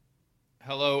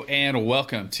Hello and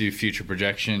welcome to Future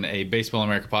Projection, a Baseball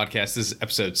America podcast. This is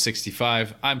episode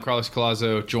 65. I'm Carlos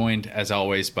Collazo, joined as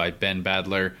always by Ben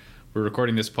Badler. We're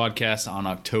recording this podcast on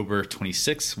October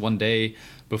 26th, one day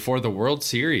before the World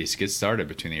Series gets started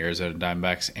between the Arizona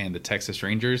Diamondbacks and the Texas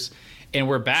Rangers. And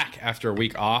we're back after a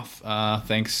week off.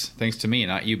 Thanks to me,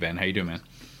 not you, Ben. How you doing, man?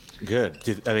 Good.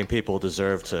 I think people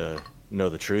deserve to know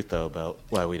the truth, though, about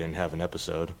why we didn't have an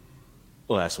episode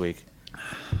last week.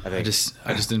 I just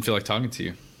didn't feel like talking to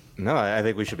you. No, I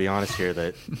think we should be honest here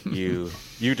that you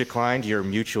declined your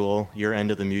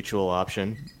end of the mutual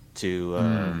option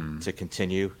to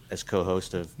continue as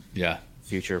co-host of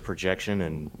Future Projection.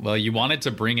 And well, you wanted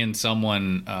to bring in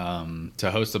someone to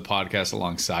host the podcast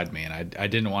alongside me, and I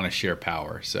didn't want to share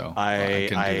power, so I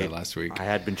couldn't do that last week. I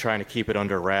had been trying to keep it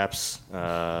under wraps.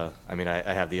 I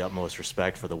have the utmost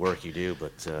respect for the work you do,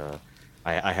 but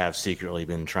I have secretly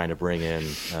been trying to bring in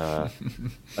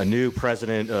a new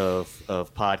president of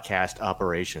podcast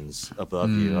operations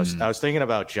above you. I was thinking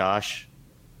about Josh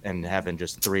and having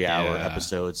just 3-hour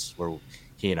episodes where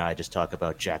he and I just talk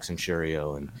about Jackson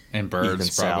Chourio and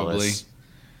birds, probably.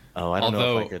 Oh, I don't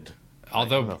know if I could.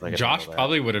 Although Josh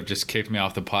probably would have just kicked me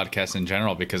off the podcast in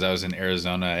general because I was in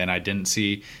Arizona and I didn't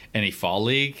see any fall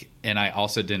league, and I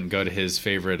also didn't go to his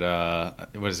favorite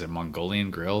Mongolian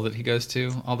grill that he goes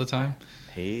to all the time.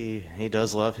 He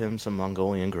does love him some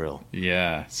Mongolian grill.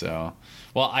 Yeah. So,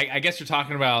 well, I guess you're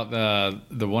talking about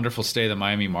the wonderful stay of the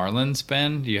Miami Marlins,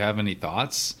 Ben. Do you have any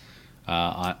thoughts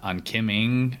on Kim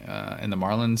Ng and the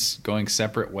Marlins going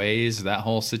separate ways? That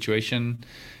whole situation.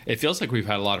 It feels like we've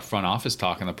had a lot of front office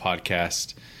talk on the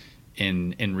podcast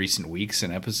in recent weeks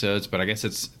and episodes, but I guess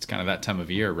it's kind of that time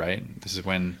of year, right? This is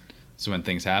when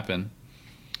things happen.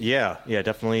 Yeah,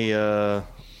 definitely a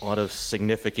lot of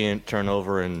significant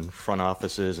turnover in front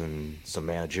offices and some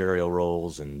managerial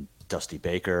roles, and Dusty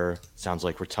Baker sounds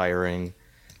like retiring.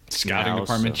 Scouting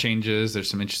department changes. There's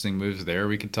some interesting moves there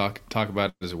we could talk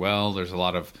about as well. There's a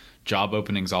lot of job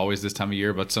openings always this time of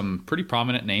year, but some pretty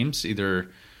prominent names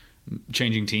either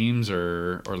changing teams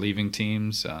or leaving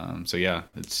teams. So yeah,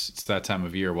 it's that time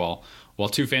of year. While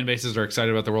two fan bases are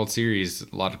excited about the World Series,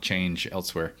 a lot of change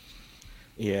elsewhere.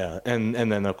 Yeah, and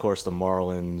then of course the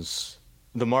Marlins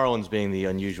being the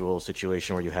unusual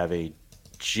situation where you have a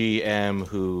GM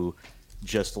who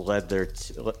just led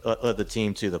the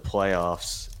team to the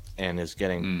playoffs and is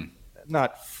getting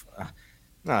not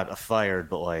fired,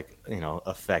 but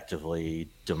effectively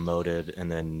demoted,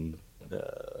 and then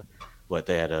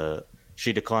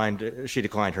she declined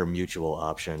her mutual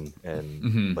option,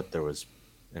 and but there was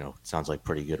it sounds like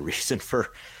pretty good reason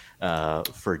for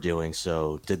doing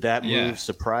so. Did that move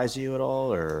surprise you at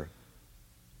all, or?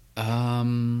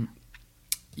 I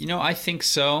think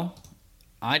so.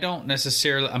 I don't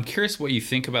necessarily. I'm curious what you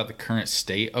think about the current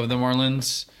state of the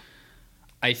Marlins.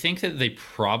 I think that they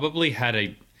probably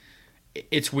had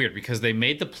it's weird because they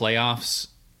made the playoffs,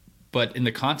 but in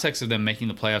the context of them making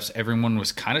the playoffs, everyone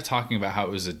was kind of talking about how it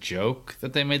was a joke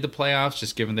that they made the playoffs,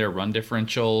 just given their run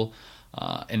differential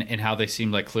and how they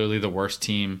seemed like clearly the worst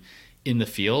team in the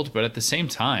field. But at the same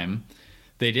time,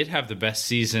 they did have the best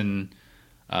season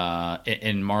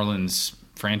in Marlins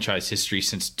franchise history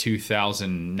since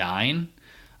 2009.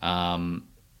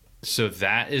 So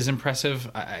that is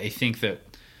impressive. I think that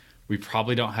we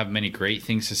probably don't have many great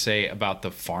things to say about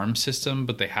the farm system,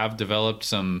 but they have developed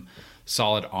some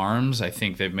solid arms. I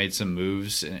think they've made some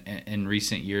moves in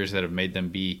recent years that have made them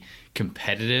be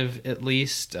competitive at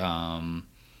least.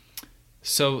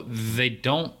 So they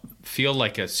don't feel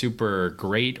like a super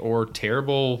great or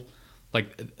terrible,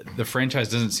 like the franchise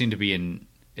doesn't seem to be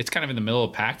it's kind of in the middle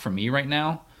of the pack for me right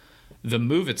now. The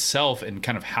move itself and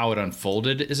kind of how it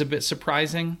unfolded is a bit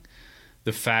surprising.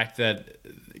 The fact that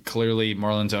clearly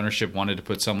Marlins ownership wanted to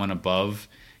put someone above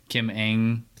Kim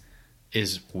Ng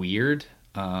is weird,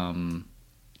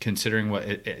 considering what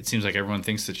it seems like everyone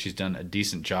thinks that she's done a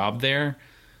decent job there.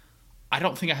 I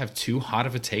don't think I have too hot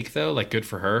of a take, though. Like, good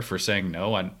for her for saying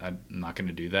no, I'm not going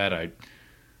to do that. I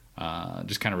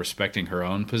just kind of respecting her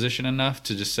own position enough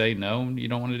to just say, no, you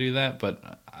don't want to do that.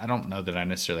 But I don't know that I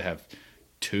necessarily have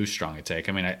too strong a take.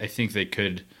 I mean, I think they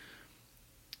could.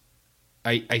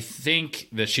 I think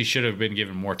that she should have been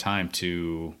given more time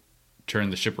to turn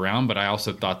the ship around, but I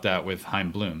also thought that with Chaim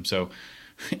Bloom. So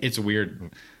it's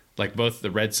weird. Like, both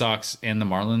the Red Sox and the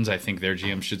Marlins, I think their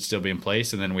GM should still be in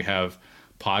place. And then we have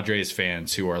Padres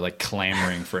fans who are like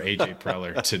clamoring for AJ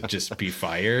Preller to just be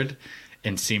fired,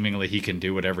 and seemingly he can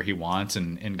do whatever he wants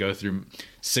and go through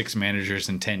 6 managers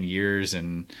in 10 years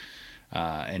and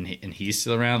he's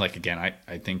still around. Like, again,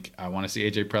 I think I want to see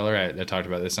AJ Preller. I talked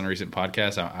about this on a recent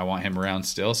podcast. I want him around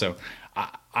still. So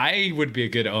I would be a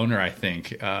good owner, I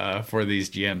think, for these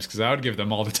GMs, because I would give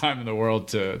them all the time in the world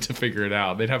to figure it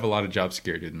out. They'd have a lot of job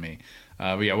security than me.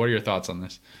 But yeah, what are your thoughts on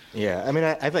this? Yeah, I mean,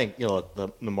 I think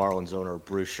the Marlins owner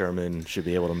Bruce Sherman should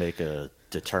be able to make a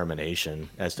determination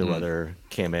as to whether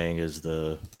Kim Ng is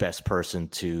the best person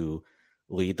to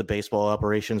lead the baseball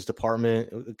operations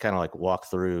department. Kind of like walk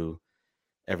through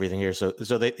everything here. So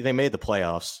they made the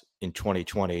playoffs in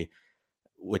 2020,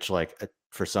 which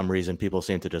for some reason people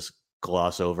seem to just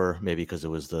gloss over, maybe because it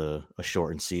was a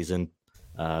shortened season.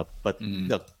 But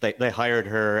look, they hired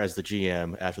her as the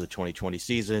GM after the 2020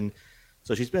 season.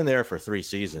 So she's been there for 3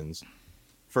 seasons.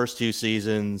 First 2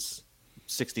 seasons,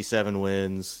 67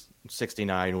 wins,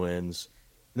 69 wins.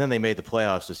 And then they made the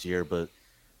playoffs this year, but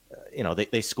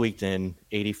they squeaked in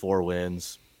 84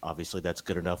 wins. Obviously that's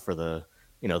good enough for the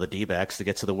D-backs to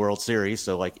get to the World Series.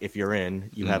 So if you're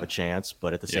in, you have a chance,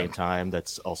 but at the same time,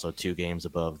 that's also 2 games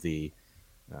above the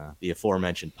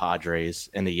aforementioned Padres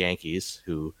and the Yankees,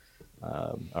 who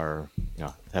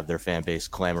have their fan base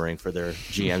clamoring for their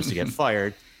GMs to get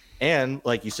fired. And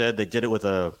like you said, they did it with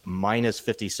a minus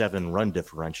 57 run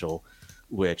differential,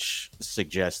 which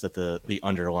suggests that the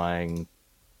underlying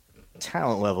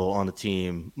talent level on the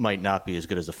team might not be as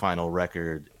good as the final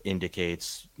record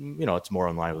indicates. It's more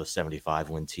in line with a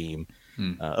 75-win team.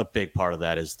 A big part of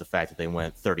that is the fact that they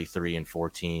went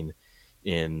 33-14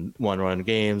 in one-run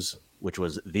games, which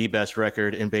was the best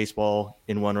record in baseball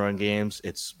in one-run games.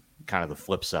 It's kind of the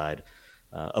flip side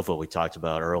of what we talked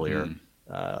about earlier.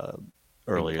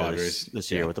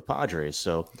 This year with the Padres.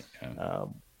 So,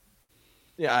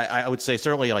 I would say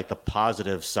certainly the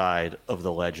positive side of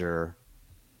the ledger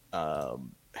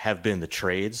have been the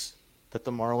trades that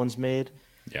the Marlins made.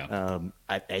 Yeah.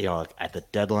 At the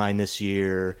deadline this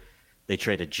year, they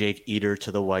traded Jake Eder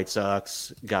to the White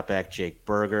Sox, got back Jake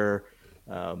Berger.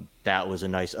 That was a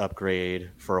nice upgrade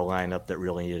for a lineup that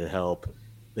really needed help.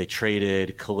 They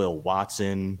traded Khalil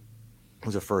Watson,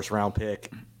 who's a first-round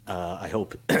pick. I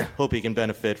hope he can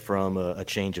benefit from a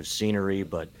change of scenery,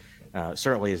 but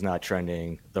certainly is not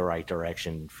trending the right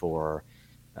direction for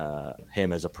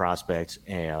him as a prospect.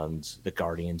 And the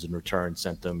Guardians in return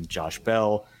sent them Josh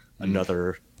Bell,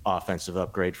 another offensive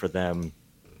upgrade for them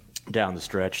down the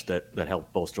stretch that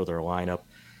helped bolster their lineup.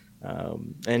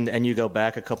 And you go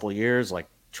back a couple of years,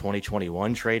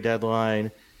 2021 trade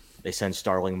deadline, they send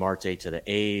Starling Marte to the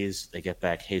A's. They get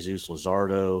back Jesus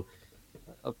Luzardo.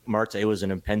 Marte was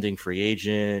an impending free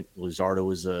agent. Luzardo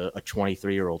was a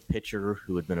 23-year-old pitcher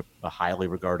who had been a highly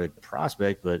regarded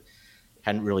prospect, but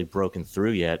hadn't really broken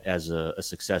through yet as a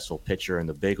successful pitcher in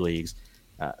the big leagues.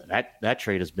 That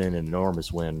trade has been an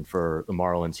enormous win for the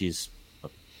Marlins. He's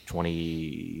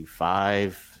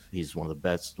 25. He's one of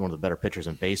the better pitchers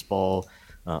in baseball,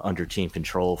 under team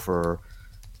control for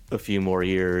a few more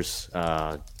years.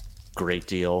 Great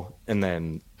deal. And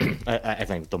then I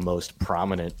think the most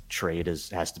prominent trade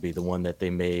has to be the one that they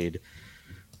made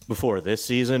before this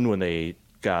season when they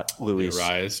got Luis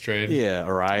Arias trade. Yeah,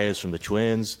 Arias from the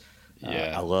Twins.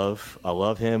 Yeah, I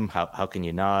love him. How can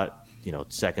you not?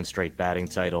 Second straight batting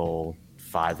title,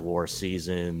 5-WAR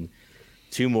season,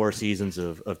 2 more seasons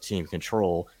of team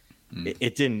control.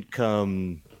 It didn't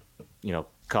come,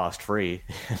 cost free.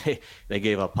 They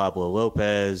gave up Pablo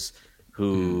Lopez,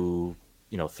 who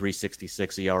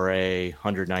 3.66 ERA,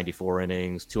 194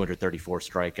 innings, 234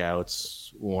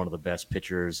 strikeouts, one of the best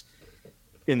pitchers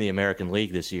in the American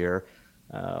League this year.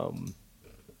 Lopez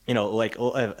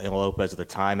at the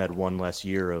time had 1 less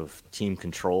year of team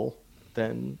control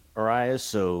than Arias,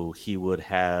 so he would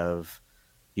have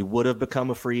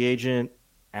become a free agent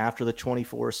after the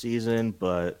 24 season,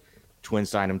 but Twins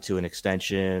signed him to an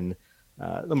extension.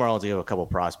 The Marlins gave a couple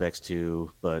prospects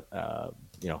too, but I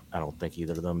don't think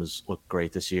either of them has looked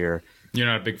great this year. You're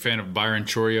not a big fan of Byron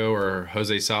Chorio or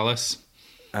Jose Salas?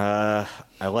 I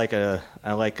like another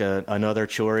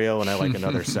Chorio and I like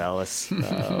another Salas.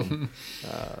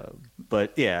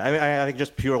 But yeah, I think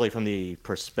just purely from the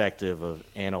perspective of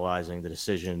analyzing the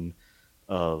decision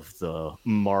of the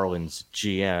Marlins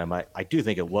GM, I do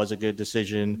think it was a good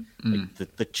decision.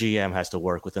 The GM has to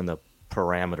work within the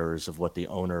parameters of what the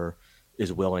owner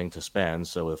is willing to spend.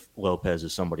 So if Lopez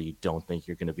is somebody you don't think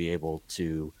you're going to be able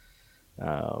to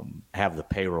have the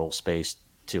payroll space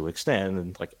to extend,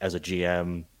 and as a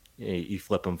GM, you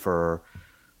flip him for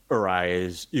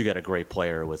Arias, you get a great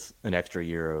player with an extra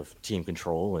year of team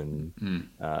control, and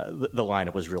the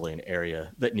lineup was really an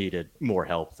area that needed more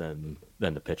help than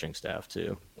the pitching staff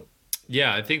too.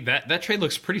 Yeah, I think that trade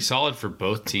looks pretty solid for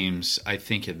both teams, I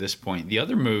think, at this point. The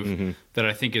other move that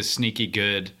I think is sneaky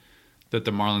good that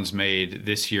the Marlins made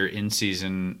this year in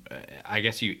season, I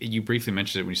guess you briefly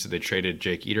mentioned it when you said they traded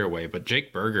Jake Eder away, but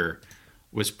Jake Berger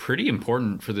was pretty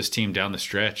important for this team down the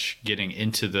stretch, getting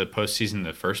into the postseason in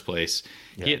the first place.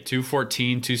 Yeah. He hit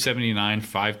 214, 279,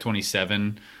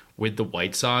 527 with the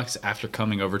White Sox after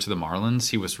coming over to the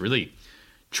Marlins. He was really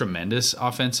tremendous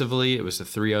offensively. It was a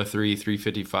 303,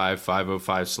 355,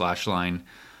 505 slash line,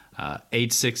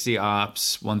 860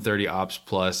 ops, 130 ops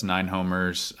plus, 9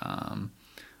 homers.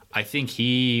 I think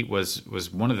he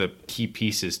was one of the key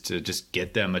pieces to just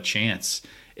get them a chance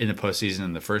in the postseason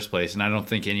in the first place. And I don't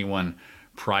think anyone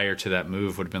prior to that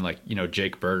move would have been like,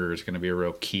 Jake Berger is going to be a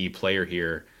real key player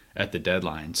here at the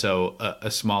deadline. So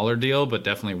a smaller deal, but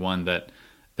definitely one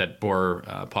that bore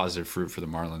positive fruit for the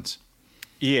Marlins.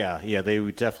 Yeah, they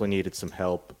definitely needed some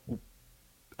help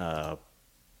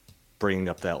bringing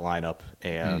up that lineup,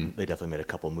 and they definitely made a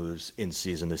couple moves in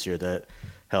season this year that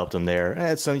helped them there.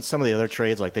 And some of the other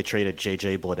trades, like they traded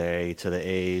J.J. Bleday to the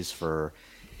A's for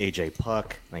A.J.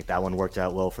 Puck. I think that one worked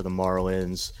out well for the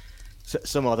Marlins.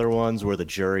 Some other ones where the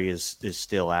jury is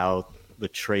still out. The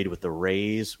trade with the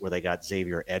Rays, where they got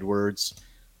Xavier Edwards,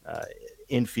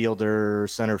 infielder,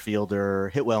 center fielder,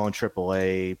 hit well in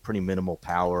AAA, pretty minimal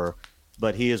power,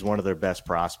 but he is one of their best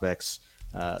prospects.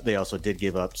 They also did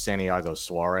give up Santiago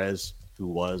Suarez, who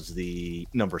was the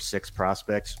number 6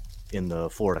 prospect in the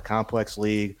Florida Complex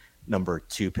League, number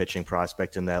 2 pitching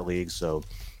prospect in that league. So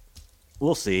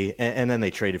we'll see. And then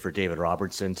they traded for David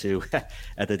Robertson, too,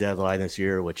 at the deadline this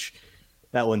year, which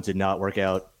that one did not work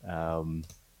out.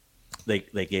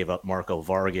 They gave up Marco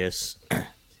Vargas,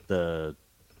 the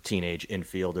teenage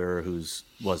infielder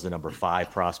was the number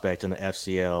 5 prospect in the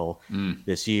FCL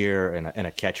this year, and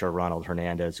a catcher, Ronald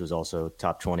Hernandez, who's also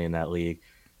top 20 in that league.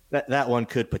 That one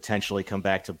could potentially come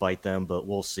back to bite them, but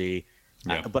we'll see.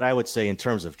 Yeah. But I would say in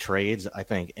terms of trades, I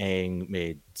think Ang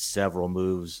made several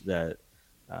moves that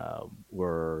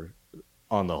were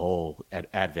on the whole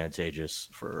advantageous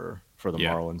for the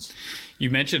Marlins. You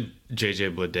mentioned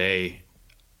J.J. Bleday.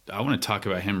 I want to talk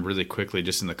about him really quickly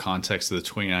just in the context of the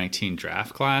 2019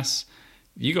 draft class.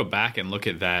 You go back and look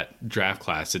at that draft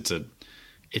class, it's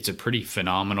a pretty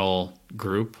phenomenal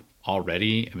group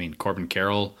already. I mean, Corbin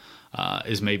Carroll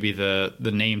is maybe the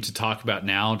name to talk about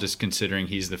now, just considering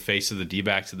he's the face of the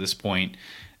D-backs at this point,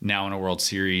 now in a World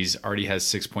Series, already has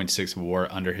 6.6 WAR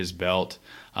under his belt.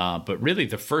 But really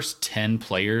the first 10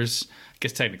 players, I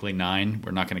guess technically 9,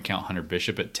 we're not going to count Hunter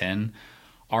Bishop at 10,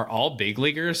 are all big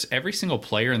leaguers. Every single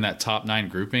player in that top 9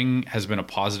 grouping has been a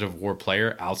positive WAR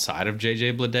player outside of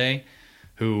J.J. Bleday,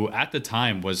 who at the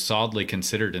time was solidly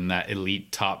considered in that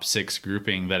elite top 6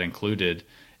 grouping that included,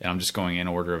 and I'm just going in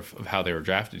order of how they were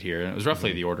drafted here. And it was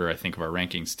roughly the order, I think, of our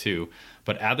rankings too.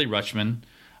 But Adley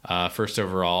Rutschman, first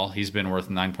overall, he's been worth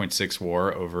 9.6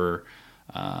 WAR over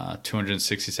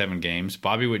 267 games.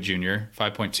 Bobby Witt Jr.,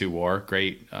 5.2 WAR,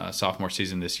 great sophomore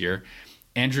season this year.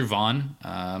 Andrew Vaughn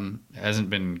hasn't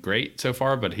been great so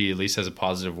far, but he at least has a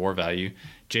positive WAR value.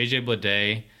 J.J.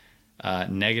 Bleday,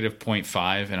 negative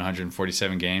 0.5 in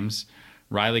 147 games.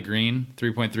 Riley Green,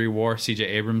 3.3 WAR. C.J.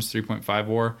 Abrams, 3.5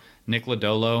 WAR. Nick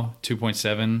Lodolo,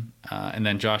 2.7. And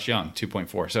then Josh Young,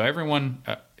 2.4. So everyone,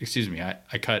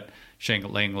 I cut Shane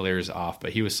Langoliers off,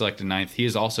 but he was selected 9th. He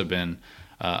has also been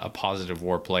a positive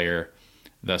WAR player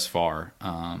thus far.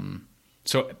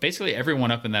 So basically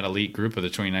everyone up in that elite group of the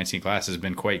 2019 class has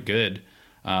been quite good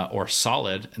or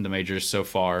solid in the majors so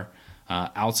far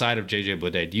outside of J.J.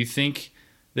 Bleday. Do you think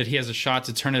that he has a shot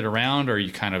to turn it around, or are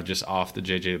you kind of just off the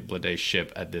J.J. Bleday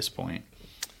ship at this point?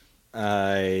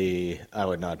 I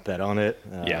would not bet on it.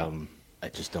 I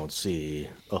just don't see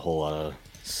a whole lot of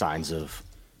signs of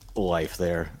life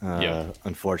there.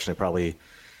 Unfortunately,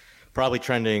 probably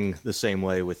trending the same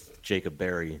way with Jacob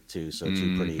Berry too. So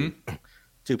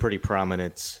two pretty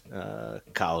prominent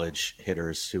college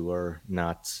hitters who are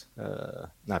not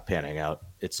panning out,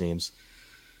 it seems.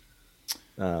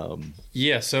 So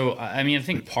I mean, I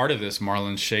think part of this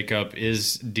Marlins shakeup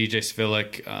is DJ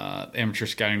Svilik, amateur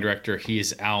scouting director. He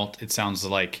is out. It sounds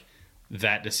like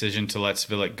that decision to let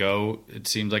Svilik go, it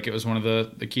seemed like it was one of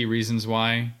the key reasons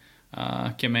why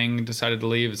Kim Ng decided to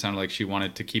leave. It sounded like she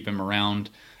wanted to keep him around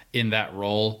in that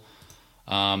role.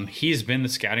 He's been the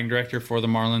scouting director for the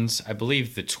Marlins. I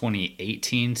believe the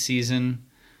 2018 season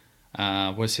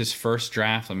was his first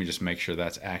draft. Let me just make sure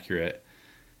that's accurate.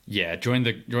 Yeah, joined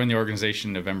the organization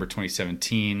in November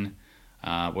 2017.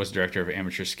 Was director of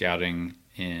amateur scouting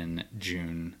in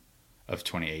June of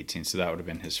 2018. So that would have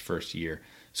been his first year.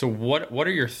 So what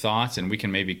are your thoughts? And we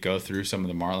can maybe go through some of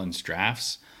the Marlins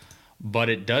drafts. But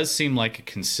it does seem like a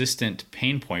consistent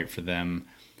pain point for them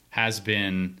has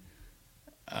been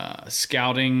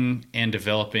scouting and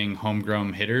developing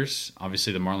homegrown hitters.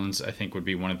 Obviously, the Marlins, I think, would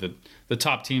be one of the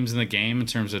top teams in the game in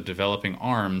terms of developing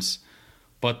arms.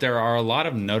 but there are a lot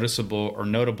of noticeable or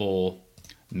notable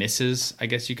misses, I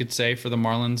guess you could say, for the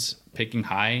Marlins picking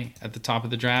high at the top of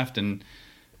the draft. And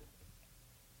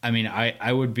I mean,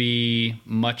 I would be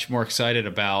much more excited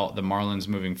about the Marlins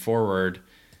moving forward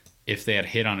if they had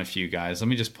hit on a few guys. Let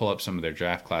me just pull up some of their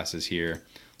draft classes here.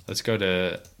 Let's go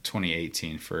to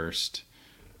 2018 first.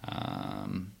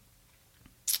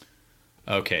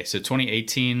 Okay, so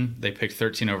 2018, they picked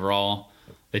 13 overall.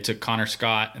 They took Connor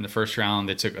Scott in the first round.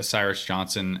 They took Osiris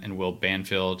Johnson and Will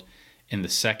Banfield in the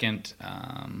second.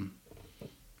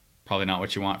 Probably not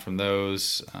what you want from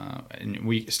those. And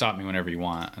we stop me whenever you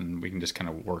want, and we can just kind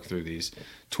of work through these.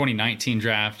 2019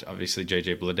 draft, obviously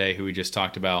J.J. Bleday, who we just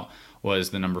talked about,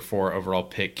 was the number 4 overall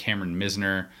pick. Cameron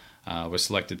Misner was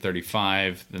selected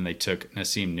 35. Then they took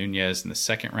Nasim Nunez in the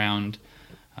second round.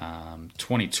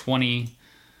 2020,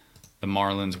 the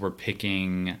Marlins were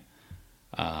picking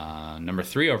number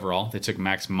 3 overall. They took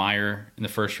Max Meyer in the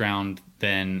first round.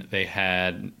 Then they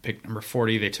had pick number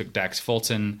 40. They took Dax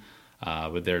Fulton.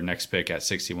 With their next pick at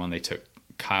 61, they took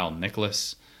Kyle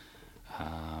Nicholas.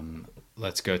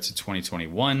 Let's go to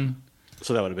 2021.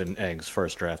 So that would have been Eng's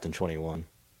first draft in 21.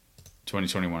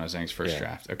 2021 was Eng's first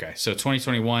draft. Okay, so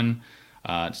 2021,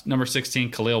 number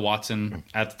 16, Khalil Watson.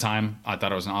 At the time, I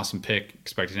thought it was an awesome pick.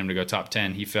 Expected him to go top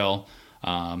 10. He fell.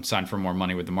 Signed for more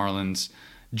money with the Marlins.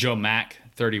 Joe Mack,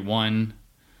 31,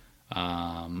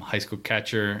 high school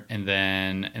catcher. And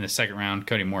then in the second round,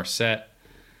 Cody Morissette.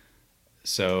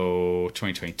 So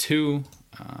 2022,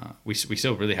 we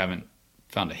still really haven't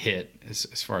found a hit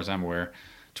as far as I'm aware.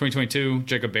 2022,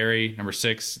 Jacob Berry, number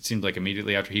 6. It seemed like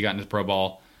immediately after he got into the pro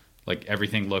ball, like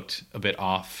everything looked a bit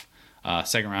off.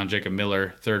 Second round, Jacob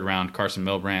Miller. Third round, Carson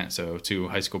Milbrandt. So 2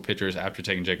 high school pitchers after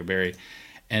taking Jacob Berry.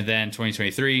 And then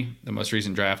 2023, the most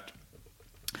recent draft,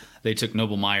 they took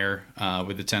Noble Meyer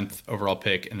with the 10th overall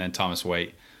pick, and then Thomas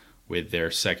White with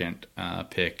their second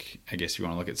pick. I guess if you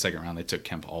want to look at second round, they took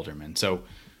Kemp Alderman. So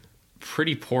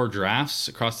pretty poor drafts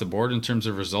across the board in terms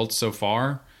of results so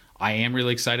far. I am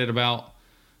really excited about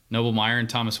Noble Meyer and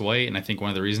Thomas White, and I think one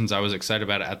of the reasons I was excited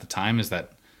about it at the time is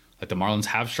that like the Marlins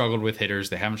have struggled with hitters.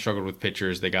 They haven't struggled with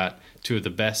pitchers. They got 2 of the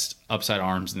best upside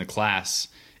arms in the class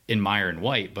in Meyer and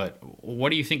White. But what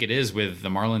do you think it is with the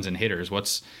Marlins and hitters?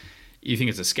 You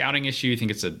think it's a scouting issue? You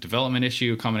think it's a development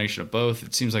issue? A combination of both?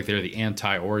 It seems like they're the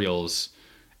anti-Orioles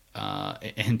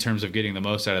in terms of getting the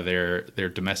most out of their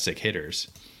domestic hitters.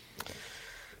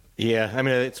 Yeah, I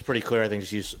mean, it's pretty clear. I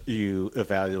think you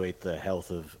evaluate the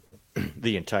health of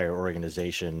the entire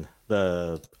organization,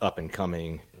 the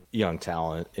up-and-coming young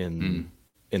talent in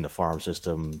the farm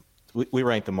system. We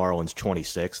ranked the Marlins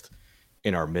 26th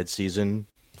in our midseason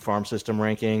farm system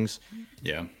rankings.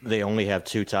 Yeah, they only have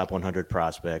 2 top 100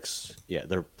 prospects. Yeah,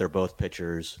 they're both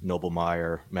pitchers. Noble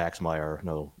Meyer, Max Meyer,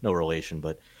 no relation,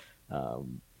 but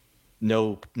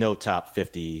no top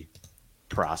 50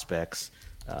 prospects.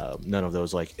 None of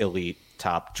those like elite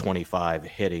top 25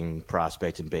 hitting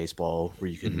prospects in baseball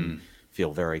where you can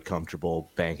feel very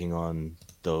comfortable banking on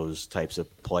those types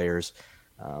of players.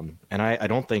 And I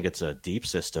don't think it's a deep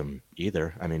system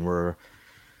either. I mean, we're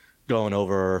going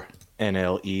over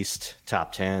NL East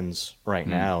top 10s right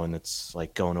now, and it's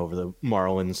like going over the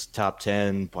Marlins top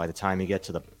 10 by the time you get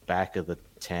to the back of the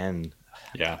 10.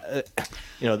 Yeah.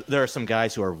 There are some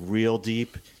guys who are real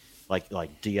deep, like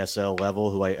DSL level,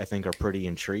 who I think are pretty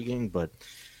intriguing, but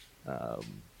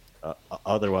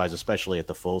otherwise, especially at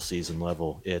the full season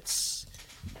level, it's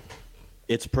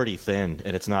pretty thin,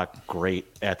 and it's not great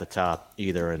at the top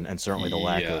either, and certainly the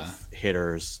lack of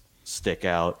hitters stick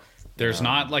out. There's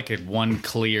not like a one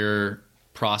clear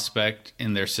prospect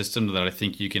in their system that I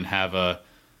think you can have a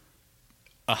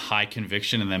high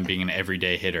conviction in them being an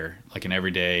everyday hitter, like an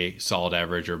everyday solid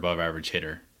average or above average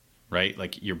hitter, right?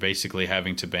 Like you're basically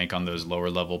having to bank on those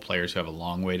lower level players who have a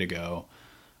long way to go.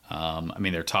 I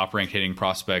mean, their top ranked hitting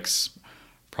prospects,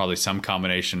 probably some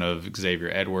combination of Xavier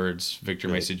Edwards, Victor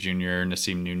Mesa Jr.,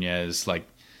 Nasim Nunez. Like,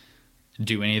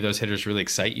 do any of those hitters really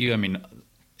excite you? I mean,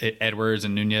 Edwards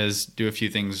and Nunez do a few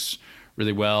things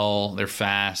really well. They're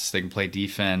fast. They can play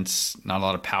defense. Not a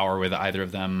lot of power with either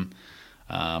of them.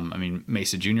 I mean,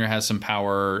 Mesa Jr. has some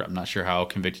power. I'm not sure how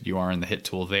convicted you are in the hit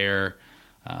tool there.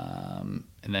 And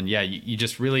then, you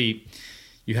just really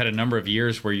 – you had a number of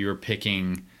years where you were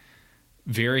picking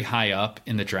very high up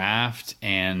in the draft,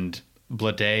 and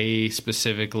Bleday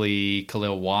specifically,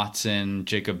 Khalil Watson,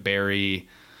 Jacob Berry,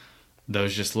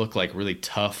 those just look like really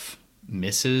tough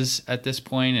misses at this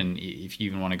point. And if you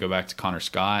even want to go back to Connor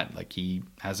Scott, like he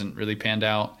hasn't really panned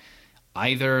out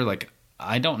either. Like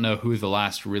I don't know who the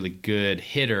last really good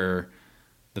hitter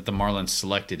that the Marlins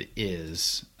selected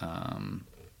is.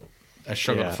 I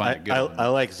struggle to find a good one. I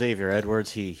like Xavier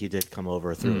Edwards. He did come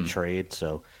over through a trade.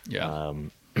 So, Yeah.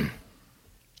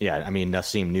 yeah, I mean,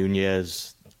 Nassim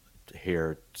Nunez,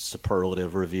 hear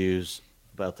superlative reviews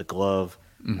about the glove,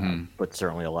 but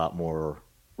certainly a lot more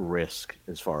risk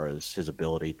as far as his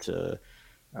ability to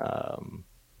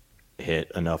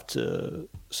hit enough to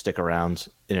stick around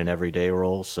in an everyday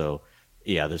role. So,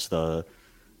 yeah, there's the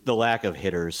lack of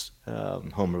hitters,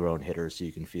 homegrown hitters, so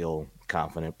you can feel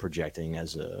confident projecting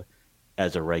as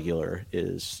a regular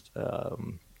is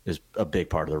a big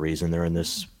part of the reason they're in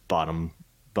this bottom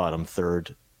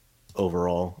third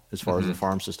overall as far as the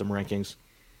farm system rankings.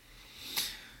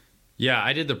 Yeah,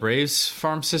 I did the Braves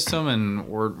farm system, and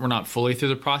we're not fully through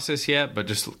the process yet, but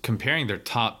just comparing their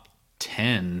top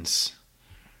tens,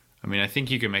 I mean, I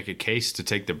think you can make a case to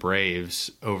take the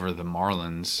Braves over the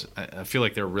Marlins. I feel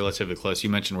like they're relatively close. You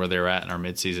mentioned where they're at in our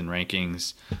midseason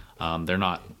rankings. They're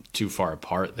not too far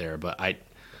apart there, but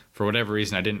for whatever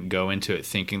reason, I didn't go into it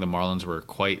thinking the Marlins were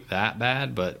quite that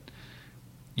bad, but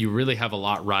you really have a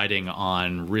lot riding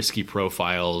on risky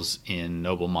profiles in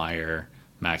Noble Meyer,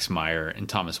 Max Meyer, and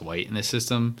Thomas White in this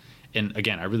system. And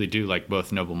again, I really do like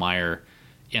both Noble Meyer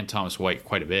and Thomas White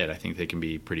quite a bit. I think they can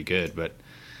be pretty good, but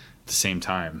at the same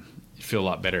time, you feel a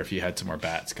lot better if you had some more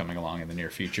bats coming along in the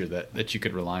near future that you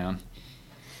could rely on.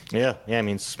 Yeah. I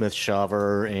mean, Smith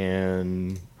Shawver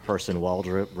and Person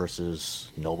Waldrop versus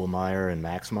Noble Meyer and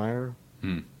Max Meyer.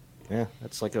 Yeah,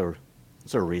 that's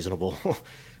a reasonable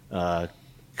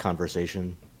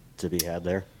conversation to be had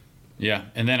there. Yeah,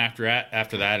 and then after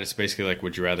that, it's basically like,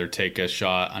 would you rather take a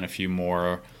shot on a few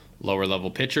more lower level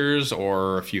pitchers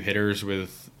or a few hitters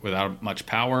without much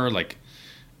power? Like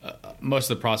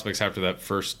most of the prospects after that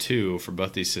first two for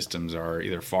both these systems are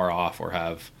either far off or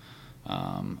have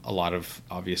a lot of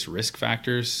obvious risk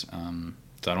factors.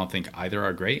 So I don't think either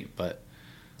are great, but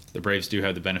the Braves do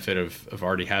have the benefit of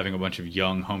already having a bunch of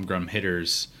young homegrown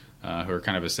hitters who are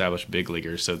kind of established big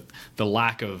leaguers. So the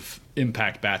lack of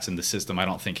impact bats in the system, I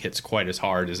don't think hits quite as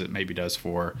hard as it maybe does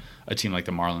for a team like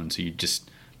the Marlins. So you just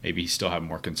maybe still have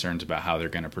more concerns about how they're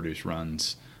going to produce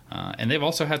runs. And they've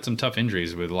also had some tough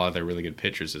injuries with a lot of their really good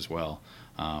pitchers as well,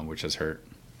 which has hurt.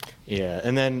 Yeah,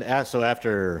 and then so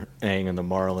after Ang and the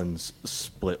Marlins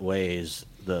split ways,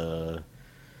 when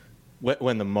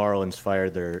the Marlins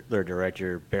fired their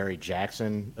director, Barry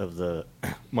Jackson of the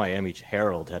Miami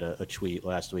Herald, had a tweet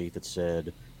last week that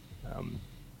said,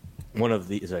 one of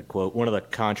the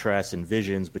contrasts and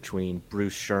visions between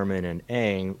Bruce Sherman and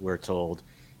Ang, we're told,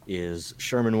 is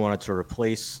Sherman wanted to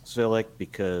replace Zwick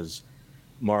because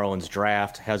Marlins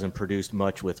draft hasn't produced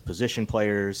much with position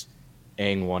players.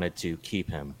 Ang wanted to keep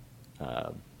him,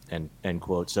 end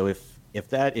quote. So if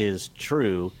that is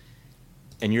true,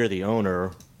 and you're the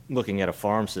owner looking at a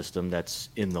farm system that's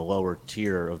in the lower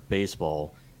tier of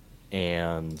baseball,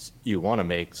 and you want to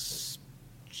make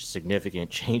significant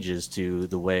changes to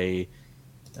the way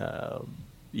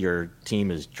your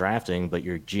team is drafting, but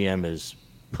your GM is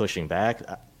pushing back,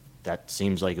 that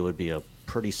seems like it would be a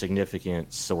pretty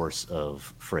significant source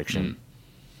of friction.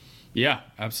 Yeah,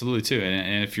 absolutely too.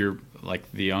 And if you're like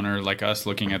the owner, like us,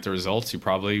 looking at the results, you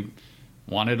probably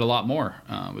wanted a lot more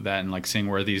with that, and like seeing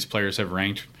where these players have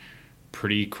ranked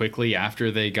pretty quickly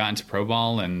after they got into pro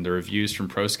ball, and the reviews from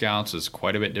pro scouts is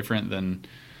quite a bit different than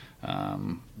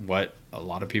what a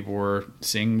lot of people were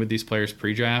seeing with these players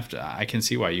pre-draft. I can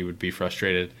see why you would be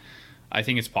frustrated. I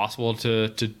think it's possible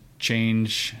to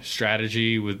change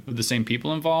strategy with the same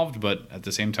people involved, but at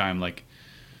the same time, like,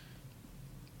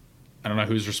 I don't know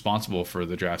who's responsible for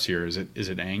the drafts here. Is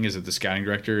it Ang? Is it the scouting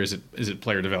director? Is it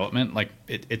player development? Like,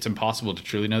 it's impossible to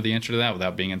truly know the answer to that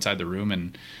without being inside the room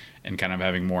and kind of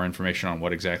having more information on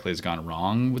what exactly has gone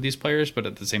wrong with these players. But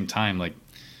at the same time, like,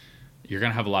 you're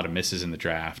going to have a lot of misses in the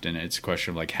draft, and it's a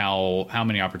question of like how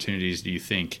many opportunities do you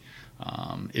think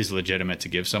is legitimate to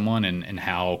give someone, and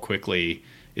how quickly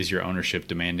is your ownership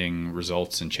demanding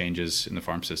results and changes in the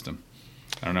farm system?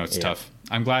 I don't know. It's tough.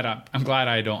 I'm glad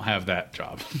I don't have that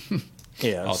job.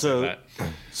 Yeah.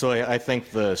 So I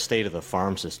think the state of the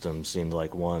farm system seemed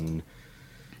like one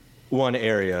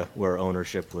area where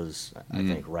ownership was, I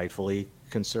think, rightfully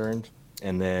concerned.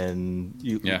 And then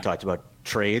you talked about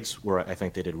trades, where I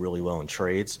think they did really well in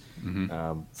trades.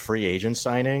 Free agent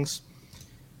signings.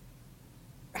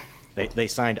 They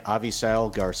signed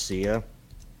Avisal Garcia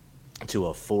to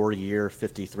a 4-year,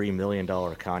 $53 million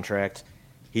contract.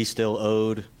 He's still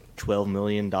owed $12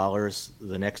 million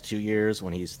the next 2 years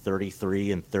when he's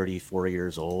 33 and 34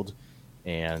 years old.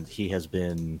 And he has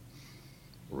been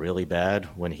really bad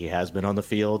when he has been on the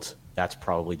field. That's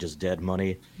probably just dead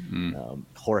money.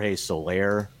 Jorge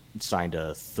Soler signed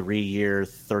a 3-year,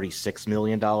 $36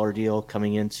 million deal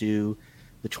coming into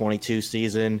the 22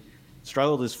 season.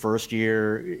 Struggled his first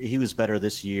year. He was better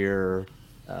this year.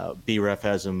 BREF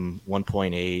has him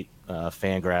 1.8.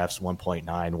 Fangraphs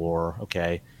 1.9 WAR.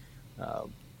 Okay.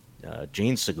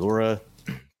 Gene Segura,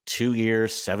 2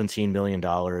 years, $17 million.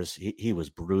 He was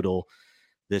brutal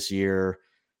this year.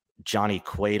 Johnny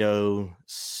Cueto,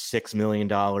 $6 million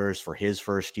for his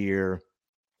first year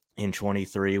in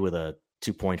 23 with a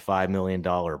 $2.5 million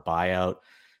buyout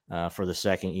for the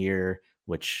second year,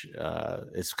 which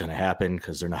is going to happen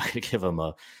because they're not going to give him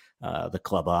the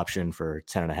club option for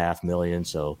 $10.5 million.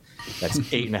 So that's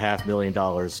 $8.5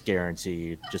 million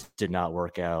guaranteed. Just did not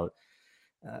work out.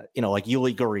 Like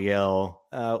Yuli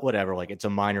Gurriel, whatever, like it's a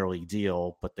minor league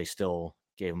deal, but they still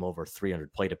gave him over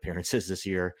 300 plate appearances this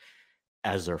year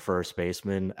as their first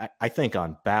baseman. I think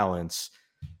on balance,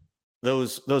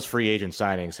 those free agent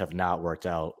signings have not worked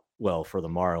out well for the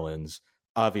Marlins.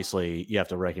 Obviously, you have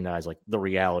to recognize like the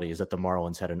reality is that the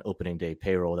Marlins had an opening day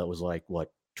payroll that was like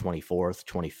 24th,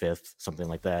 25th, something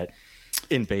like that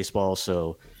in baseball.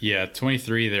 So yeah,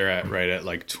 23 they're right at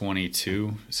like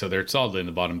 22, so they're solidly in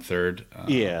the bottom third.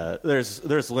 Yeah,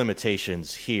 there's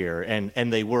limitations here,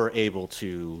 and they were able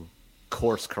to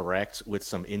course correct with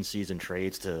some in-season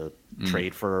trades to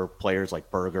trade for players like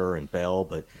Berger and Bell,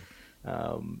 but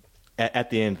at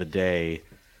the end of the day,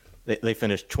 they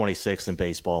finished 26th in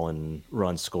baseball in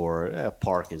runs scored.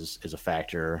 Park is a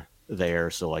factor there,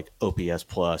 so like OPS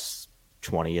plus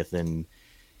 20th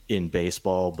in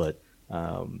baseball, but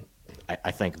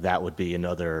I think that would be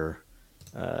another,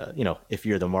 if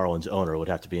you're the Marlins owner, it would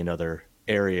have to be another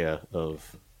area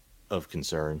of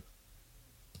concern.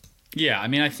 Yeah, I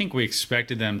mean, I think we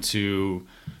expected them to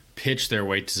pitch their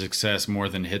way to success more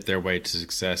than hit their way to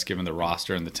success, given the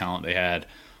roster and the talent they had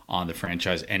on the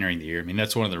franchise entering the year. I mean,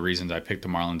 that's one of the reasons I picked the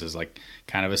Marlins as like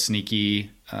kind of a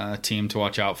sneaky team to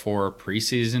watch out for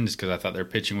preseason, just because I thought their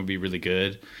pitching would be really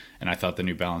good, and I thought the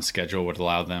new balanced schedule would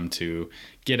allow them to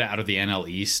get out of the NL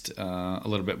East a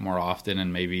little bit more often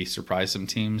and maybe surprise some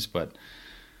teams. But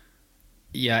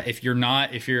yeah, if you're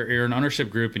an ownership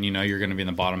group and you're going to be in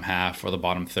the bottom half or the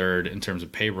bottom third in terms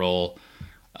of payroll,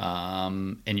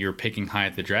 and you're picking high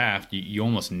at the draft, you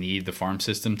almost need the farm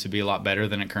system to be a lot better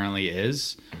than it currently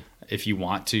is. If you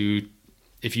want to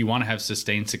have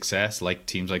sustained success, like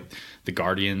teams like the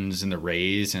Guardians and the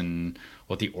Rays and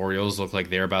what the Orioles look like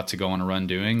they're about to go on a run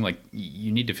doing, like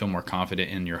you need to feel more confident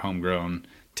in your homegrown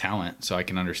talent. So I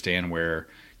can understand where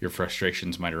your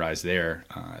frustrations might arise there.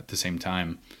 At the same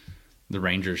time, the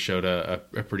Rangers showed a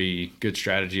pretty good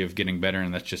strategy of getting better,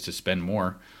 and that's just to spend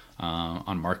more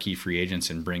on marquee free agents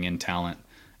and bring in talent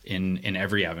in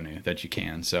every avenue that you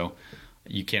can. So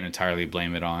you can't entirely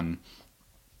blame it on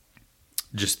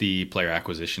just the player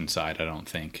acquisition side, I don't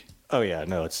think. Oh yeah,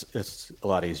 no, it's a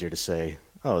lot easier to say,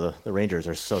 oh, the Rangers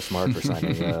are so smart for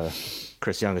signing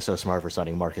Chris Young is so smart for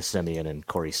signing Marcus Semien and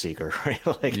Corey Seager, right?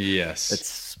 Like, yes,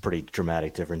 it's pretty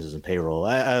dramatic differences in payroll.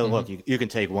 Look, you can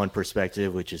take one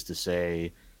perspective, which is to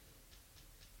say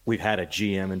we've had a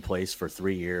GM in place for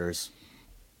 3 years,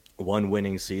 one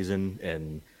winning season,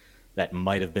 and that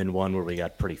might have been one where we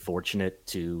got pretty fortunate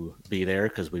to be there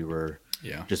because we were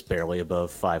just barely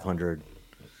above 500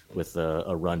 with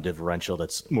a run differential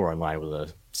that's more in line with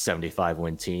a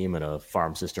 75-win team and a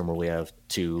farm system where we have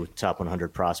 2 top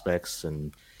 100 prospects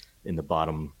and in the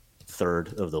bottom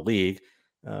third of the league.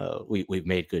 We've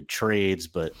made good trades,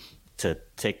 but to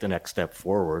take the next step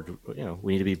forward,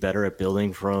 we need to be better at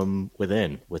building from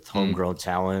within with homegrown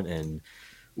talent, and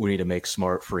we need to make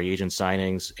smart free agent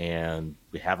signings, and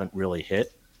we haven't really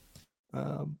hit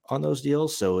on those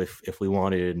deals. So if we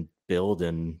want to build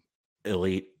an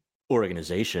elite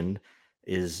organization,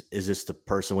 is this the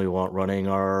person we want running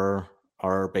our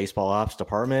baseball ops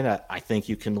department? I think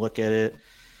you can look at it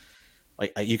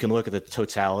like you can look at the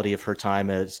totality of her time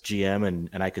as GM,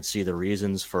 and I could see the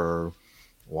reasons for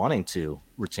wanting to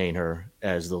retain her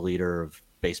as the leader of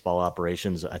baseball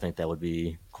operations. I think that would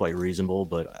be quite reasonable,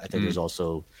 but I think there's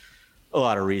also a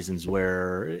lot of reasons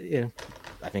where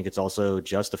I think it's also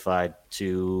justified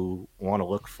to want to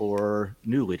look for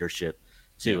new leadership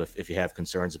too, if you have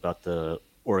concerns about the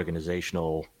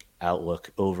organizational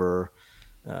outlook over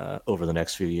the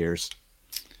next few years.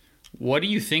 What do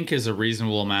you think is a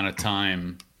reasonable amount of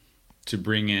time to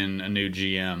bring in a new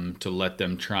GM to let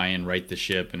them try and right the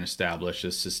ship and establish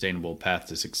a sustainable path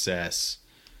to success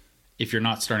if you're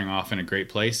not starting off in a great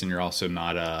place and you're also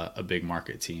not a big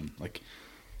market team? Like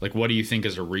what do you think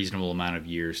is a reasonable amount of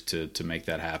years to make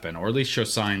that happen, or at least show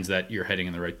signs that you're heading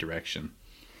in the right direction?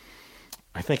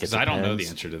 I think I don't know the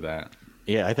answer to that.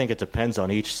 Yeah, I think it depends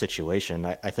on each situation.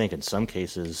 I think in some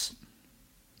cases,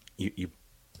 you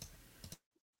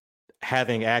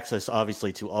having access,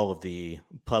 obviously, to all of the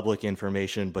public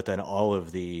information, but then all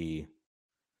of the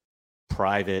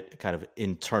private kind of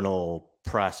internal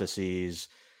processes,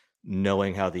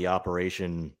 knowing how the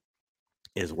operation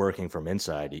is working from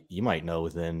inside, you might know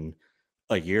within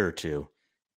a year or two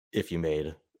if you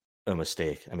made a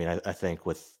mistake. I mean, I think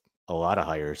with a lot of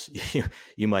hires,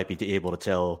 you might be able to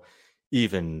tell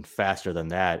even faster than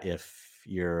that if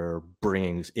you're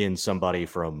bringing in somebody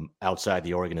from outside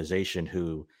the organization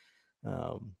who,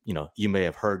 you may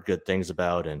have heard good things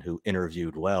about and who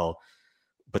interviewed well,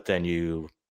 but then you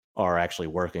are actually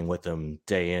working with them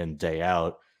day in, day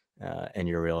out, and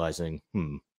you're realizing,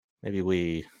 maybe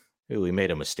we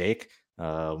made a mistake.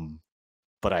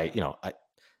 But it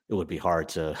would be hard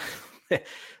to,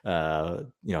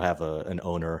 have an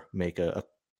owner make a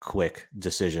quick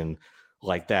decision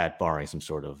like that, barring some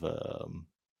sort of,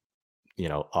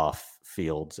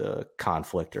 off-field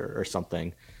conflict or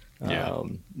something.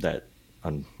 That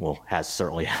has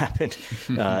certainly happened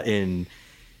in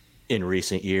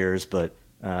recent years. But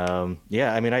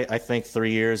I think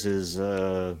 3 years is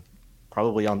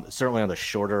probably certainly on the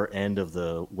shorter end of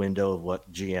the window of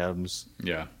what GMs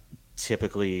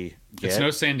typically get. It's no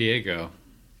San Diego.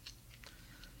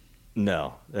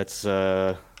 No, that's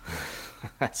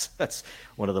that's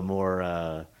one of the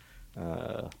more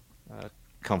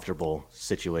comfortable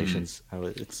situations.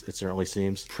 It certainly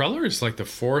seems. Preller is like the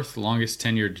fourth longest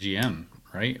tenured GM,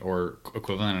 right? Or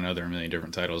equivalent. I know there are a million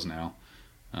different titles now.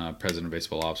 President of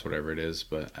Baseball Ops, whatever it is,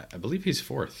 but I believe he's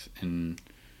fourth in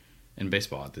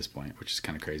baseball at this point, which is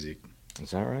kind of crazy.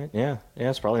 Is that right? Yeah.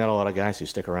 It's probably not a lot of guys who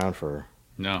stick around for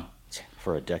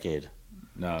a decade.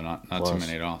 No, not too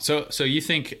many at all. So you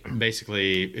think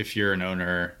basically if you're an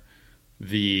owner,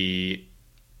 the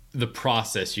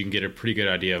process, you can get a pretty good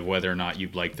idea of whether or not you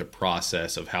like the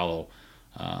process of how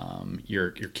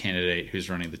your candidate who's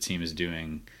running the team is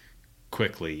doing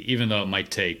quickly, even though it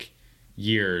might take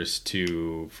years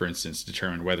to, for instance,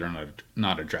 determine whether or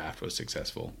not a draft was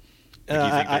successful.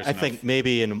 I think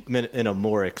maybe in a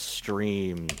more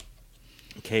extreme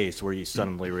case where you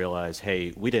suddenly realize,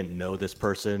 hey, we didn't know this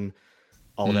person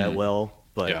all that well,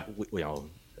 but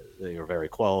they were very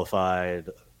qualified,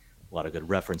 a lot of good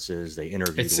references, they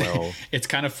interviewed well. It's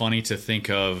kind of funny to think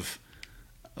of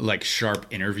like sharp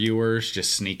interviewers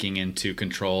just sneaking into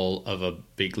control of a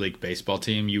big league baseball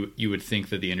team. You would think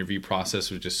that the interview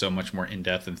process was just so much more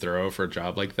in-depth and thorough for a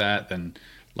job like that than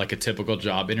like a typical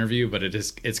job interview, but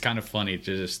it's kind of funny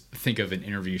to just think of an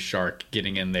interview shark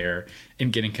getting in there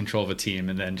and getting control of a team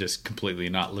and then just completely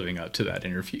not living up to that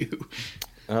interview.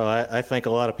 Oh, I think a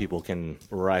lot of people can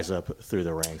rise up through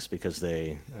the ranks because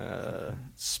they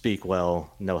speak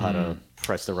well, know how to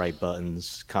press the right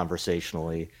buttons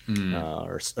conversationally,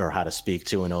 or how to speak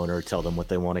to an owner, tell them what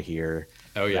they want to hear,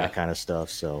 that kind of stuff.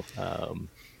 So,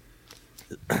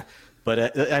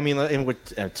 but I mean, and we're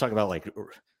talking about like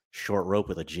short rope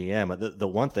with a GM. The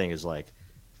one thing is like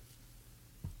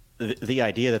the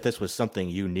idea that this was something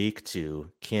unique to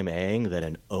Kim Ng, that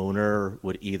an owner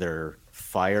would either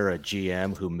fire a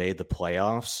GM who made the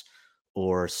playoffs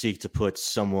or seek to put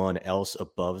someone else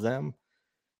above them.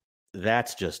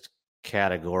 That's just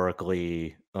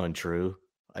categorically untrue.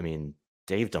 I mean,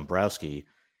 Dave Dombrowski,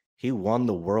 he won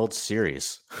the World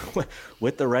Series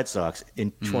with the Red Sox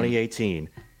in 2018.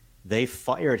 They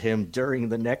fired him during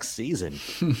the next season.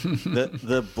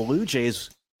 The Blue Jays,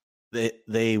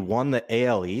 they won the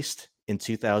AL East in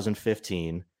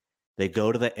 2015. They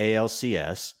go to the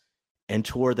ALCS, and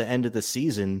toward the end of the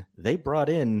season, they brought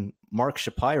in Mark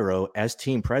Shapiro as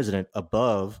team president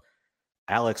above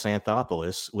Alex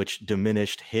Anthopoulos, which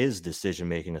diminished his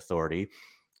decision-making authority.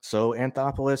 So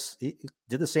Anthopoulos, he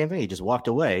did the same thing. He just walked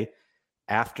away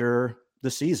after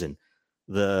the season.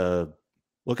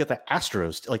 Look at the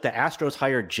Astros. Like the Astros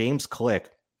hired James Click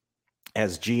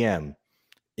as GM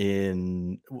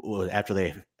after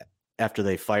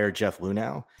they fired Jeff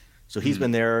Luhnow. So he's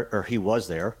been there, or he was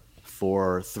there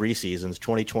for 3 seasons,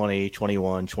 2020,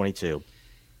 21, 22.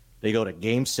 They go to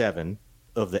Game 7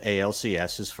 of the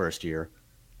ALCS his first year.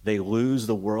 They lose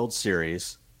the World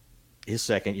Series his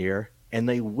second year, and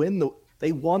they won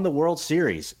the World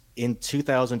Series in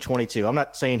 2022. I'm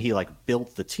not saying he like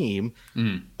built the team,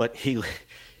 but he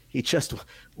just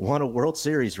won a World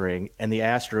Series ring, and the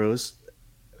Astros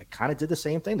kind of did the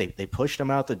same thing. They pushed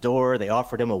him out the door. They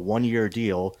offered him a 1-year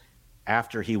deal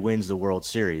after he wins the World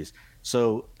Series.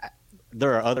 So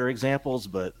there are other examples,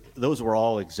 but those were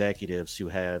all executives who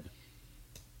had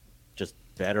just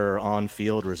better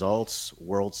on-field results,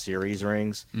 World Series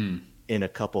rings in a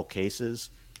couple cases,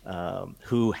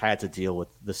 who had to deal with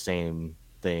the same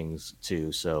things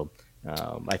too. So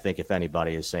I think if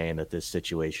anybody is saying that this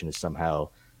situation is somehow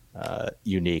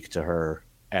unique to her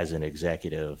as an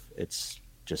executive. It's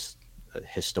just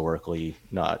historically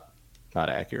not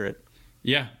accurate.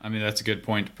 Yeah, I mean that's a good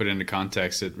point to put into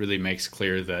context. It really makes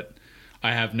clear that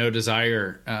I have no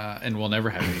desire and will never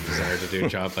have any desire to do a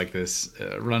job like this.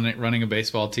 Running a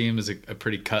baseball team is a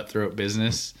pretty cutthroat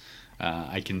business.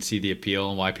 I can see the appeal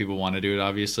and why people want to do it,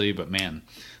 obviously, but man,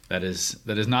 that is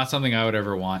not something I would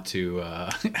ever want to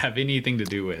have anything to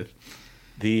do with.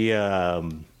 The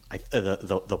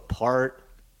part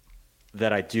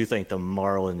that I do think the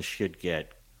Marlins should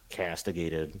get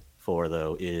castigated for,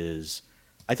 though, is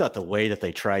I thought the way that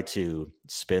they tried to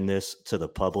spin this to the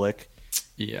public,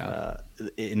 Yeah.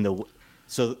 in the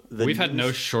so the We've had no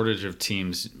news- shortage of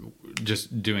teams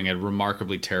just doing a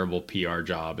remarkably terrible PR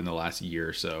job in the last year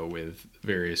or so with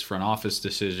various front office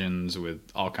decisions, with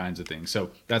all kinds of things.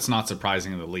 So that's not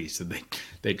surprising in the least that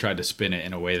they tried to spin it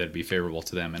in a way that'd be favorable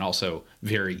to them and also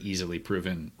very easily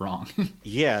proven wrong.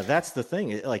 Yeah, that's the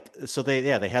thing. So they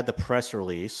had the press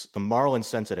release. The Marlins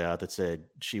sent it out that said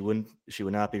she would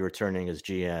not be returning as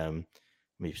GM.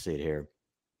 Let me see it here.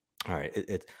 All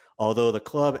right. Although the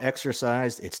club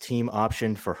exercised its team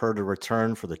option for her to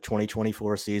return for the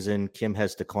 2024 season, Kim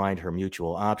has declined her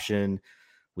mutual option.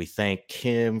 We thank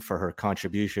Kim for her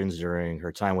contributions during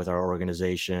her time with our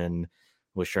organization.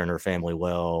 Wish her and her family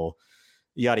well.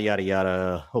 Yada, yada, yada.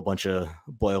 A whole bunch of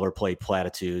boilerplate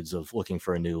platitudes of looking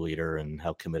for a new leader and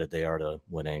how committed they are to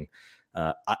winning.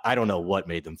 I don't know what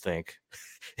made them think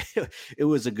it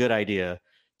was a good idea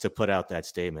to put out that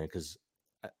statement, because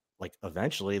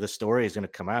eventually the story is going to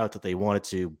come out that they wanted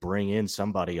to bring in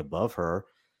somebody above her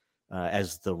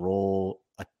as the role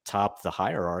atop the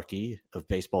hierarchy of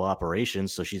baseball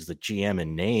operations. So she's the GM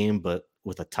in name, but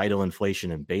with a title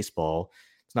inflation in baseball,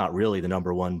 it's not really the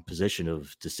number one position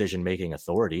of decision-making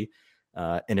authority.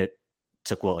 And it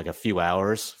took a few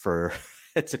hours for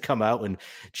it to come out when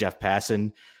Jeff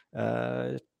Passan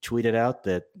tweeted out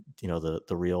that,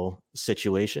 the real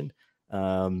situation.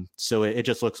 So it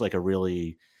just looks like a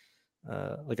really,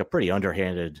 a pretty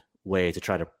underhanded way to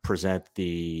try to present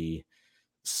it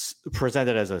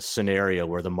as a scenario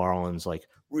where the Marlins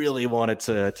really wanted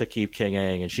to keep King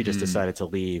Eng, and she just decided to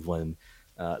leave, when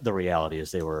the reality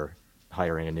is they were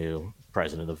hiring a new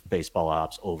president of baseball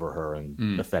ops over her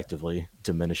and effectively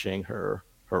diminishing her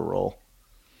role.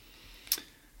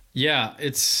 Yeah,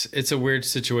 it's a weird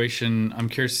situation. I'm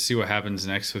curious to see what happens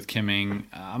next with Kim Eng.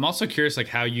 I'm also curious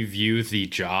how you view the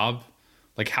job.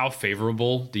 How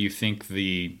favorable do you think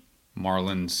the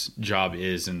Marlins job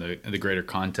is in the greater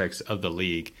context of the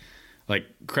league?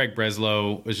 Craig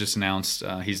Breslow was just announced.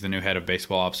 He's the new head of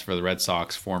baseball ops for the Red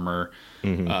Sox, former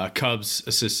Cubs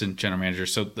assistant general manager.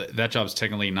 So that job's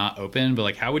technically not open,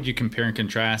 but how would you compare and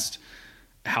contrast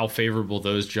how favorable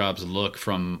those jobs look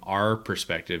from our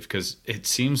perspective? Because it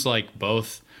seems like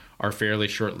both are fairly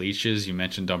short leashes. You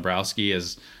mentioned Dombrowski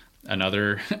as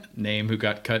another name who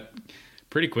got cut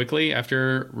pretty quickly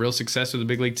after real success with the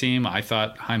big league team. I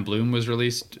thought Chaim Bloom was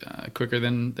released quicker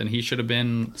than he should have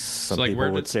been. Some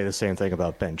people would say the same thing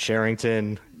about Ben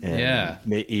Cherington. And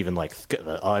even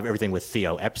everything with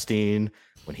Theo Epstein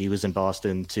when he was in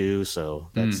Boston too. So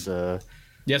that's So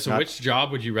which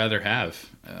job would you rather have?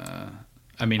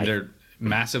 They're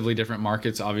massively different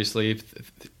markets. Obviously,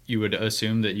 you would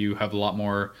assume that you have a lot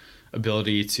more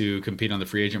ability to compete on the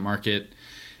free agent market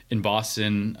in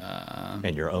Boston,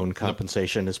 and your own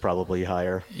compensation is probably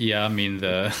higher. Yeah,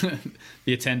 the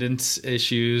the attendance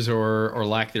issues or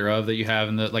lack thereof that you have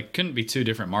in couldn't be two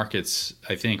different markets,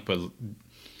 I think. But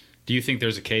do you think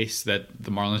there's a case that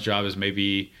the Marlins job is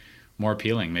maybe more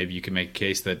appealing? Maybe you can make a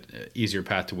case that easier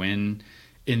path to win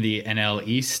in the NL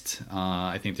East.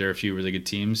 I think there are a few really good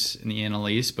teams in the NL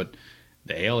East, but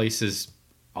the AL East is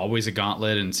always a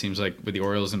gauntlet, and it seems like with the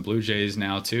Orioles and Blue Jays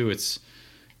now too, it's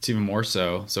even more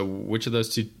so. So which of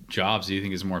those two jobs do you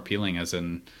think is more appealing as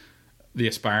the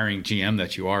aspiring GM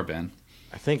that you are, Ben?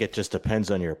 I think it just depends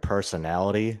on your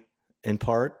personality in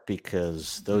part,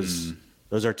 because those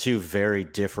are two very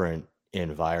different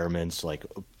environments.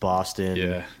 Boston.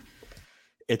 Yeah.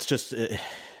 It's just,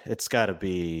 it's got to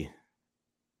be,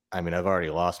 I've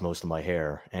already lost most of my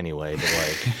hair anyway,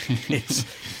 but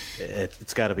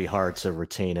it's got to be hard to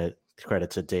retain it.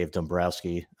 Credit to Dave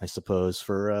Dombrowski, I suppose,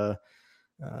 for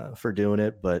doing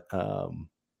it, but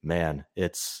man,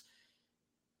 it's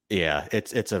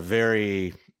a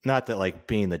very, not that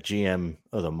being the GM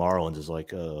of the Marlins is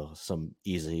some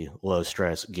easy low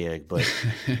stress gig, but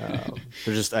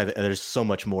there's so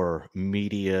much more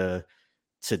media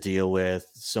to deal with,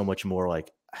 so much more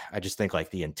I just think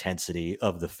the intensity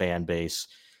of the fan base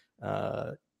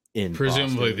in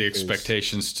Presumably, Boston the is.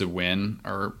 expectations to win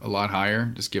are a lot higher,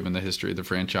 just given the history of the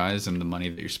franchise and the money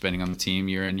that you're spending on the team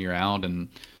year in year out. And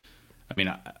I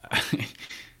mean,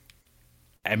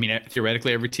 I mean,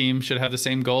 theoretically, every team should have the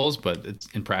same goals, but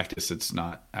in practice, it's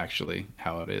not actually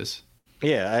how it is.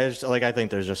 Yeah, I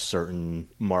think there's just certain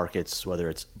markets, whether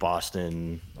it's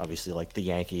Boston, obviously like the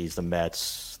Yankees, the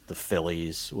Mets, the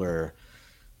Phillies, where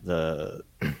the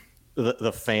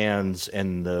the fans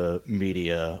and the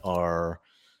media are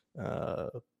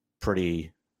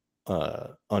pretty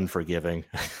unforgiving,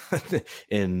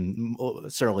 and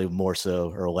certainly more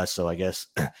so or less so, I guess,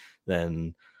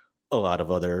 than a lot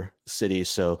of other cities.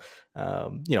 So,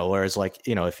 whereas like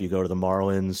if you go to the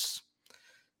Marlins,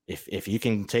 if you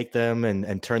can take them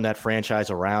and turn that franchise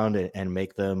around and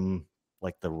make them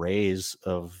like the Rays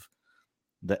of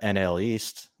the NL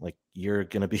East, like you're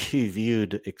going to be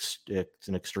viewed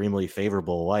an extremely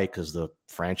favorable light because the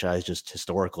franchise just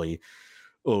historically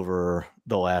over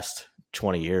the last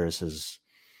 20 years has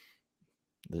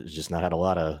just not had a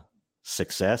lot of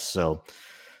success. So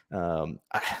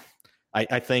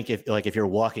I think if you're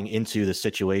walking into the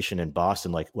situation in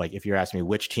Boston, like if you're asking me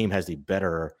which team has the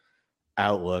better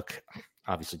outlook,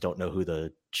 obviously don't know who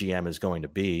the GM is going to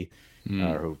be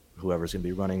or whoever's going to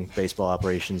be running baseball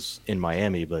operations in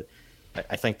Miami, but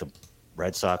I think the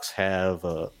Red Sox have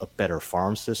a better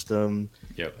farm system.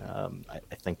 Yep.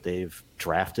 I think they've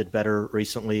drafted better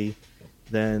recently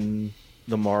than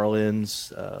the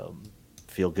Marlins.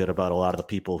 Feel good about a lot of the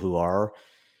people who are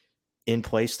in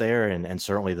place there, and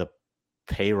certainly the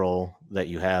payroll that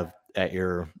you have at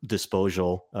your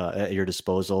disposal,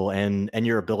 and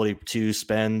your ability to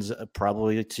spend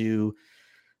probably to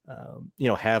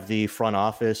have the front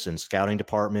office and scouting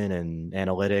department and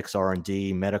analytics,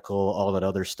 R&D, medical, all that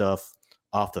other stuff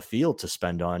off the field to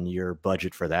spend on. Your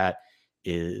budget for that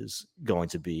is going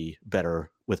to be better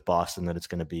with Boston than it's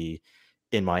going to be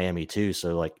in Miami too.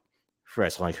 So like for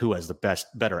us, like who has the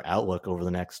better outlook over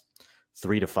the next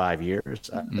 3 to 5 years?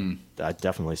 I'd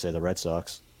definitely say the Red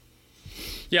Sox.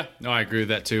 Yeah, no, I agree with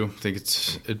that too. I think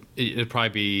it'd probably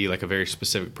be like a very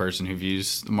specific person who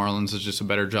views the Marlins as just a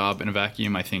better job in a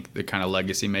vacuum. I think the kind of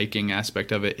legacy making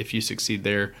aspect of it, if you succeed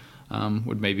there,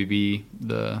 would maybe be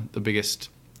the biggest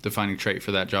defining trait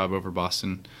for that job over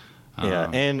Boston. Yeah,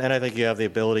 and I think you have the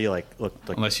ability, like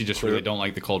unless you just really don't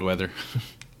like the cold weather.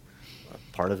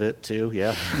 Part of it too,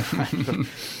 yeah.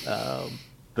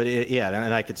 But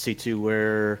and I could see too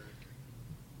where.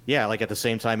 Yeah, like at the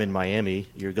same time in Miami,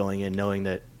 you're going in knowing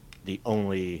that the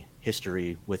only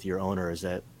history with your owner is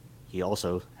that he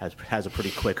also has a pretty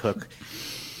quick hook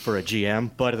for a GM.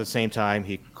 But at the same time,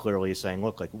 he clearly is saying,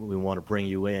 look, like we want to bring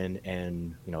you in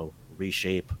and,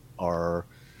 reshape our,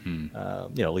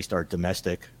 at least our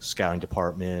domestic scouting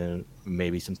department,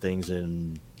 maybe some things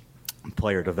in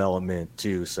player development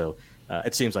too. So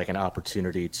it seems like an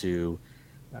opportunity to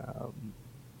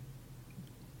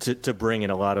bring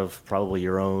in a lot of probably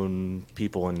your own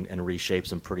people and reshape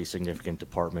some pretty significant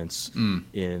departments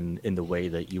in the way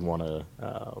that you want to,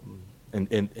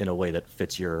 in a way that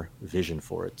fits your vision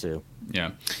for it too.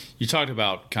 Yeah. You talked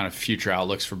about kind of future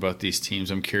outlooks for both these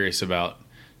teams. I'm curious about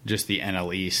just the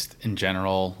NL East in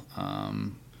general.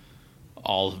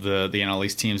 All of the NL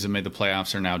East teams that made the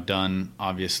playoffs are now done.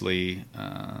 Obviously,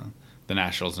 the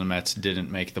Nationals and Mets didn't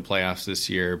make the playoffs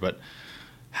this year, but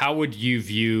how would you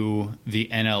view the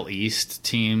NL East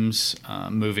teams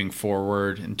moving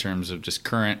forward in terms of just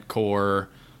current core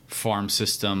farm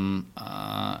system?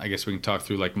 I guess we can talk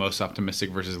through like most optimistic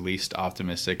versus least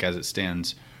optimistic as it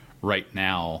stands right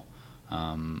now.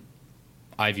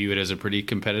 I view it as a pretty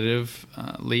competitive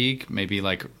league, maybe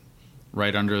like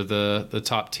right under the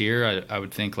top tier. I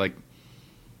would think like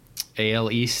AL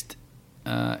East,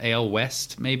 AL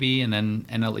West maybe, and then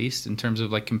NL East in terms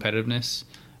of like competitiveness.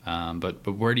 But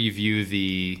where do you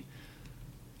view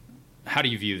how do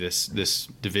you view this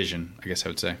division? I guess I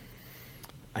would say.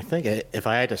 I think if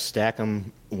I had to stack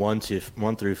them 1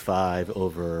 through 5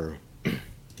 over,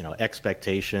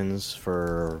 expectations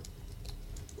for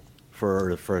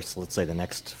let's say the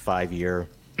next 5-year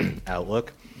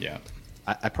outlook. Yeah,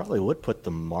 I probably would put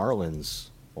the Marlins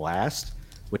last,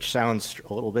 which sounds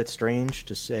a little bit strange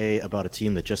to say about a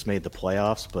team that just made the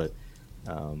playoffs, but.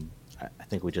 I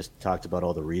think we just talked about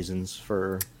all the reasons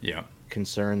for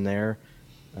concern there.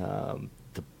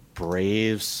 The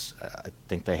Braves, I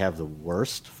think they have the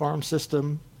worst farm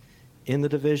system in the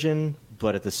division,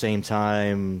 but at the same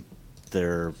time,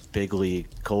 their big league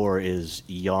core is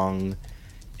young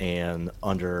and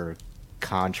under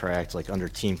contract, like under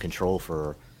team control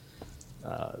for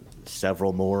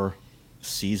several more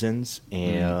seasons,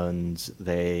 and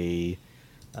they,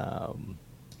 a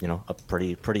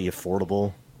pretty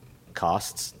affordable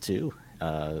costs too.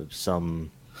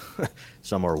 Some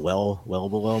some are well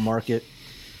below market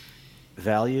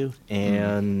value,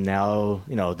 and now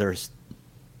there's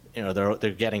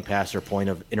they're getting past their point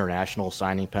of international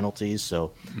signing penalties.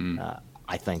 So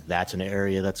I think that's an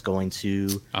area that's going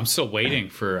to. I'm still waiting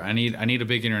for. I need a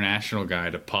big international guy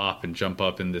to pop and jump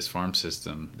up in this farm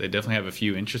system. They definitely have a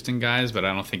few interesting guys, but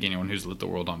I don't think anyone who's lit the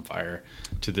world on fire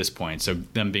to this point. So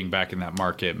them being back in that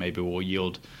market maybe will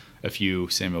yield a few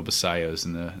Samuel Basayos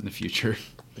in the future.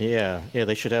 Yeah,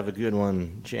 they should have a good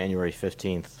one January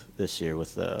 15th this year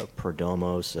with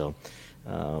Perdomo. So,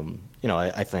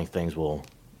 I think things will.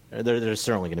 They're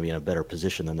certainly going to be in a better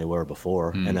position than they were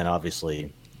before, and then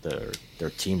obviously their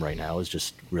team right now is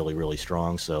just really, really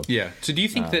strong. So yeah. So do you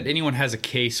think that anyone has a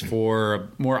case for a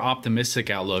more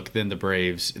optimistic outlook than the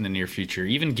Braves in the near future?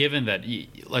 Even given that,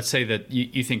 let's say that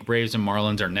you think Braves and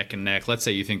Marlins are neck and neck. Let's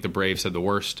say you think the Braves have the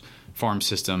worst farm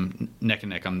system, neck and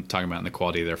neck. I'm talking about in the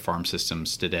quality of their farm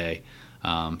systems today.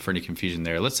 For any confusion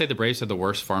there, let's say the Braves have the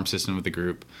worst farm system of the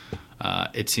group.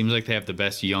 It seems like they have the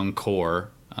best young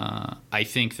core. I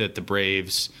think that the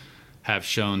Braves have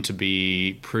shown to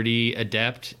be pretty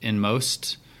adept in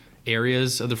most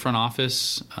areas of the front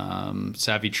office.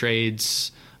 Savvy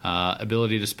trades,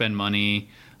 ability to spend money.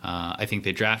 I think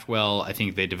they draft well. I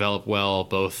think they develop well,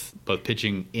 both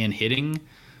pitching and hitting.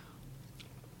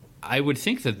 I would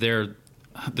think that they're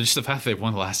just the fact that they've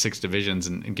won the last 6 divisions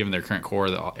and given their current core,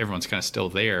 that everyone's kind of still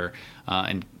there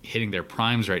and hitting their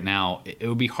primes right now. It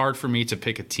would be hard for me to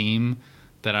pick a team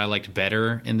that I liked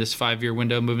better in this 5-year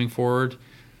window moving forward,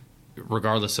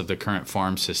 regardless of the current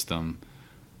farm system.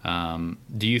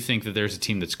 Do you think that there's a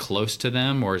team that's close to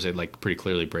them, or is it like pretty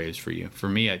clearly Braves for you? For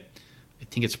me, I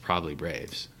think it's probably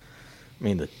Braves. I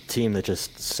mean, the team that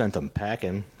just sent them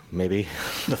packing, maybe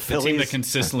the Phillies. The team that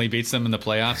consistently beats them in the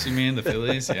playoffs, you mean? The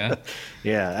Phillies, yeah.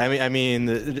 Yeah, I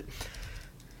mean,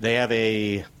 they have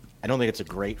I don't think it's a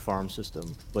great farm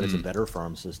system, but it's a better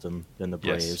farm system than the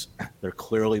Braves. Yes. They're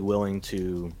clearly willing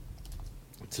to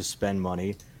spend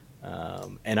money.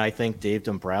 And I think Dave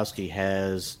Dombrowski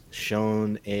has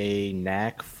shown a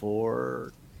knack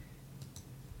for,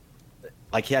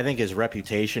 I think his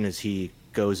reputation is he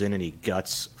goes in and he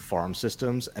guts farm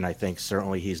systems. And I think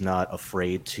certainly he's not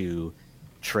afraid to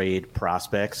trade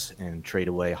prospects and trade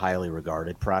away highly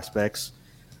regarded prospects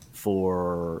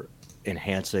for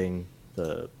enhancing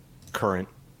the current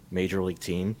major league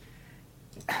team.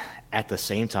 At the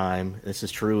same time, this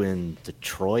is true in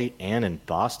Detroit and in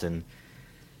Boston.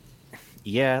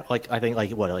 Yeah, I think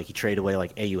he traded away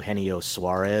Eugenio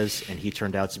Suarez, and he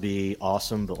turned out to be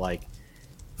awesome. But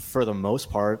for the most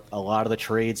part, a lot of the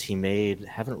trades he made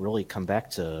haven't really come back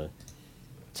to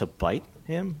bite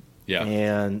him. Yeah,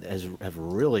 and have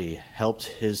really helped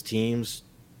his teams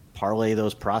parlay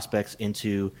those prospects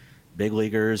into big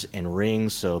leaguers and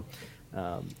rings. So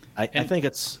I think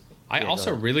it's. I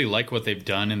also really like what they've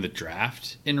done in the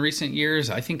draft in recent years.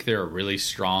 I think they're a really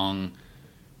strong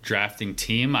drafting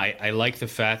team. I like the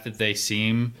fact that they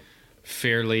seem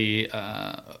fairly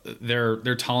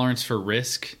their tolerance for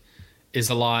risk is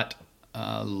a lot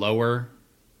lower.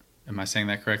 Am I saying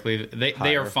that correctly?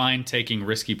 They are fine taking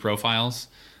risky profiles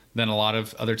than a lot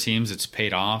of other teams. It's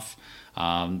paid off.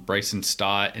 Bryson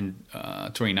Stott in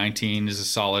 2019 is a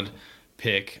solid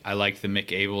pick. I liked the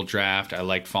Mick Abel draft. I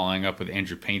liked following up with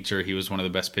Andrew Painter. He was one of the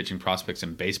best pitching prospects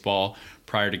in baseball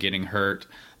prior to getting hurt.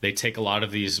 They take a lot of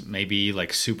these maybe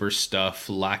super stuff,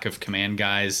 lack of command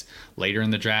guys later in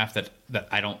the draft that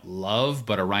I don't love,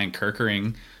 but a Ryan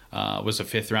Kerkering was a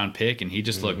 5th round pick, and he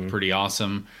just looked pretty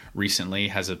awesome recently.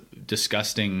 Has a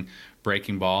disgusting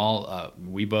breaking ball.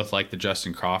 We both like the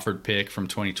Justin Crawford pick from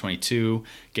 2022.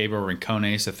 Gabriel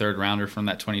Rincones, a 3rd rounder from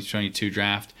that 2022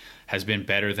 draft, has been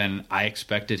better than I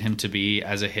expected him to be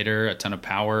as a hitter, a ton of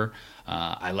power.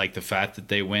 I like the fact that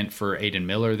they went for Aiden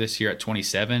Miller this year at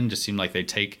 27. Just seemed like they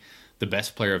take the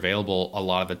best player available a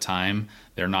lot of the time.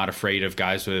 They're not afraid of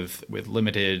guys with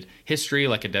limited history,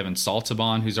 like a Devin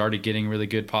Saltabon, who's already getting really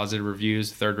good positive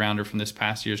reviews, 3rd rounder from this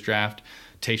past year's draft.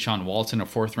 Tayshaun Walton, a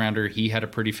 4th rounder, he had a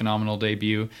pretty phenomenal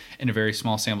debut in a very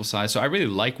small sample size. So I really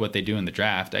like what they do in the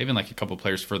draft. I even like a couple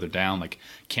players further down, like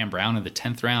Cam Brown in the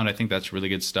 10th round. I think that's really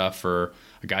good stuff for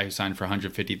a guy who signed for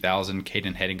 $150,000.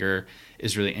 Caden Hedinger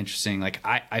is really interesting.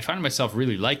 I find myself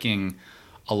really liking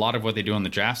a lot of what they do on the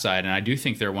draft side, and I do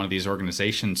think they're one of these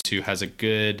organizations who has a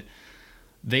good.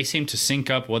 They seem to sync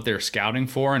up what they're scouting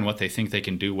for and what they think they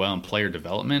can do well in player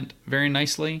development very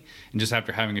nicely. And just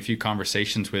after having a few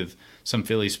conversations with some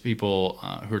Phillies people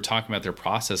who are talking about their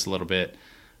process a little bit,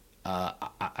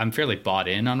 I'm fairly bought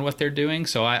in on what they're doing.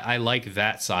 So I like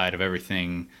that side of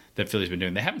everything that Philly's been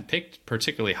doing. They haven't picked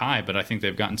particularly high, but I think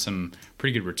they've gotten some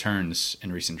pretty good returns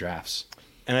in recent drafts.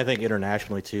 And I think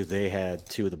internationally too, they had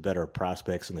two of the better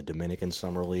prospects in the Dominican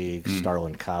Summer League.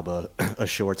 Starlin Caba, a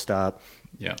shortstop.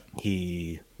 Yeah,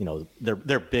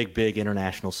 their big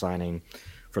international signing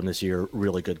from this year.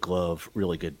 Really good glove,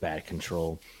 really good bat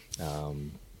control,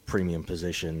 premium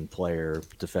position player,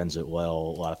 defends it well.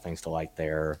 A lot of things to like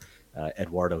there.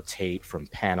 Eduardo Tate from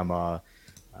Panama,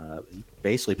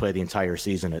 basically played the entire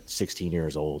season at 16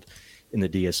 years old in the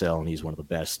DSL, and he's one of the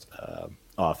best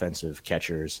offensive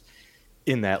catchers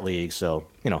in that league. So,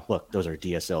 look, those are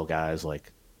DSL guys.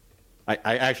 Like,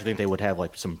 I actually think they would have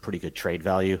like some pretty good trade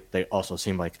value. They also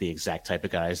seem like the exact type of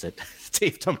guys that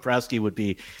Dave Dombrowski would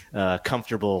be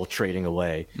comfortable trading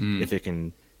away if it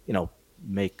can,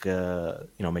 make the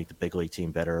big league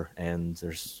team better. And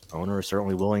there's owners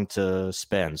certainly willing to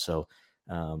spend. So,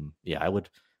 I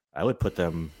would put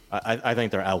them. I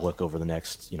think their outlook over the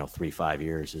next 3-5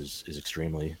 years is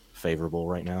extremely favorable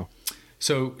right now.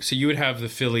 So you would have the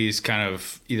Phillies kind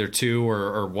of either 2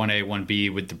 or 1A,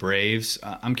 1B with the Braves.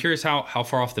 I'm curious how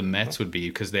far off the Mets would be,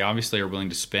 because they obviously are willing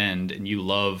to spend, and you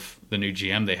love the new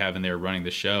GM they have in there running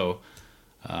the show.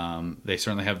 They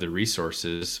certainly have the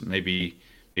resources. Maybe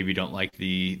you don't like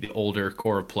the older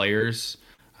core of players.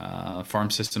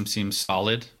 Farm system seems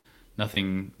solid.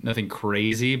 Nothing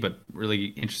crazy, but really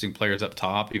interesting players up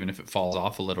top, even if it falls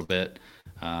off a little bit.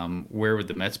 Where would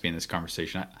the Mets be in this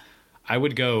conversation? I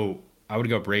would go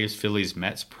Braves, Phillies,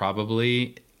 Mets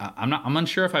probably. I'm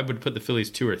unsure if I would put the Phillies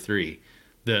 2 or 3.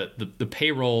 The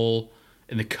payroll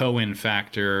and the Cohen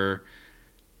factor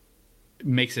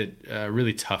makes it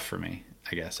really tough for me,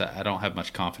 I guess. I don't have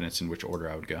much confidence in which order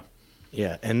I would go.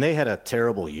 Yeah, and they had a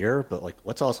terrible year, but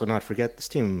let's also not forget this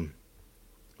team,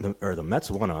 the Mets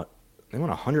won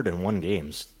 101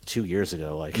 games 2 years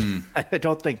ago. I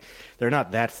don't think they're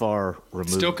not that far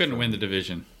removed. Still couldn't win the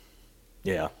division.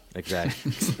 Yeah,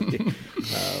 exactly.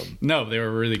 No, they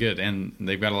were really good, and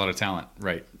they've got a lot of talent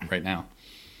right now.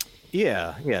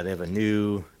 Yeah, they have a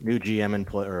new GM and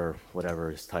or whatever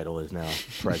his title is now,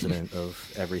 president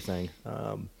of everything.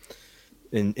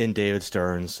 In David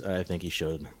Stearns, I think he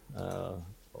showed a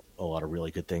lot of really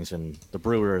good things. And the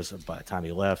Brewers, by the time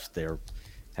he left, they're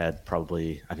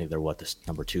the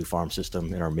number 2 farm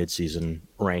system in our midseason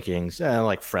rankings.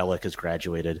 Like Frelick has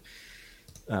graduated.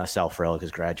 Sal Frelick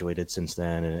has graduated since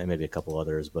then, and maybe a couple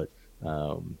others. But,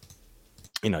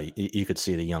 you could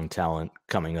see the young talent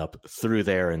coming up through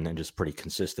there and just pretty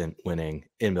consistent winning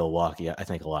in Milwaukee. I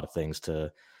think a lot of things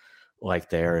to like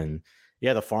there. And,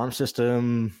 yeah, the farm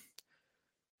system,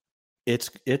 I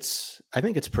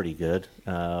think it's pretty good.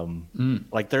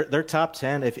 Like their top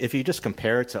 10, if you just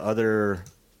compare it to other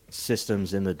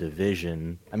systems in the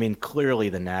division, I mean, clearly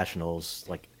the Nationals,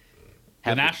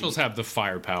 the Nationals have the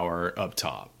firepower up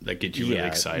top that gets you really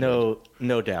excited.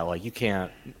 No doubt.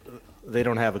 They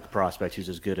don't have a prospect who's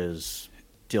as good as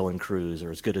Dylan Cruz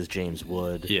or as good as James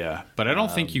Wood. Yeah, but I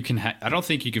don't think you can. I don't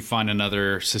think you can find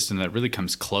another system that really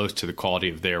comes close to the quality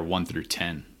of their 1 through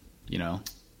 10.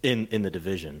 In the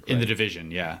division. Right? In the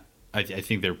division, yeah. I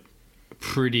think they're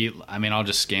pretty. I mean, I'll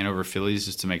just scan over Phillies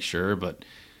just to make sure, but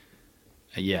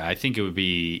yeah, I think it would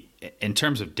be, in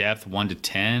terms of depth, 1 to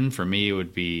 10. For me, it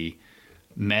would be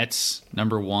Mets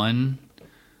number 1,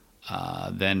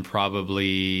 then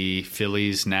probably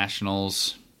Phillies,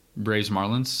 Nationals, Braves,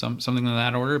 Marlins, something in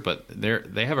that order. But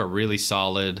they have a really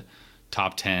solid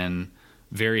top 10,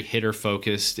 very hitter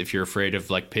focused. If you're afraid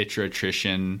of pitcher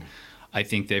attrition, I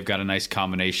think they've got a nice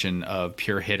combination of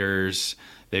pure hitters.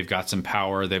 They've got some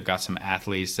power. They've got some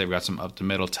athletes. They've got some up the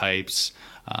middle types.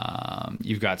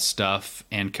 You've got stuff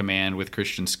and command with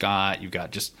Christian Scott. You've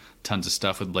got just tons of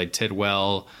stuff with Blade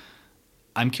Tidwell.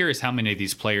 I'm curious how many of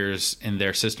these players in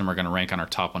their system are going to rank on our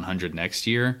top 100 next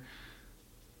year.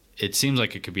 It seems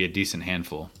like it could be a decent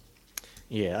handful.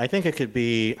 Yeah, I think it could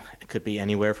be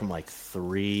anywhere from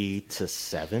 3 to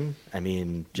 7. I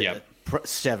mean,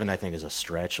 7 I think is a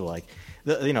stretch.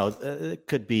 It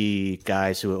could be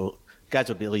guys would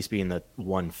at least be in the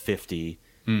 150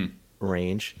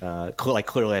 range.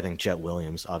 Clearly, I think Jet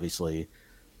Williams obviously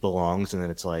belongs, and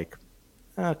then it's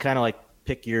kind of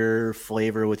pick your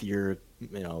flavor with your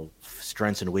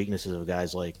strengths and weaknesses of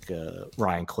guys like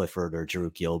Ryan Clifford or Drew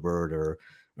Gilbert or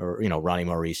Ronnie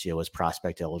Mauricio is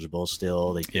prospect eligible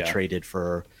still. They traded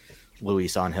for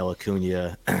Luis Angel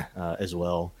Acuna as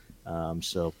well.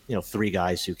 So 3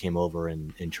 guys who came over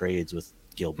in trades with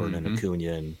Gilbert and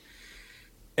Acuna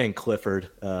and Clifford.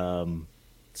 I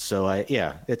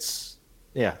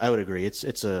would agree.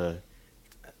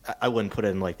 I wouldn't put it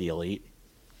in the elite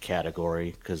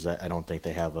category because I don't think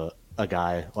they have a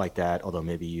guy like that. Although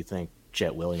maybe you think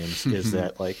Jet Williams is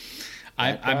that like.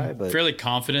 I'm fairly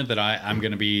confident that I'm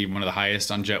going to be one of the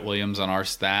highest on Jet Williams on our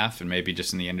staff and maybe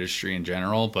just in the industry in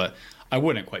general, but I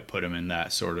wouldn't quite put him in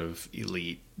that sort of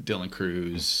elite Dylan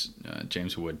Cruz,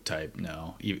 James Wood type.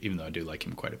 No, even though I do like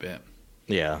him quite a bit.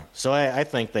 Yeah. So I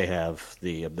think they have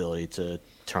the ability to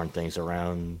turn things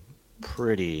around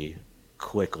pretty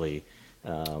quickly.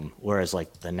 Whereas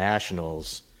like the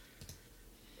Nationals,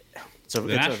 the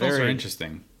Nationals are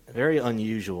interesting. Very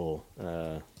unusual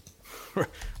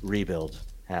rebuild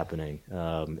happening,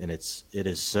 and it's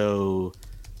so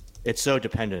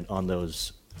dependent on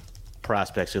those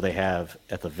prospects who they have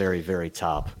at the very, very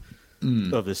top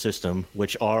of the system,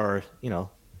 which are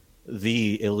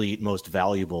the elite, most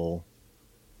valuable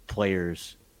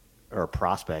players or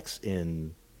prospects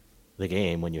in the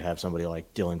game. When you have somebody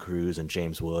like Dylan Cruz and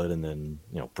James Wood, and then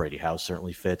Brady House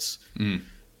certainly fits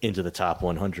into the top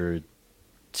 100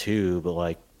 too, but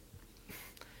like.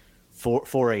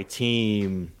 For a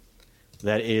team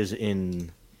that is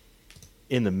in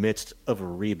the midst of a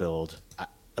rebuild,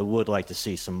 I would like to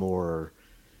see some more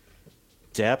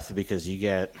depth, because you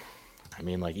get,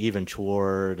 even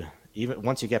toward, even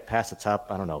once you get past the top,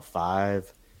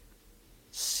 5,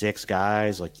 6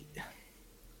 guys, like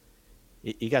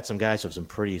you got some guys who have some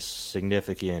pretty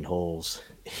significant holes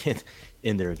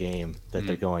in their game that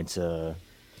they're going to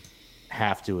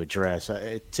have to address.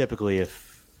 Typically, if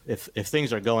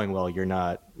things are going well, you're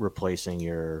not replacing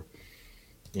your,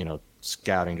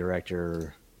 scouting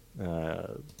director,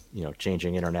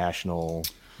 changing international.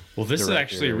 Well, this is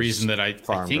actually a reason that I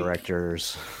think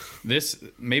directors. This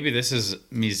is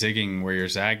me zigging where you're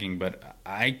zagging, but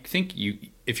I think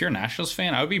if you're a Nationals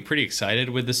fan, I would be pretty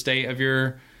excited with the state of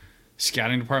your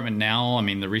scouting department now.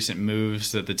 The recent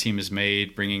moves that the team has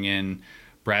made, bringing in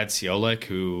Brad Ciolek,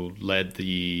 who led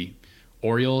the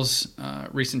Orioles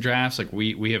recent drafts. Like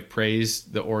we have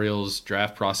praised the Orioles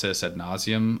draft process ad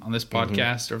nauseum on this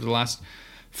podcast over the last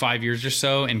 5 years or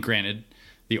so. And granted,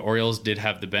 the Orioles did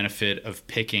have the benefit of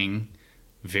picking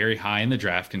very high in the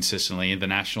draft consistently. The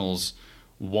Nationals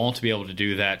won't be able to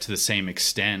do that to the same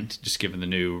extent, just given the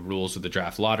new rules of the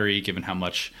draft lottery, given how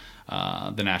much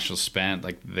the Nationals spent.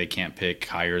 Like they can't pick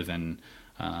higher than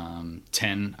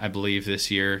 10, I believe, this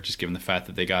year, just given the fact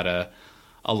that they got a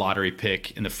lottery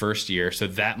pick in the first year. So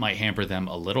that might hamper them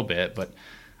a little bit. But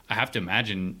I have to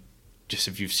imagine, just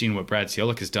if you've seen what Brad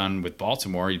Ciolek has done with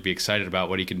Baltimore, you'd be excited about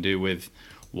what he can do with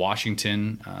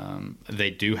Washington.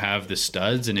 They do have the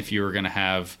studs. And if you were going to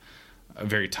have a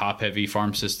very top-heavy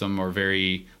farm system or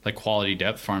very quality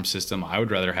depth farm system, I would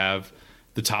rather have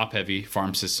the top-heavy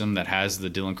farm system that has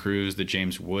the Dylan Cruz, the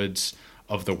James Woods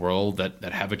of the world that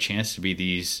have a chance to be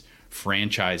these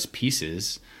franchise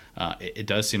pieces. It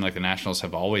does seem like the Nationals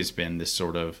have always been this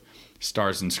sort of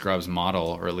stars and scrubs model,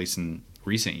 or at least in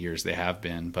recent years they have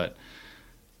been. But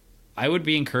I would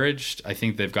be encouraged. I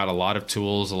think they've got a lot of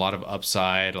tools, a lot of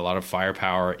upside, a lot of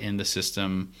firepower in the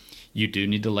system. You do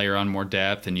need to layer on more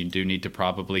depth, and you do need to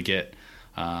probably get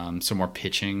some more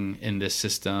pitching in this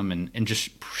system and just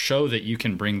show that you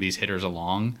can bring these hitters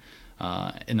along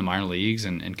in the minor leagues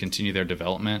and continue their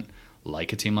development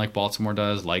like a team like Baltimore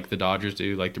does, like the Dodgers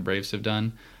do, like the Braves have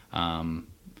done.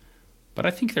 But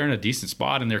I think they're in a decent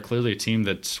spot, and they're clearly a team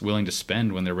that's willing to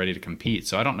spend when they're ready to compete.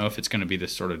 So I don't know if it's going to be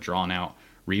this sort of drawn-out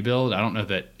rebuild. I don't know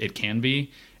that it can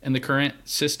be in the current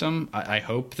system. I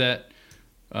hope that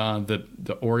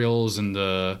the Orioles and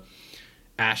the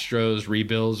Astros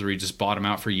rebuilds, where you just bottom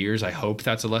out for years, I hope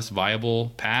that's a less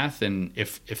viable path. And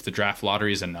if the draft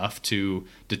lottery is enough to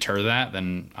deter that,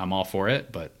 then I'm all for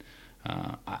it. But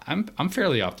I'm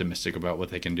fairly optimistic about what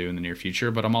they can do in the near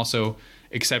future. But I'm also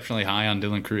exceptionally high on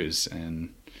Dylan Cruz,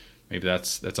 and maybe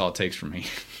that's all it takes from me.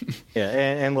 Yeah,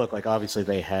 and look, obviously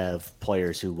they have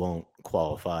players who won't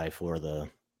qualify for the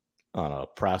on a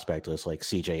prospect list, like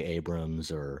C.J.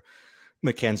 Abrams or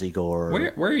Mackenzie Gore.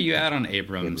 Where are you at on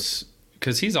Abrams?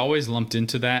 Because he's always lumped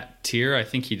into that tier. I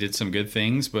think he did some good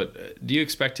things, but do you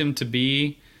expect him to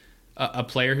be a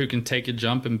player who can take a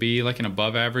jump and be like an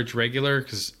above-average regular?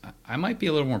 Because I might be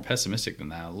a little more pessimistic than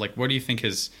that. What do you think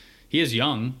he is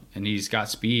young and he's got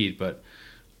speed, but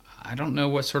I don't know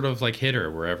what sort of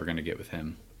hitter we're ever going to get with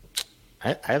him.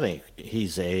 I think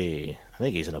he's an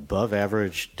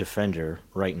above-average defender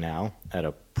right now at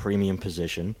a premium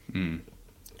position.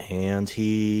 And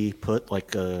he put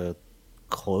a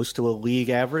close to a league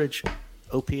average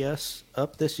OPS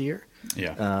up this year.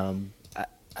 Yeah.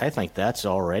 I think that's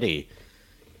already,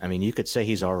 you could say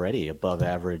he's already above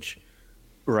average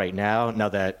right now. Now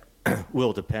that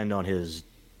will depend on his,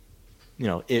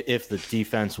 if the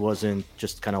defense wasn't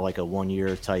just kind of like a 1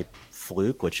 year type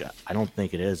fluke, which I don't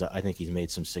think it is. I think he's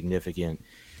made some significant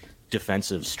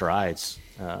defensive strides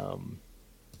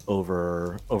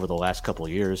over the last couple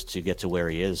of years to get to where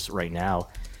he is right now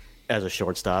as a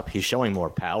shortstop. He's showing more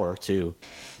power too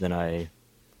than I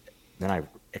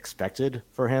expected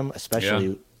for him,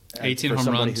 especially 18 for home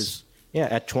somebody runs. who's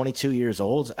at 22 years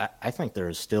old. I think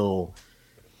there's still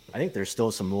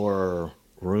some more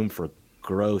room for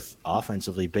growth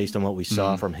offensively based on what we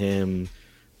saw from him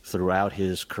throughout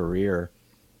his career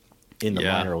in the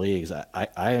minor leagues.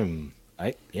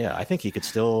 I think he could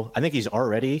still. I think he's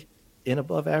already an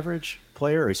above average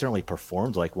player. Or he certainly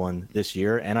performed like one this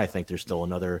year, and I think there's still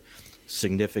another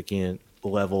significant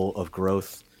level of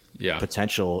growth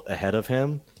potential ahead of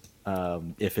him.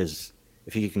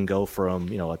 If he can go from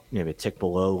maybe a tick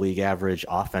below league average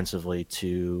offensively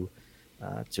to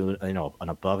an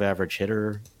above average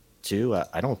hitter too.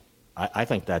 I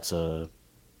think that's a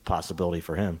possibility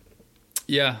for him.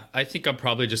 Yeah, I think I'm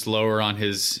probably just lower on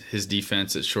his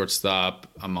defense at shortstop.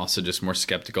 I'm also just more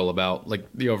skeptical about like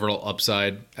the overall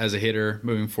upside as a hitter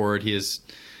moving forward. He is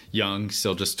young,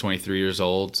 still just 23 years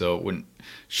old, so it wouldn't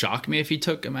shock me if he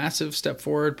took a massive step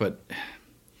forward. But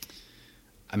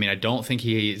I mean, I don't think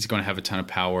he's going to have a ton of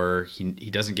power.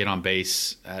 He doesn't get on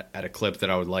base at a clip that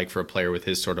I would like for a player with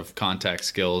his sort of contact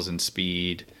skills and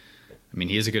speed. I mean,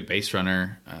 he is a good base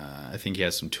runner. I think he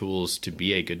has some tools to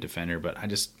be a good defender, but I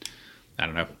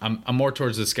don't know. I'm more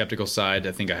towards the skeptical side.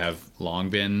 I think I have long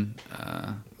been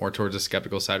more towards the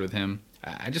skeptical side with him.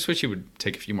 I just wish he would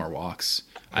take a few more walks.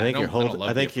 I think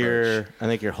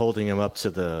you're holding him up to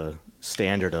the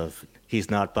standard of he's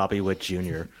not Bobby Witt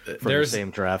Jr. from the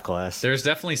same draft class. There's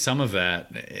definitely some of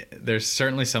that. There's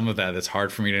certainly some of that that's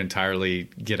hard for me to entirely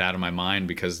get out of my mind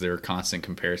because there are constant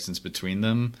comparisons between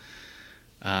them.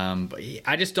 But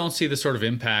I just don't see the sort of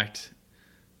impact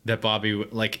that Bobby,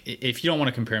 like, if you don't want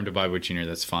to compare him to Bobby Witt Jr.,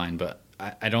 that's fine. But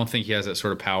I don't think he has that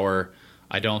sort of power.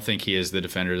 I don't think he is the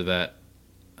defender that,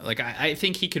 like, I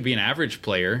think he could be an average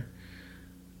player,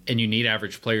 and you need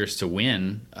average players to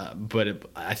win. But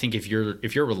I think if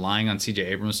you're relying on C.J.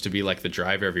 Abrams to be like the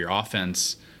driver of your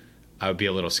offense, I would be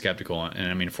a little skeptical. And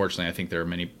I mean, fortunately, I think there are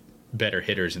many better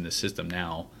hitters in the system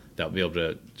now that will be able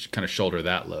to kind of shoulder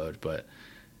that load. But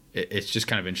it's just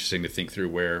kind of interesting to think through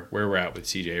where we're at with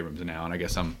C.J. Abrams now. And I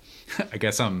guess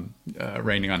I'm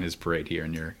raining on his parade here,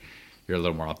 and you're a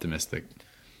little more optimistic.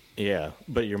 Yeah,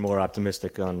 but you're more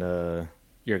optimistic on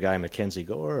your guy Mackenzie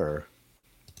Gore, or?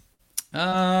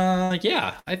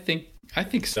 Yeah, I think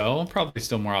so. I'm probably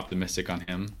still more optimistic on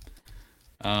him.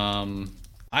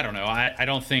 I don't know. I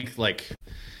don't think like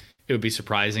it would be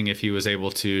surprising if he was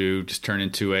able to just turn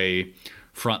into a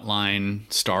frontline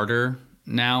starter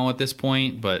now at this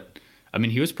point, but I mean,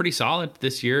 he was pretty solid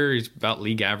this year. He's about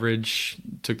league average,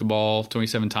 took the ball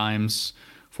 27 times,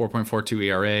 4.42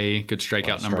 ERA, good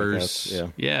strikeout numbers.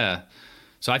 Yeah.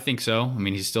 So I think so. I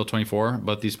mean, he's still 24.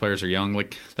 Both these players are young.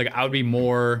 Like I would be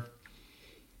more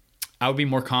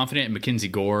confident in Mackenzie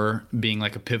Gore being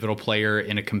like a pivotal player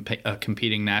in a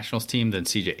competing Nationals team than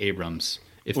CJ Abrams.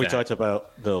 We talked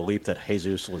about the leap that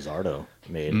Jesus Luzardo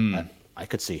made. I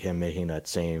could see him making that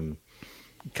same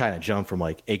kind of jump from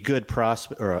like a good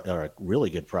prospect or a really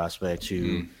good prospect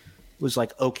who was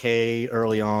like okay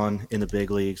early on in the big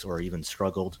leagues or even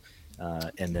struggled,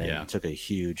 and then took a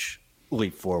huge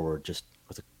leap forward just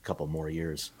with a couple more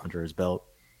years under his belt.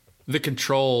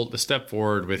 The step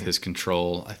forward with his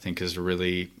control, I think, is a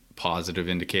really positive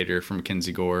indicator for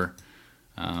Mackenzie Gore.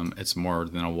 It's more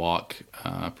than a walk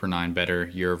per nine better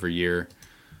year over year.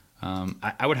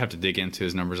 I would have to dig into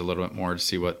his numbers a little bit more to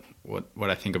see what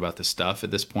I think about this stuff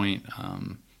at this point.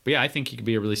 But yeah, I think he could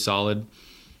be a really solid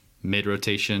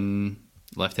mid-rotation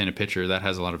left-handed pitcher. That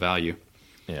has a lot of value.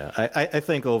 Yeah, I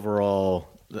think overall,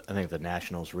 I think the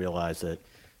Nationals realize that,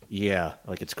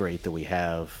 like it's great that we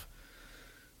have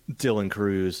Dylan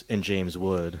Cruz and James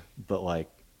Wood, but like,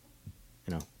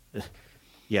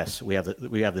 yes, we have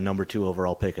the number 2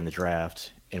 overall pick in the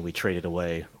draft, and we traded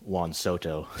away Juan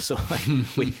Soto, so like,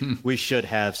 we should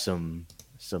have some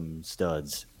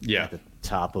studs at the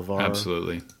top of our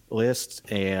list,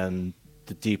 and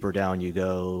the deeper down you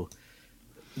go,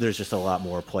 there's just a lot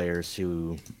more players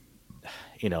who,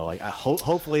 like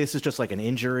hopefully this is just like an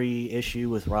injury issue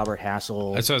with Robert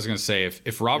Hassel. That's what I was going to say.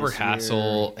 If Robert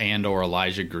Hassel and or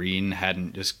Elijah Green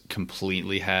hadn't just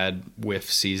completely had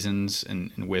whiff seasons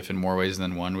and whiff in more ways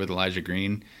than one with Elijah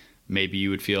Green, maybe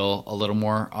you would feel a little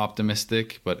more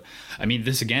optimistic. But I mean,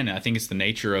 this again, I think it's the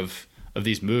nature of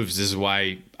these moves. This is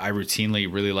why I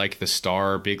routinely really like the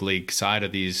star big league side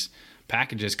of these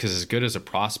packages, because as good as a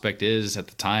prospect is at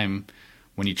the time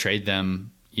when you trade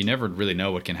them, you never really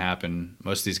know what can happen.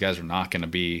 Most of these guys are not going to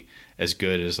be as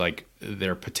good as like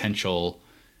their potential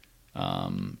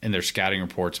and their scouting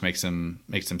reports makes them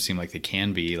seem like they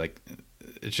can be. Like,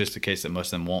 it's just the case that most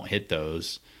of them won't hit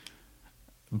those.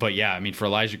 But yeah, I mean, for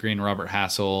Elijah Green and Robert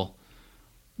Hassel,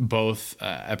 both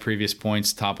at previous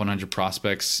points, top 100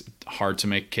 prospects, hard to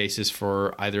make cases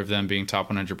for either of them being top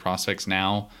 100 prospects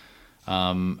now.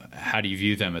 How do you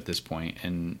view them at this point?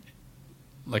 And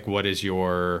like, what is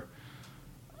your,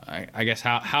 I guess,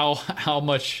 how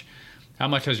much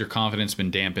has your confidence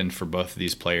been dampened for both of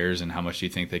these players, and how much do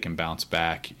you think they can bounce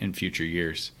back in future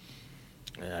years?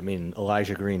 I mean,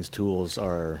 Elijah Green's tools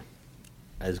are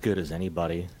as good as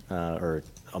anybody, or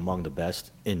among the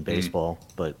best in baseball,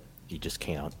 but he just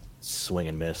can't swing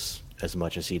and miss as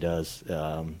much as he does.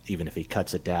 Even if he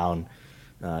cuts it down,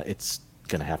 it's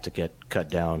going to have to get cut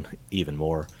down even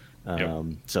more.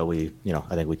 So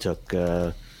I think we took,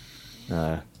 got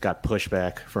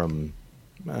pushback from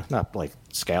not like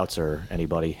scouts or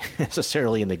anybody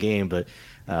necessarily in the game, but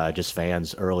just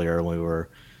fans earlier when we were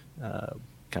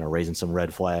kind of raising some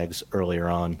red flags earlier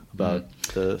on about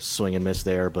the swing and miss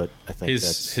there. But I think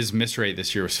his miss rate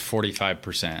this year was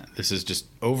 45%. This is just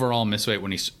overall miss rate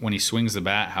when he swings the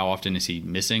bat. How often is he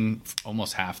missing?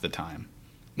 Almost half the time,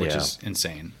 which is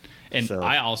insane. And so,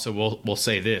 I also will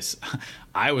say this.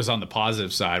 I was on the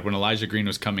positive side when Elijah Green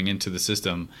was coming into the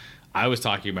system. I was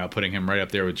talking about putting him right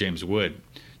up there with James Wood,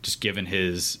 just given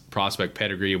his prospect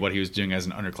pedigree, what he was doing as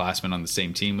an underclassman on the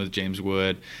same team with James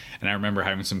Wood. And I remember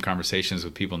having some conversations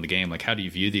with people in the game, like, how do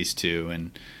you view these two?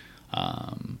 And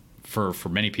for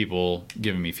many people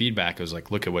giving me feedback, it was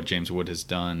like, look at what James Wood has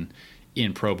done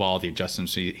in pro ball. The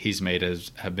adjustments he's made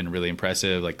have been really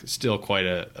impressive. Like, still quite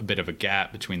a bit of a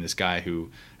gap between this guy who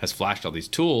has flashed all these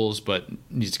tools, but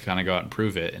needs to kind of go out and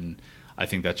prove it. And I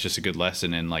think that's just a good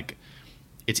lesson in, like,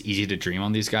 it's easy to dream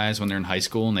on these guys when they're in high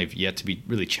school and they've yet to be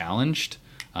really challenged,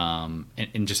 and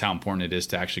just how important it is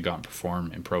to actually go out and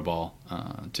perform in pro ball,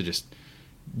 to just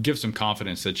give some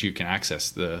confidence that you can access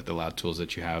the loud tools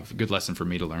that you have. A good lesson for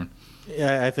me to learn.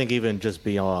 Yeah, I think even just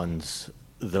beyond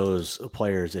those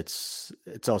players, it's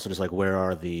also just like, where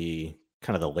are the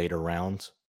kind of the later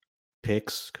rounds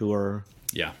picks who are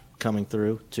coming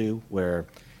through too, where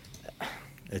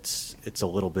it's a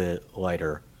little bit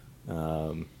lighter.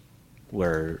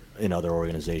 Where in other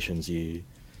organizations you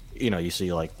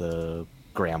see like the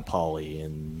Graham Pauley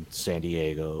in San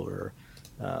Diego, or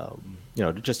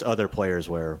just other players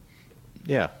where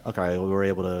we were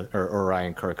able to, or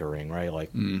Ryan Kirkering, right?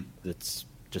 Like, it's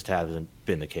just hasn't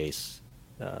been the case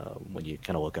when you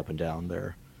kind of look up and down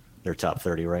their top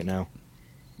 30 right now.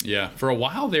 Yeah, for a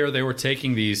while there, they were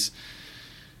taking these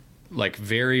like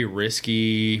very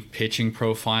risky pitching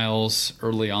profiles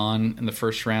early on in the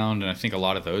first round, and I think a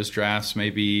lot of those drafts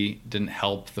maybe didn't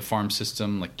help the farm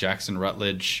system, like Jackson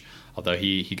Rutledge, although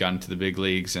he got into the big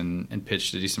leagues and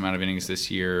pitched a decent amount of innings this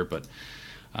year. But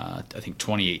I think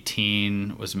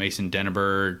 2018 was Mason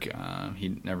Denneberg.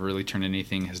 He never really turned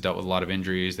anything, has dealt with a lot of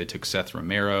injuries. They took Seth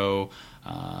Romero,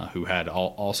 who had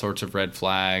all sorts of red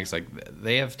flags. Like,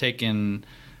 they have taken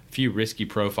a few risky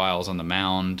profiles on the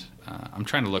mound. I'm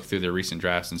trying to look through their recent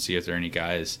drafts and see if there are any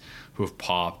guys who have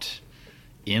popped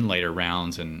in later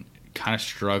rounds, and kind of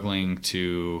struggling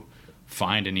to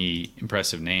find any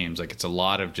impressive names. Like, it's a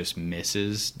lot of just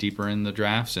misses deeper in the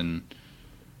drafts. And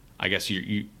I guess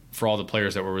you for all the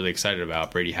players that we're really excited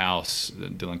about, Brady House,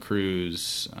 Dylan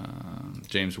Cruz,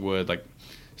 James Wood, like,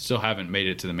 still haven't made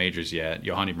it to the majors yet.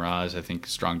 Yohandy Miraz, I think,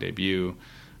 strong debut.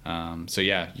 So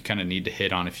yeah, you kind of need to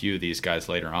hit on a few of these guys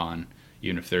later on,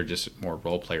 even if they're just more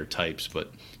role player types,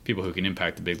 but people who can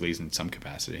impact the big leagues in some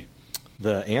capacity.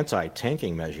 The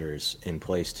anti-tanking measures in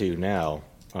place too now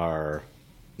are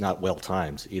not well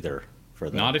timed either for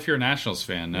them. Not if you're a Nationals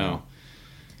fan, no.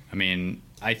 I mean,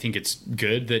 I think it's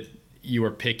good that you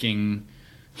are picking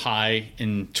high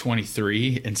in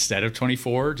 23 instead of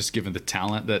 24, just given the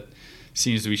talent that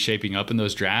seems to be shaping up in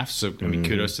those drafts. So, I mean,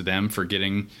 kudos to them for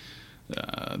getting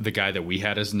the guy that we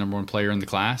had as the number one player in the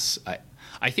class.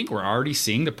 I think we're already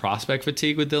seeing the prospect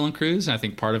fatigue with Dylan Cruz, and I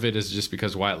think part of it is just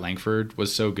because Wyatt Langford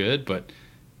was so good, but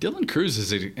Dylan Cruz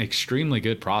is an extremely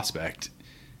good prospect.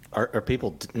 Are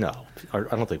people – no. I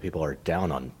don't think people are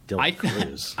down on Dylan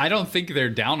Cruz. I don't think they're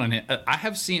down on him. I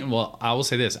have seen – well, I will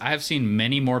say this. I have seen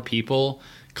many more people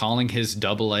calling his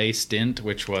Double-A stint,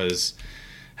 which was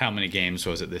 – how many games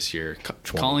was it this year?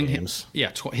 20 games.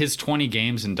 His 20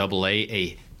 games in Double-A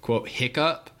a, quote,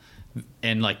 hiccup,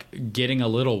 and like getting a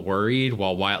little worried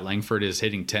while Wyatt Langford is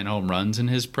hitting 10 home runs in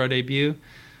his pro debut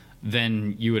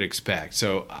than you would expect.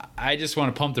 So I just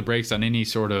want to pump the brakes on any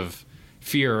sort of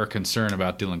fear or concern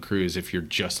about Dylan Cruz if you're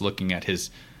just looking at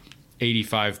his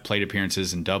 85 plate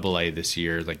appearances in Double-A this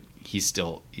year. Like, he's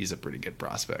a pretty good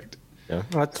prospect. Yeah,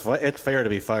 well, it's fair to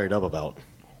be fired up about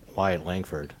Wyatt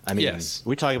Langford. I mean, Yes.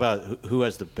 we talk about who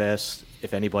has the best,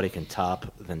 if anybody can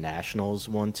top the Nationals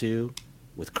 1-2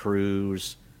 with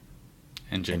Cruz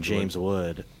And and James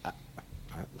Wood.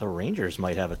 The Rangers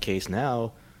might have a case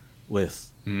now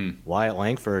with Wyatt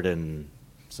Langford, and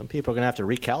some people are going to have to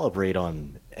recalibrate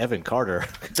on Evan Carter.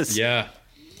 'Cause, Yeah.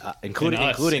 including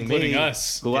me,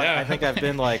 us. who Yeah. I think I've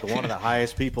been like one of the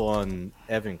highest people on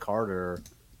Evan Carter.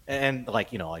 And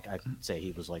like, like I'd say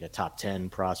he was like a top 10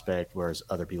 prospect, whereas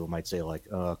other people might say like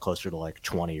closer to like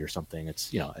 20 or something.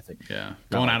 It's, I think. Yeah.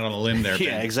 Going out on a limb there.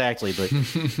 Yeah, Ben. exactly.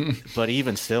 But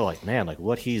even still, like, man, like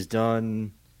what he's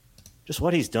done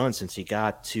since he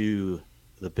got to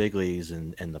the big leagues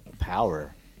and the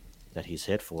power that he's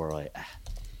hit for, like,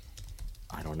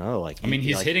 I don't know. Like,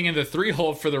 He's like, hitting in the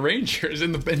 3-hole for the Rangers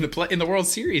in the World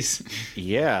Series.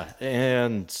 Yeah,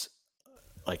 and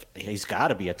like he's got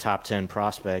to be a top 10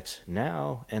 prospect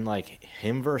now, and like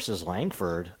him versus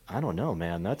Langford, I don't know,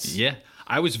 man. That's Yeah.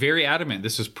 I was very adamant.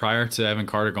 This was prior to Evan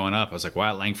Carter going up. I was like,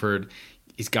 Wyatt Langford,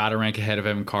 he's got to rank ahead of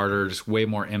Evan Carter. Just way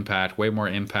more impact.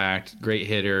 Great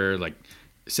hitter. Like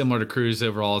similar to Cruz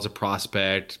overall as a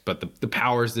prospect, but the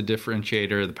power is the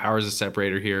differentiator. The power is the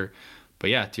separator here.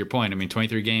 But yeah, to your point,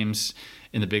 23 games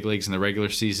in the big leagues in the regular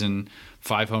season,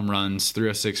 5 home runs,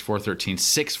 306, 413,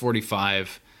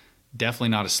 645. Definitely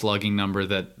not a slugging number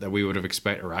that we would have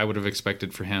expected, or I would have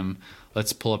expected for him.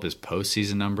 Let's pull up his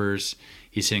postseason numbers.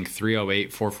 He's hitting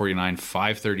 308, 449,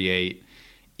 538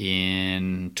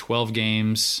 in 12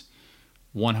 games,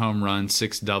 1 home run,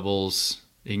 6 doubles.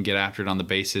 He can get after it on the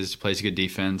bases, plays good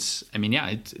defense.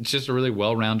 It's just a really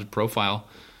well-rounded profile.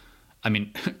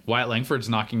 Wyatt Langford's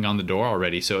knocking on the door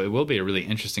already, so it will be a really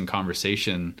interesting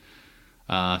conversation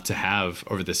to have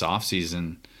over this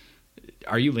offseason.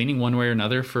 Are you leaning one way or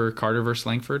another for Carter versus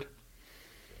Langford?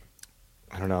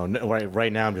 I don't know.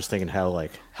 Right now, I'm just thinking how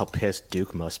pissed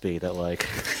Duke must be that like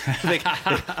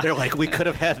they're like, we could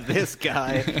have had this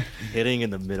guy hitting in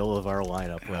the middle of our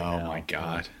lineup right now. Oh my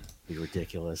God, be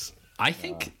ridiculous. I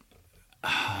think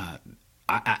I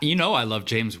love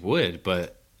James Wood,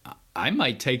 but I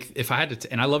might take, if I had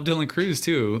to, and I love Dylan Cruz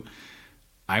too.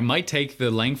 I might take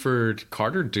the Langford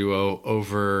Carter duo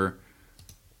over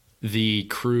the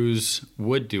Cruz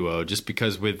Wood duo, just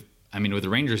because with the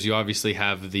Rangers, you obviously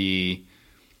have the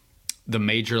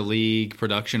major league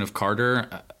production of Carter.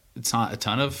 It's not a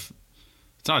ton of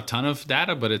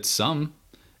data, but it's some.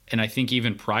 And I think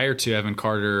even prior to Evan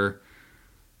Carter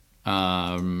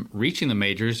reaching the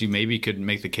majors, you maybe could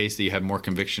make the case that you have more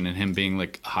conviction in him being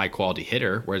like a high quality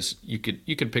hitter, whereas you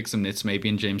could pick some nits maybe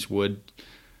in James Wood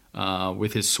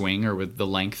with his swing or with the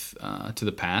length to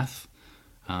the path.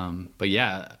 But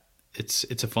yeah,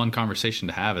 it's a fun conversation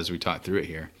to have as we talk through it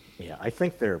here. Yeah, I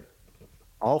think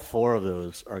all 4 of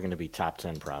those are going to be top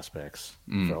 10 prospects,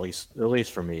 for at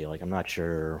least for me. Like, I'm not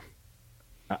sure.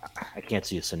 I can't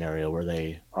see a scenario where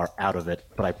they are out of it,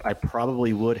 but I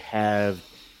probably would have.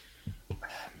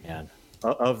 Man,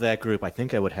 of that group, I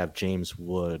think I would have James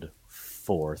Wood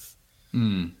 4th.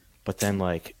 But then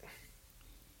like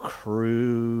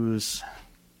Cruz,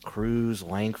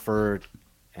 Langford,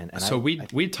 and so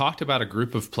we talked about a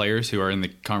group of players who are in the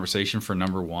conversation for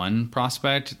number 1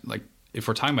 prospect. Like, if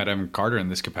we're talking about Evan Carter in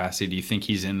this capacity, do you think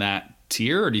he's in that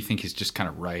tier, or do you think he's just kind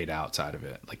of right outside of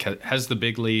it? Like, has the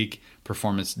big league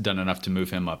performance done enough to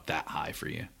move him up that high for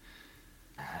you?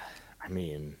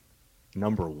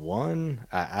 Number 1,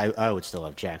 I would still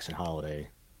have Jackson Holiday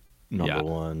number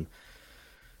 1.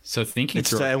 So thinking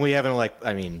through, and we haven't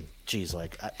I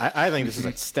think this is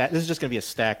this is just going to be a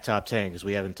stacked top 10 because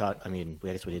we haven't talked. I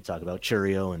guess we did talk about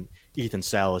Churio and Ethan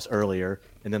Salas earlier,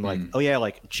 and then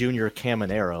Junior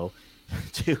Caminero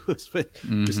too. Just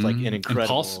like an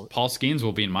incredible. And Paul Skeens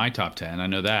will be in my top 10. I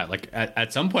know that. Like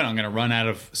at some point, I'm going to run out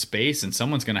of space, and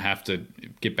someone's going to have to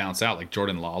get bounced out. Like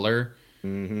Jordan Lawler.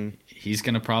 Mm-hmm. He's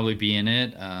going to probably be in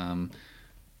it. I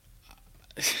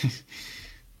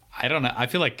don't know. I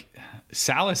feel like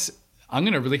Salas, I'm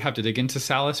going to really have to dig into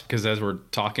Salas because as we're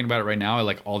talking about it right now, I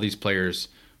like all these players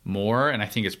more. And I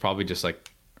think it's probably just like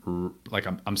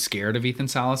I'm scared of Ethan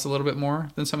Salas a little bit more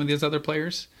than some of these other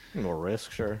players. More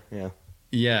risk, sure. Yeah.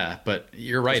 Yeah. But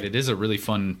you're right. It is a really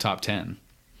fun top 10.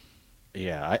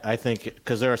 Yeah. I think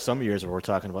because there are some years where we're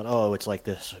talking about, it's like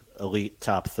this elite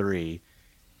top 3.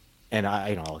 And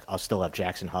I'll still have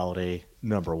Jackson Holiday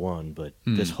number 1, but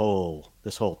this whole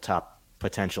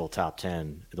potential top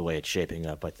 10, the way it's shaping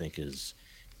up, I think is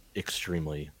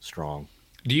extremely strong.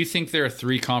 Do you think there are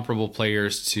 3 comparable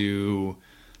players to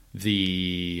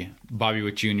the Bobby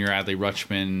Witt Jr., Adley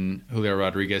Rutschman, Julio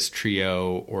Rodriguez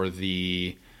trio, or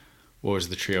what was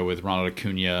the trio with Ronald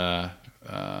Acuna,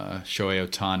 Shohei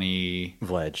Ohtani,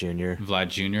 Vlad Jr. Vlad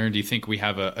Jr. Do you think we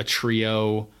have a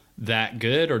trio that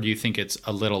good, or do you think it's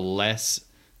a little less,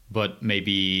 but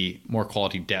maybe more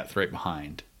quality depth right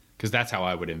behind? Because that's how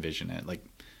I would envision it. Like,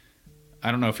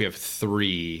 I don't know if we have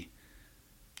three.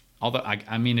 Although,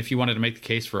 I mean, if you wanted to make the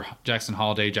case for Jackson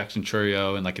Holiday, Jackson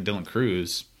Chourio, and like a Dylan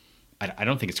Cruz, I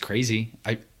don't think it's crazy.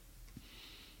 I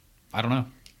don't know.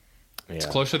 Yeah. It's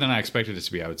closer than I expected it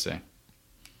to be, I would say.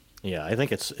 Yeah, I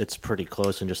think it's pretty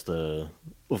close, and just the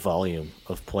volume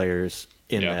of players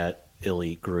in that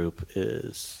elite group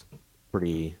is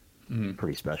pretty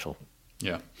special.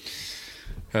 Yeah,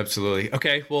 absolutely.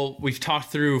 Okay, well, we've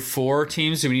talked through 4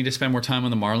 teams. Do we need to spend more time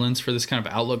on the Marlins for this kind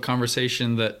of outlook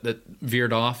conversation that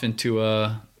veered off into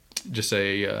just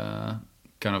a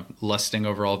kind of lusting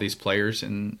over all these players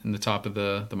in the top of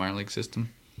the minor league system?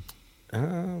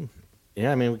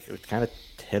 Yeah, I mean, we kind of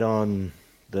hit on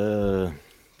the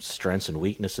strengths and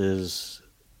weaknesses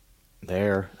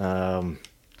there.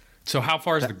 So how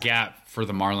far is the gap for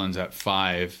the Marlins at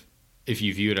 5, if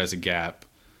you view it as a gap?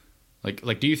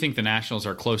 Like, do you think the Nationals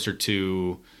are closer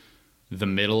to the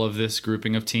middle of this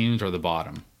grouping of teams or the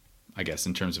bottom, I guess,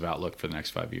 in terms of outlook for the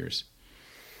next 5 years?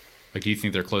 Like, do you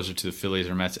think they're closer to the Phillies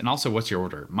or Mets? And also, what's your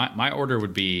order? My order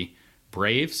would be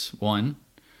Braves 1.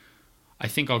 I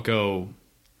think I'll go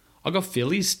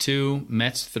Phillies 2,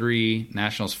 Mets 3,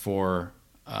 Nationals 4,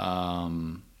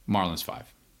 Marlins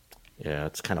 5. Yeah,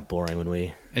 it's kind of boring when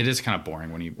we. It is kind of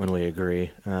boring when we agree.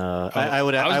 I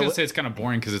was going to say it's kind of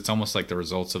boring because it's almost like the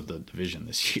results of the division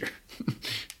this year.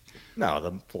 No,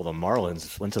 the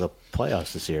Marlins went to the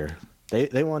playoffs this year.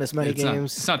 They won as many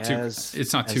games.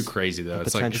 It's not too crazy though.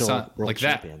 It's not like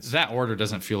that order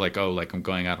doesn't feel like I'm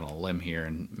going out on a limb here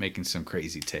and making some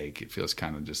crazy take. It feels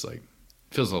kind of just like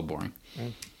a little boring.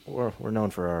 We're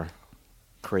known for our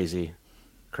crazy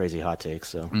hot takes.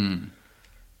 So,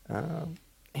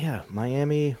 yeah,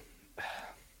 Miami.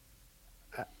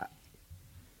 I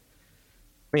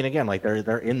mean, again, like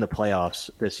they're in the playoffs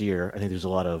this year. I think there's a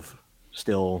lot of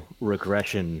still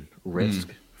regression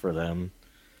risk for them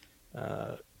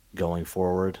going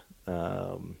forward.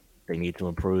 They need to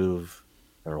improve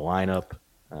their lineup.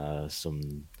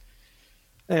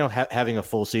 Having a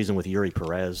full season with Yuri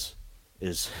Perez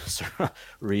is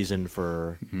reason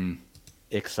for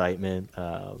excitement.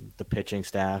 The pitching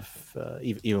staff,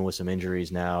 even with some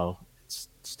injuries now, it's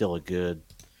still a good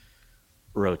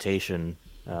rotation.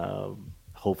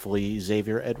 Hopefully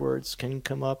Xavier Edwards can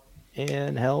come up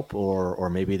and help, or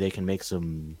maybe they can make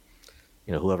some,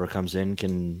 whoever comes in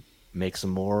can make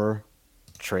some more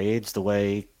trades the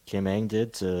way Kim Ng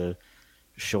did to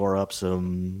shore up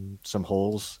some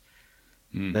holes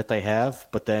that they have.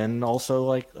 But then also,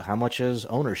 like, how much is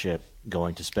ownership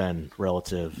going to spend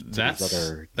relative to these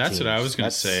other That's teams? What I was going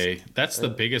to say. That's the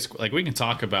biggest. Like, we can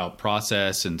talk about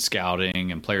process and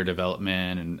scouting and player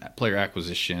development and player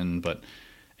acquisition, but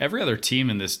every other team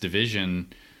in this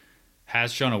division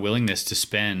has shown a willingness to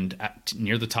spend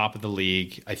near the top of the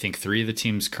league. I think 3 of the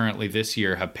teams currently this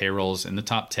year have payrolls in the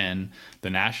top 10. The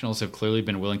Nationals have clearly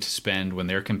been willing to spend when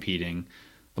they're competing.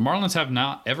 The Marlins have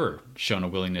not ever shown a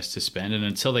willingness to spend, and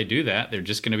until they do that, they're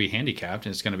just going to be handicapped,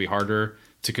 and it's going to be harder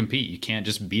to compete. You can't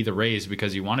just be the Rays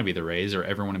because you want to be the Rays, or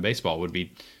everyone in baseball would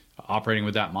be operating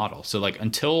with that model. So, like,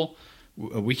 until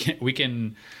we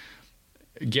can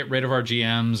get rid of our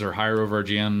GMs or hire over our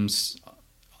GMs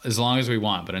as long as we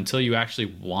want, but until you actually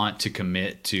want to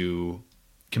commit to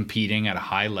competing at a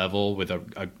high level with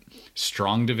a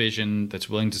strong division that's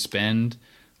willing to spend,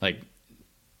 like,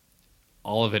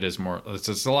 all of it is more,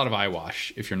 it's a lot of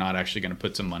eyewash if you're not actually going to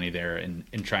put some money there and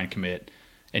try and commit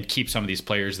and keep some of these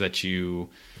players that you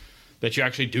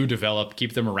actually do develop,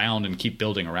 keep them around and keep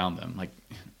building around them. Like,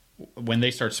 when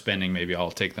they start spending, maybe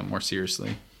I'll take them more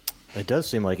seriously. It does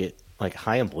seem like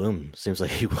Chaim Bloom seems like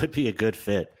he would be a good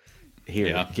fit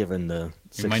here, given the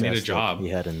success might need a job he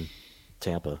had in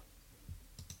Tampa.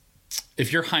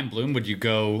 If you're Chaim Bloom, would you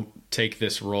go take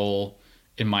this role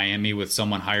in Miami with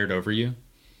someone hired over you?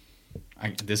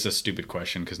 This is a stupid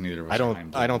question because neither of us.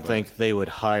 I don't think they would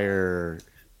hire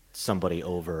somebody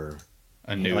over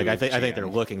a new. Like, I think they're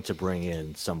looking to bring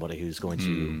in somebody who's going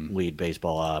to lead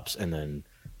baseball ops, and then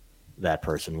that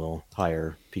person will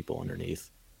hire people underneath.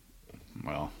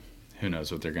 Well, who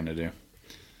knows what they're going to do?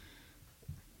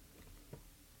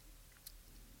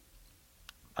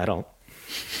 I don't.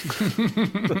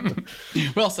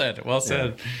 Well said.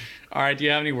 Yeah. All right. Do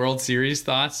you have any World Series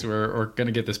thoughts? We're going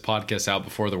to get this podcast out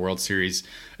before the World Series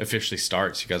officially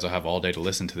starts. You guys will have all day to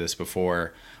listen to this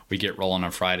before we get rolling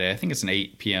on Friday. I think it's an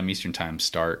 8 p.m. Eastern time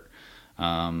start.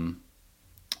 A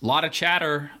lot of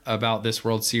chatter about this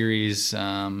World Series.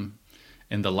 And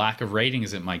and the lack of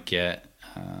ratings it might get.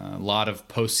 A lot of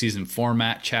postseason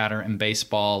format chatter in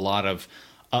baseball, a lot of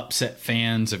upset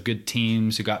fans of good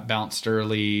teams who got bounced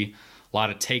early, a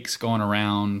lot of takes going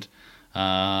around.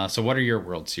 So what are your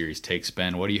World Series takes,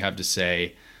 Ben? What do you have to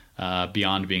say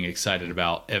beyond being excited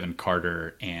about Evan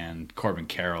Carter and Corbin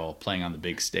Carroll playing on the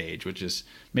big stage, which is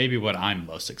maybe what I'm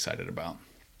most excited about?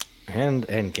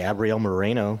 And Gabriel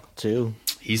Moreno too.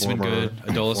 He's been good.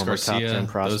 Adolis Garcia.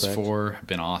 Those four have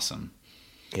been awesome.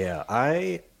 Yeah,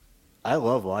 I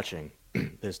love watching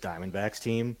this Diamondbacks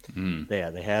team.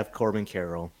 They have Corbin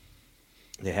Carroll.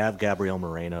 They have Gabriel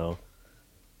Moreno,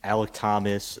 Alek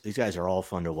Thomas. These guys are all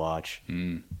fun to watch.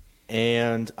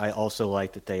 And I also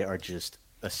like that they are just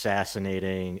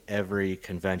assassinating every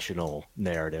conventional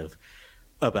narrative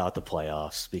about the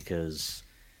playoffs, because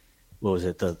what was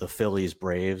it, the Phillies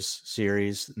Braves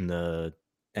series in the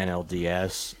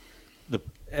NLDS,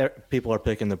 people are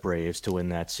picking the Braves to win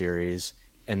that series,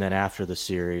 and then after the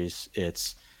series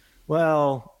it's,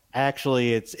 well,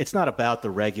 actually it's not about the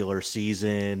regular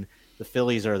season. The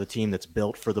Phillies are the team that's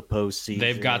built for the postseason.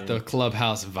 They've got the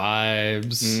clubhouse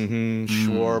vibes.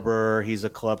 Schwarber, he's a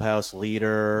clubhouse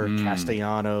leader.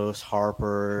 Castellanos,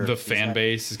 Harper. The fan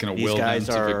base is going to will them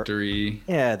to victory.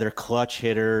 Yeah, they're clutch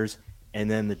hitters. And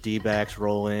then the D-backs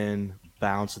roll in,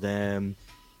 bounce them.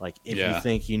 Like, if you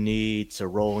think you need to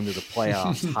roll into the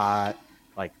playoffs hot,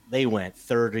 like, they went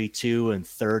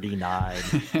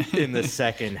 32-39 in the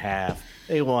second half.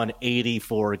 They won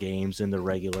 84 games in the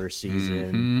regular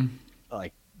season.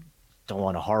 Like, don't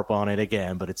want to harp on it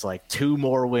again, but it's like 2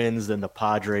 more wins than the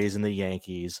Padres and the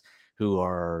Yankees, who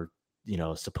are,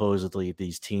 supposedly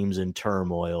these teams in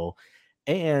turmoil.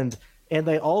 And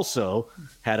they also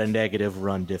had a negative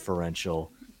run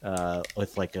differential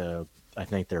with I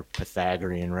think their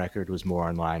Pythagorean record was more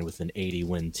in line with an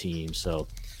 80-win team. So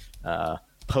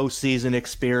postseason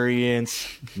experience,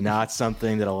 not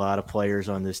something that a lot of players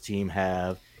on this team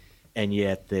have. And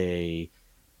yet they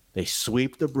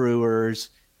sweep the Brewers,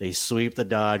 they sweep the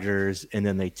Dodgers, and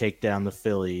then they take down the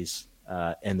Phillies,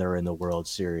 and they're in the World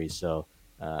Series. So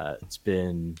that's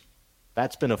been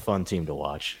a fun team to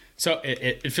watch. So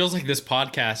it feels like this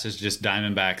podcast is just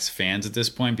Diamondbacks fans at this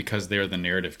point, because they're the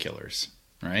narrative killers,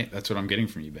 right? That's what I'm getting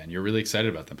from you, Ben. You're really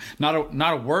excited about them.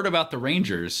 Not a word about the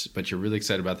Rangers, but you're really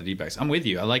excited about the D-backs. I'm with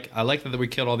you. I like that we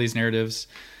killed all these narratives.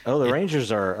 Oh, the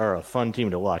Rangers are a fun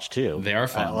team to watch too. They are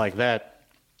fun. Like that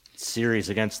series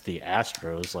against the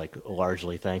Astros, like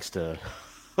largely thanks to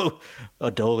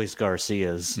Adolis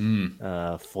Garcia's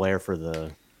flair for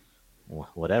the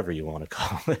whatever you want to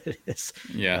call it. It's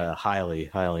highly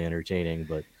entertaining.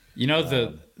 But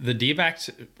the D-backs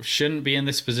shouldn't be in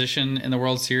this position in the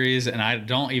World Series, and I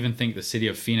don't even think the city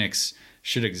of Phoenix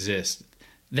should exist.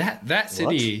 That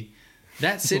city.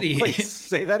 That city. Wait,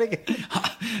 say that again.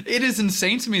 It is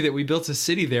insane to me that we built a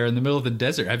city there in the middle of the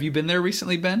desert. Have you been there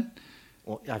recently, Ben?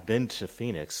 Well, I've been to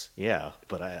Phoenix, yeah,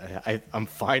 but I'm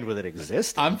fine with it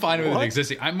existing. I'm fine with it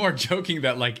existing. I'm more joking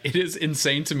that, like, it is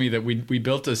insane to me that we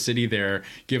built a city there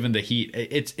given the heat.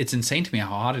 It's insane to me how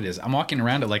hot it is. I'm walking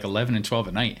around at like 11 and 12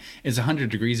 at night. It's 100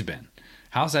 degrees, Ben.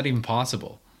 How's that even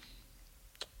possible?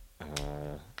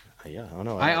 Yeah, I don't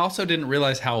know. I also didn't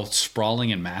realize how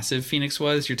sprawling and massive Phoenix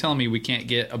was. You're telling me we can't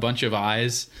get a bunch of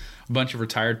eyes, a bunch of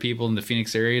retired people in the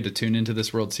Phoenix area to tune into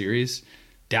this World Series?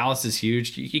 Dallas is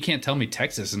huge. You can't tell me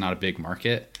Texas is not a big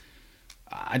market.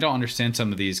 I don't understand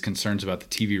some of these concerns about the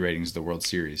TV ratings of the World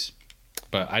Series,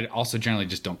 but I also generally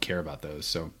just don't care about those.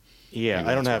 So yeah,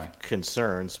 I don't have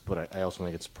concerns, but I also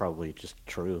think it's probably just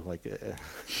true. Like,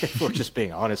 if we're just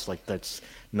being honest, like, that's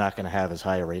not going to have as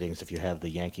high a ratings if you have the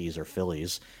Yankees or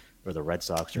Phillies or the Red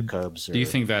Sox or Cubs. Do you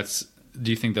think that's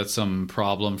some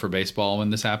problem for baseball when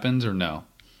this happens, or no?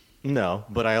 No,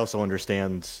 but I also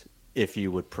understand if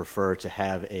you would prefer to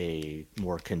have a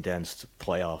more condensed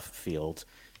playoff field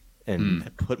and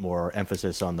put more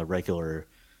emphasis on the regular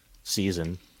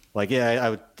season. Like,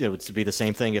 yeah, it would be the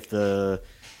same thing if the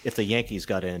Yankees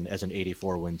got in as an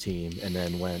 84-win team and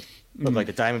then went. Look, like,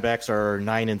 the Diamondbacks are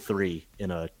 9-3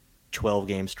 in a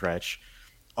 12-game stretch,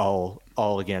 all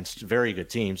against very good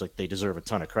teams. Like, they deserve a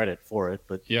ton of credit for it,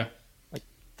 but yeah, like,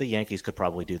 the Yankees could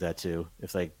probably do that too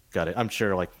if they got it. I'm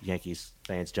sure, like, Yankees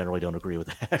fans generally don't agree with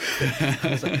that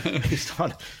based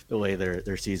on the way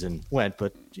their season went.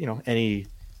 But I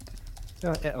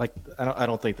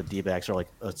don't think the D-backs are like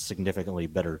a significantly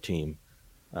better team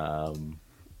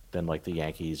than like the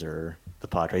Yankees or the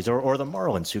Padres or the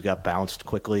Marlins, who got bounced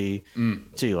quickly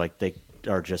too. Like, they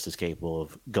are just as capable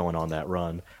of going on that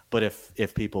run. But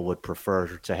if people would prefer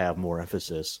to have more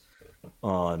emphasis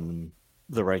on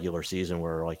the regular season,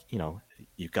 where, like,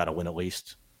 you've got to win at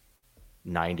least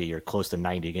 90 or close to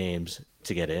 90 games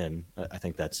to get in. I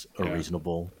think that's a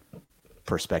reasonable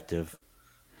perspective.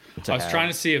 I was trying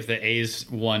to see if the A's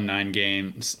won 9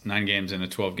 games in a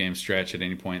 12-game stretch at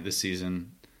any point this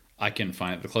season. I couldn't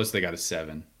find it. The closest they got is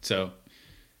 7. So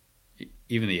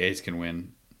even the A's can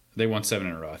win. They won 7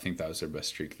 in a row. I think that was their best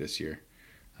streak this year.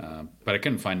 But I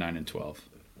couldn't find 9 and 12.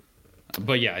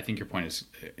 But yeah, I think your point is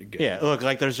good. Yeah, look,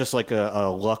 like there's just like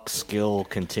a luck skill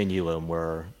continuum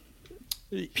where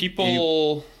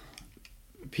people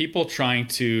trying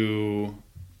to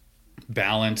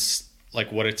balance like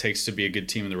what it takes to be a good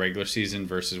team in the regular season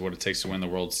versus what it takes to win the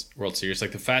World Series.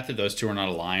 Like the fact that those two are not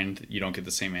aligned, you don't get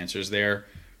the same answers there,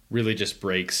 really just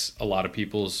breaks a lot of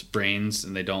people's brains,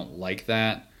 and they don't like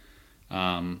that.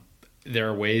 There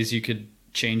are ways you could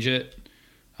change it.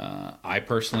 I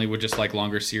personally would just like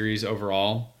longer series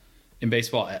overall in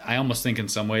baseball. I almost think in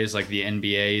some ways like the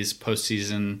NBA's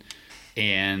postseason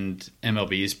and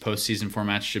MLB's postseason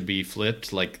formats should be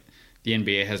flipped. Like the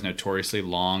NBA has notoriously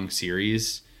long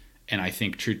series, and I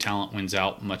think true talent wins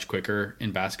out much quicker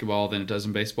in basketball than it does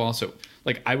in baseball. So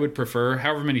like I would prefer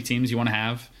however many teams you want to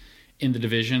have in the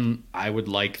division. I would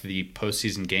like the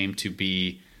postseason game to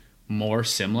be more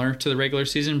similar to the regular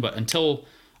season, but until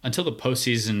the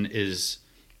postseason is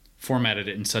formatted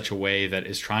in such a way that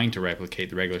is trying to replicate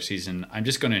the regular season, I'm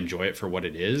just going to enjoy it for what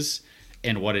it is.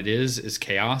 And what it is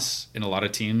chaos in a lot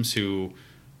of teams who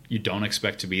you don't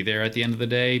expect to be there at the end of the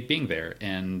day being there.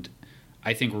 And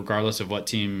I think regardless of what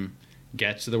team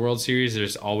gets to the World Series,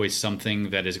 there's always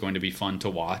something that is going to be fun to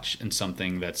watch and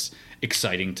something that's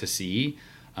exciting to see.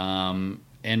 And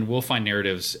we'll find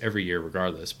narratives every year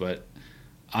regardless, but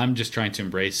I'm just trying to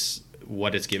embrace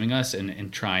what it's giving us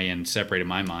and try and separate in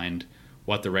my mind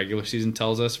what the regular season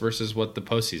tells us versus what the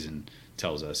postseason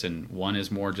tells us. And one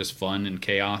is more just fun and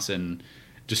chaos and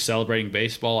just celebrating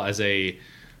baseball as a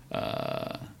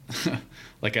as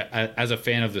a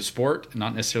fan of the sport,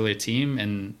 not necessarily a team.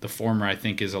 And the former, I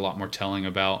think, is a lot more telling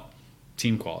about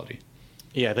team quality.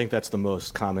 Yeah, I think that's the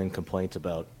most common complaint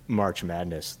about March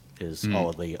Madness is all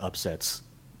of the upsets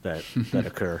that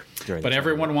occur during. But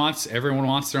everyone wants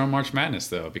their own March Madness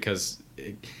though, because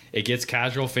it gets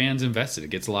casual fans invested. It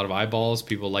gets a lot of eyeballs.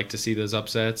 People like to see those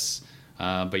upsets.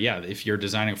 But yeah, if you're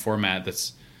designing a format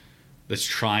that's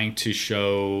trying to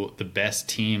show the best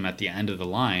team at the end of the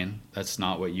line, that's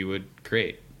not what you would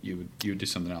create. You would do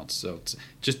something else. So it's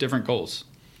just different goals.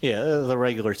 Yeah, the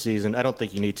regular season, I don't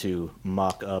think you need to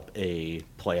mock up a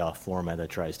playoff format that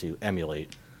tries to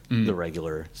emulate the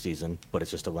regular season, but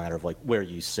it's just a matter of like where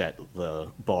you set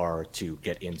the bar to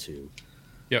get into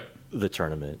the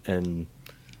tournament. And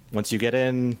once you get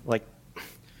in, like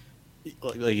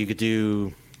you could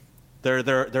do,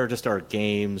 there just are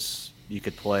games you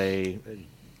could play.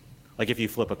 Like if you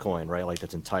flip a coin, right? Like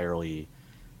that's entirely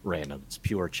random. It's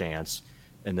pure chance.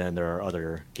 And then there are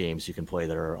other games you can play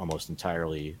that are almost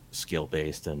entirely skill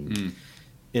based. And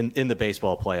in the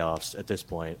baseball playoffs at this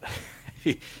point,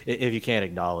 if you can't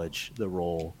acknowledge the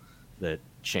role that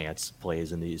chance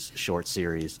plays in these short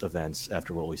series events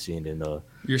after what we've seen in the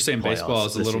you're saying baseball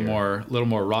is a little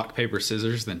more rock paper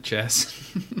scissors than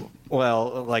chess.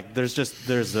 Well, like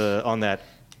there's on that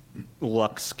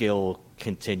luck skill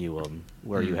continuum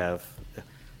where you have,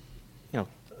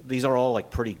 these are all like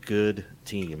pretty good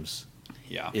teams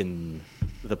in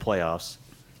the playoffs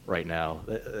right now.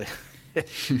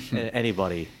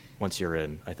 Anybody, once you're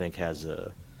in, I think has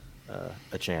a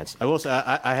chance. I will say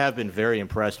I have been very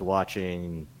impressed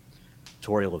watching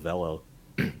Torey Lovullo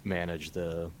manage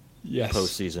the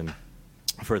postseason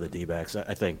for the D-backs.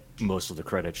 I think most of the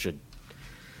credit should,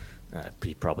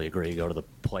 he probably agree, go to the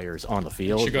players on the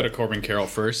field. Should go to Corbin Carroll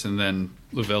first and then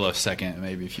Lovullo second,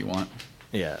 maybe, if you want.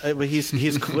 Yeah, but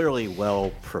he's clearly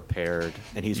well prepared,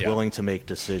 and he's willing to make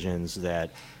decisions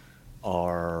that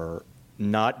are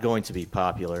not going to be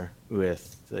popular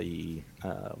with the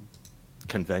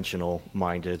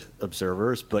conventional-minded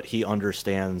observers, but he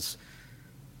understands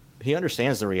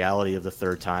the reality of the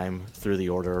third time through the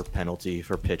order penalty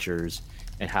for pitchers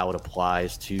and how it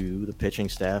applies to the pitching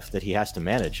staff that he has to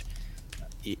manage.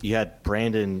 You had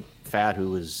Brandon Pfaadt,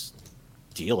 who was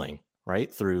dealing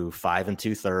right through 5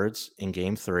 2/3 in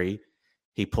Game 3.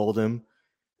 He pulled him,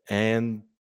 and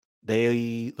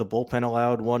the bullpen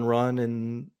allowed 1 run,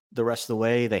 and the rest of the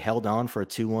way they held on for a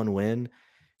 2-1 win.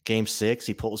 Game 6,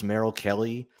 he pulls Merrill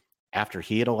Kelly after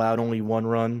he had allowed only 1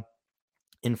 run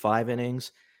in 5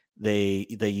 innings. They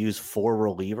use 4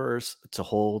 relievers to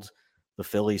hold the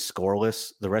Phillies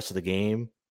scoreless the rest of the game,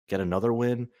 get another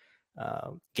win.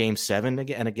 Game 7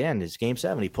 again is Game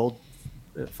 7. He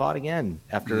fought again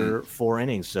after 4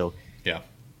 innings. So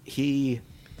he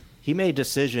made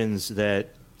decisions that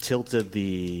tilted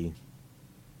the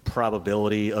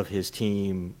probability of his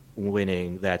team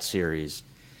winning that series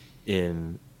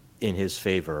in his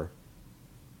favor,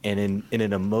 and in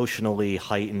an emotionally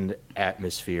heightened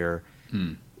atmosphere,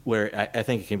 where I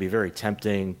think it can be very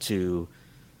tempting to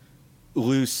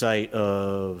lose sight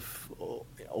of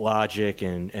logic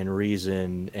and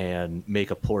reason and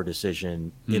make a poor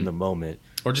decision in the moment,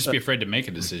 or just be afraid to make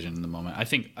a decision in the moment. I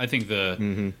think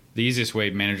the easiest way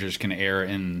managers can err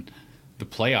in the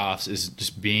playoffs is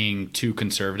just being too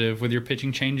conservative with your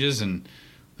pitching changes, and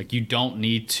like, you don't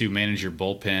need to manage your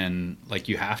bullpen like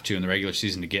you have to in the regular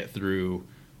season to get through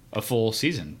a full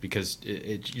season, because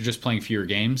you're just playing fewer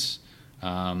games.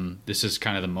 This is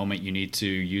kind of the moment you need to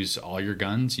use all your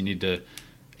guns.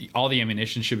 All the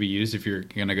ammunition should be used if you're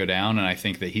going to go down, and I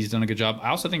think that he's done a good job. I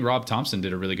also think Rob Thompson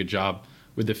did a really good job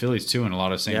with the Phillies too, in a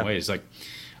lot of the same ways. Like,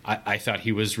 I thought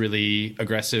he was really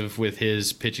aggressive with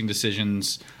his pitching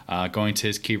decisions, going to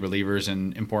his key relievers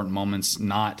in important moments,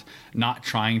 not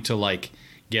trying to like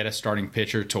get a starting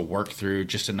pitcher to work through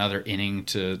just another inning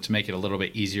to make it a little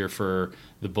bit easier for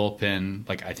the bullpen.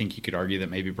 Like, I think you could argue that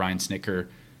maybe Brian Snitker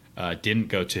didn't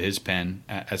go to his pen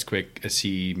as quick as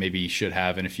he maybe should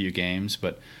have in a few games.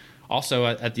 But also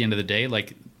at the end of the day,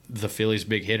 like, the Phillies'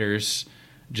 big hitters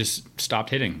just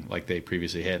stopped hitting like they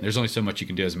previously hit. And there's only so much you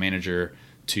can do as a manager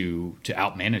to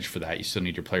outmanage for that. You still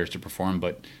need your players to perform.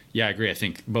 But yeah, I agree. I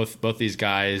think both these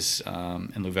guys,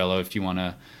 and Lovullo, if you want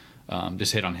to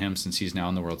just hit on him since he's now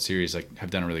in the World Series, like, have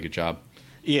done a really good job.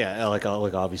 Yeah, like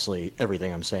obviously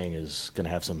everything I'm saying is going to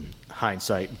have some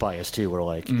hindsight bias too, where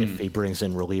like if he brings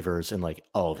in relievers and like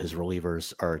all of his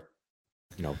relievers are,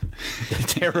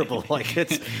 terrible, like,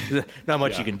 it's not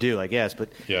much you can do, I guess. But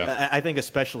I think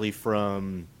especially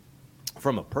from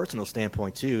a personal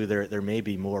standpoint too, there may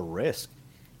be more risk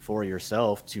for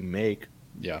yourself to make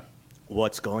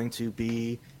what's going to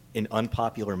be an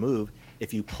unpopular move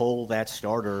if you pull that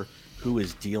starter who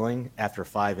is dealing after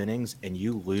 5 innings and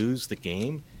you lose the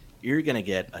game. You're going to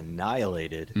get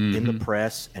annihilated in the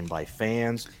press and by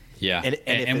fans. Yeah.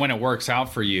 And when it works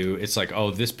out for you, it's like,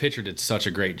 oh, this pitcher did such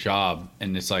a great job.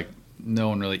 And it's like, no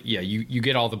one really, you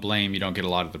get all the blame. You don't get a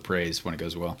lot of the praise when it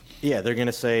goes well. Yeah, they're going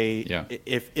to say,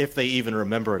 if they even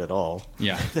remember it at all.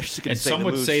 Yeah. And some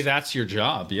would say that's your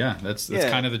job. Yeah, that's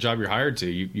kind of the job you're hired to.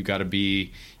 You got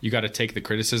to take the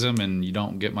criticism, and you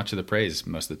don't get much of the praise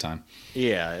most of the time.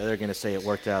 Yeah, they're going to say it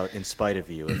worked out in spite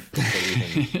of you if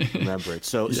they even remember it.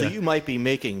 So you might be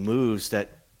making moves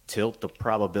that tilt the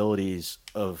probabilities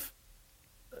of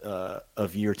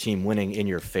your team winning in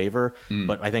your favor,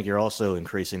 but I think you're also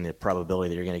increasing the probability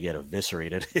that you're going to get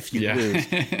eviscerated if you lose,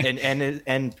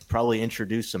 and probably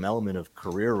introduce some element of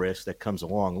career risk that comes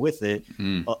along with it.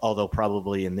 Although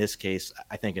probably in this case,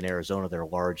 I think in Arizona they're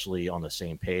largely on the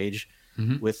same page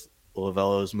with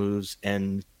Lovullo's moves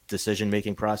and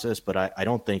decision-making process. But I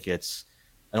don't think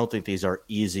these are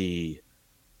easy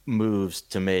moves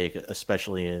to make,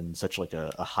 especially in such like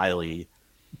a highly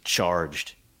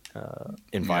charged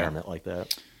environment like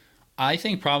that. I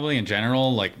think probably in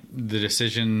general, like, the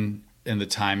decision and the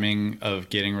timing of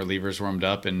getting relievers warmed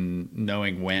up and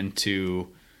knowing when to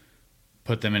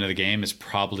put them into the game is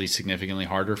probably significantly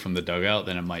harder from the dugout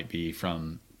than it might be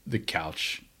from the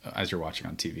couch as you're watching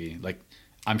on TV. Like,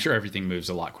 I'm sure everything moves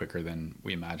a lot quicker than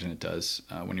we imagine it does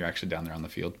when you're actually down there on the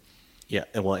field. Yeah,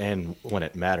 and when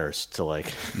it matters to,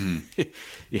 like,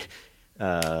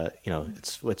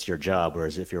 it's your job.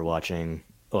 Whereas if you're watching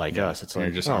like us, it's like,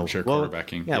 you're just armchair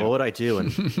quarterbacking. What would I do in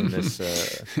this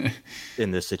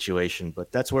in this situation?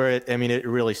 But that's where it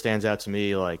really stands out to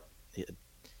me. Like,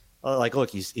 look,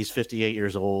 he's 58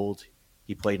 years old.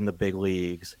 He played in the big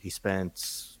leagues. He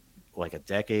spent like a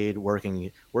decade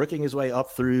working his way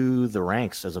up through the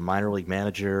ranks as a minor league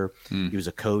manager. He was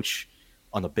a coach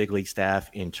on the big league staff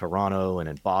in Toronto and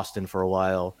in Boston for a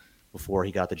while before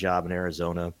he got the job in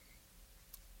Arizona.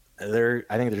 I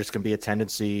think there's going to be a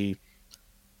tendency,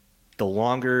 the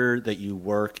longer that you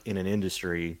work in an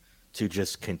industry, to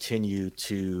just continue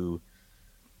to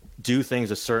do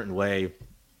things a certain way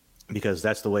because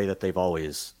that's the way that they've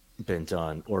always been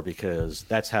done, or because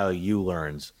that's how you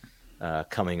learned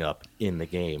coming up in the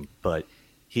game. But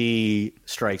he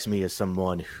strikes me as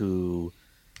someone who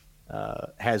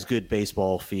has good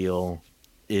baseball feel,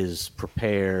 is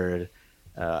prepared,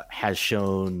 has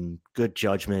shown good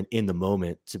judgment in the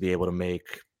moment to be able to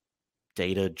make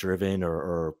data-driven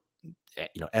or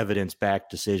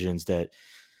evidence-backed decisions that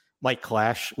might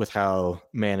clash with how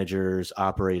managers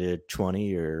operated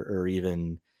 20 or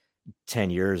even 10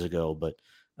 years ago, but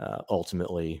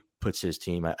ultimately puts his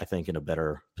team, I think, in a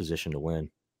better position to win.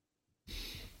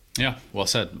 Yeah, well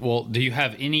said. Well, do you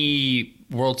have any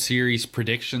World Series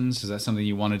predictions? Is that something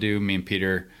you want to do? Me and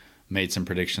Peter made some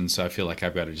predictions, so I feel like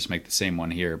I've got to just make the same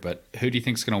one here. But who do you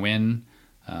think's going to win?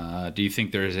 Do you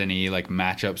think there's any like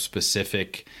matchup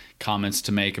specific comments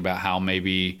to make about how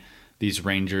maybe these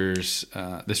Rangers,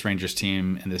 this Rangers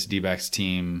team and this D-backs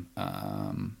team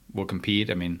will compete?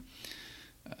 I mean,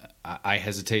 I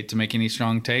hesitate to make any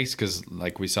strong takes because,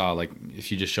 like we saw, like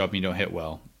if you just show up and you don't hit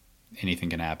well, anything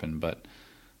can happen. But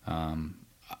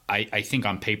I think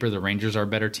on paper the Rangers are a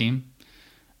better team,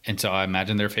 and so I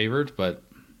imagine they're favored. But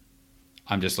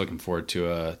I'm just looking forward to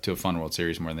a fun World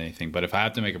Series more than anything. But if I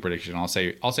have to make a prediction, I'll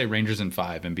say Rangers in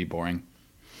 5 and be boring.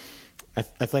 I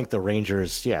think the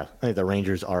Rangers. Yeah, I think the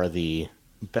Rangers are the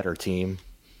better team.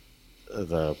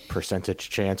 The percentage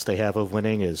chance they have of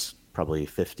winning is probably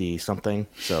 50 something.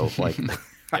 So like,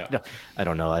 Yeah. I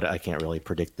don't know. I can't really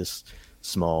predict this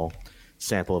small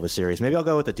sample of a series. Maybe I'll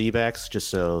go with the D-backs just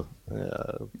so.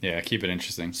 Yeah, keep it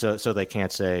interesting. So they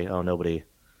can't say, oh, nobody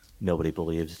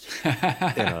believes in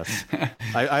us.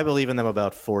 I believe in them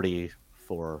about 44%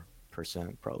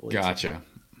 probably. Gotcha.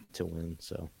 To win.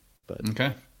 So, but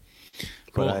Okay.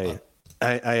 Cool. but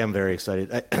I am very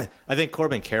excited. I think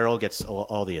Corbin Carroll gets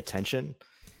all the attention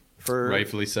for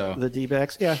Rightfully so. the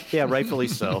D-backs. Yeah, rightfully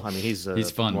so. I mean, he's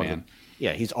fun, one of man.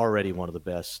 he's already one of the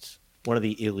best, one of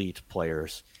the elite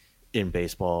players in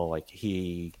baseball. Like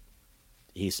he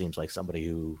seems like somebody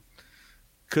who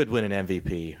could win an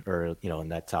MVP or in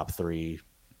that top 3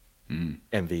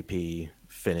 MVP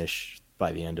finish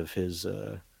by the end of his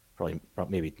probably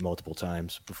maybe multiple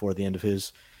times before the end of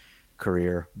his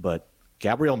career. But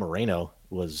Gabriel Moreno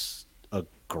was a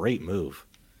great move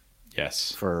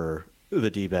Yes. for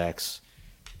the D-backs,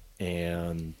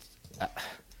 and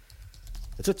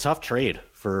it's a tough trade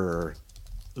for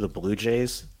the Blue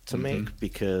Jays to make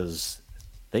because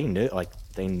they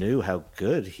knew how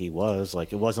good he was.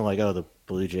 Like, it wasn't like, oh, the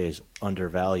Blue Jays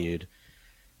undervalued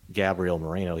Gabriel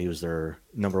Moreno. He was their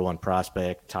number 1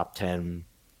 prospect, top 10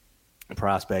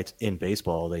 prospect in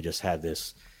baseball. They just had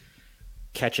this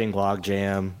catching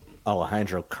logjam.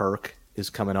 Alejandro Kirk is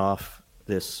coming off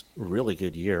this really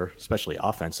good year, especially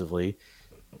offensively,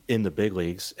 in the big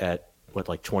leagues at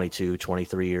 22,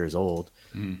 23 years old.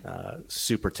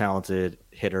 Super talented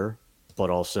hitter, but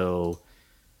also,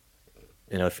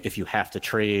 if you have to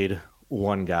trade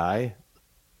one guy,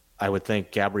 I would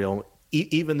think Gabriel,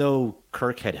 even though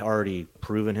Kirk had already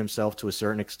proven himself to a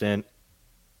certain extent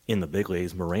in the big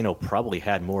leagues, Moreno probably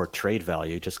had more trade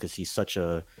value just because he's such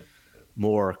a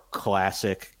more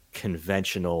classic,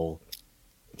 conventional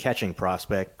catching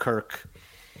prospect. Kirk,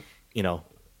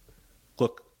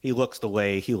 he looks the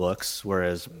way he looks,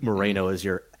 whereas Moreno is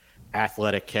your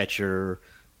athletic catcher,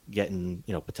 getting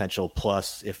potential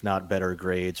plus, if not better,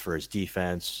 grades for his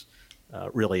defense.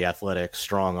 Really athletic,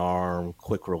 strong arm,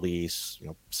 quick release,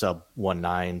 sub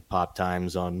 1.9 pop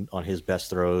times on his best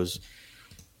throws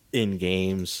in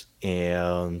games,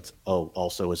 and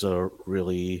also is a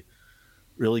really,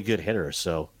 really good hitter.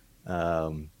 So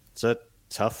it's a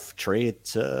tough trade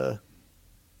to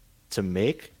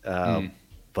make,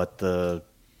 but the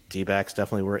D-backs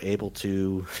definitely were able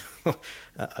to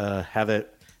have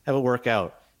it work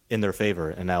out in their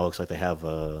favor, and now it looks like they have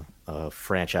a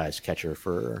franchise catcher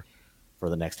for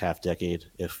the next half decade,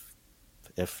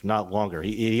 if not longer.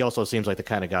 He also seems like the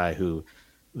kind of guy who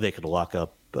they could lock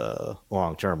up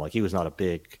long term. Like, he was not a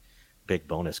big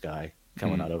bonus guy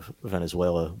coming out of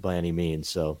Venezuela by any means.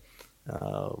 So,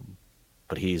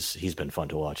 but he's been fun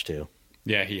to watch too.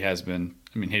 Yeah, he has been.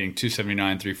 I mean, hitting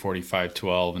 279, 345,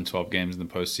 12 in 12 games in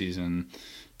the postseason,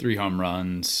 3 home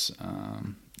runs.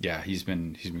 Yeah, he's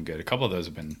been good. A couple of those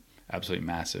have been absolutely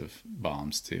massive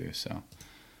bombs too. So,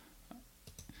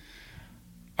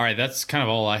 all right, that's kind of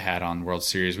all I had on World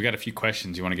Series. We got a few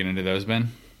questions. You want to get into those,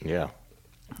 Ben? Yeah.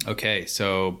 Okay,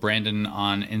 so Brandon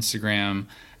on Instagram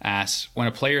asks, when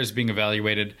a player is being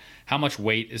evaluated, how much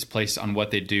weight is placed on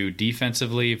what they do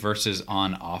defensively versus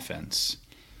on offense?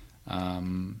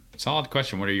 Solid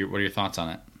question. What are your thoughts on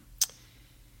it?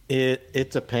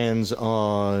 It depends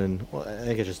on. Well, I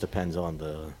think it just depends on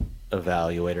the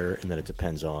evaluator, and then it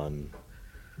depends on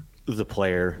the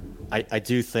player. I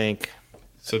do think.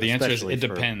 So the answer is it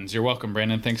depends. You're welcome,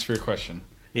 Brandon. Thanks for your question.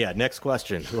 Yeah. Next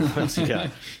question. Who else you got?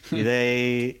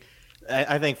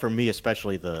 I think for me,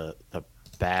 especially the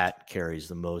bat carries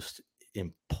the most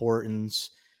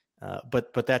importance,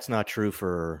 but that's not true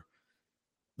for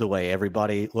the way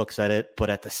everybody looks at it. But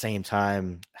at the same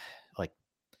time, like,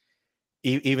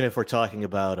 even if we're talking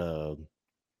about a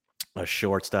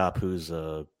shortstop who's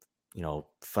a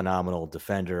phenomenal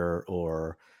defender,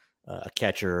 or a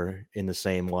catcher in the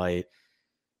same light,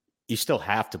 you still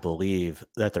have to believe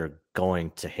that they're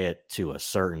going to hit to a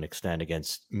certain extent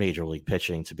against major league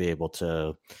pitching to be able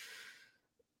to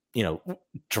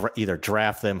either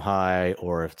draft them high,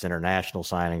 or if it's international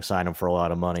signing, sign them for a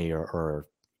lot of money, or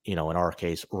in our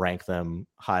case, rank them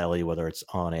highly, whether it's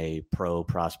on a pro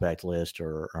prospect list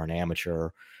or an amateur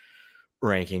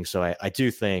ranking. So I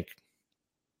do think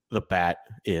the bat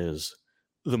is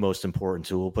the most important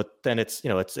tool, but then it's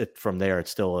from there,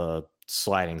 it's still a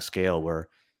sliding scale where,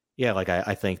 yeah, like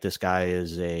I think this guy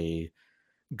is a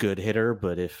good hitter,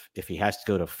 but if he has to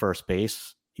go to first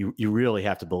base, you really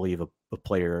have to believe a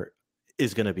player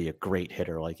is going to be a great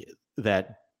hitter, like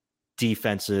that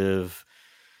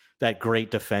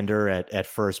great defender at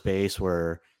first base,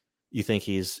 where you think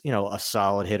he's a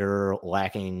solid hitter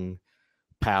lacking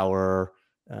power,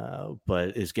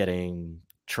 but is getting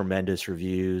tremendous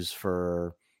reviews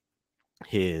for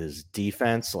his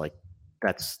defense. Like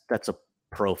that's a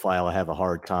profile I have a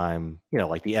hard time,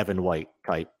 like the Evan White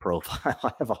type profile.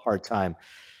 I have a hard time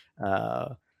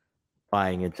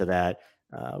buying into that.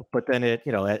 But then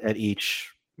at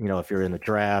each, if you're in the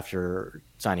draft or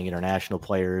signing international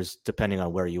players, depending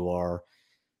on where you are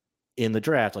in the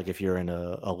draft, like if you're in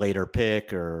a later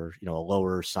pick or, a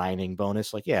lower signing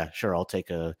bonus, like, yeah, sure, I'll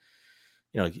take I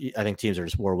think teams are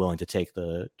just more willing to take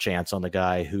the chance on the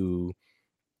guy who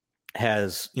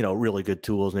has, really good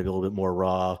tools, maybe a little bit more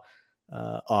raw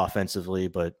offensively,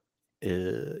 but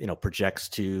projects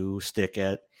to stick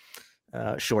at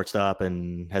shortstop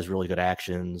and has really good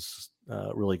actions,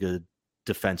 really good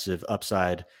defensive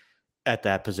upside at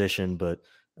that position, but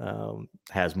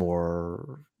has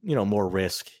more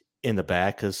risk in the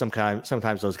back, because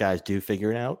sometimes those guys do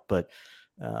figure it out. But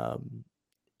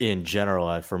in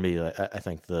general, for me, I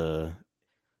think the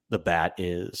bat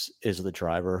is the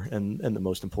driver and the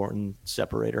most important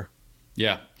separator.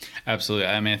 Yeah, absolutely.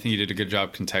 I mean, I think you did a good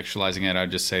job contextualizing it.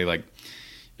 I'd just say, like,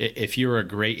 if you're a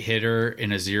great hitter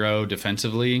in a zero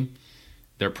defensively,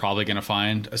 they're probably going to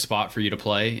find a spot for you to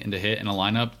play and to hit in a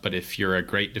lineup. But if you're a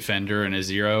great defender in a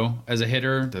zero as a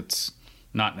hitter, that's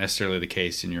not necessarily the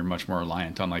case, and you're much more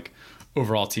reliant on like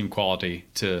overall team quality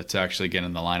to actually get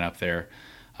in the lineup there.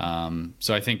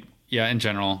 So I think, yeah, in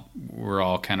general, we're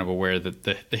all kind of aware that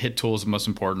the hit tool is the most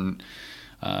important.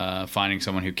 Finding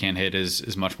someone who can hit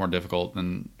is much more difficult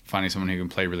than finding someone who can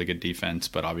play really good defense.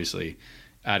 But obviously,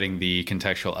 adding the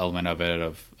contextual element of it,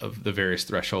 of the various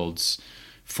thresholds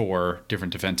for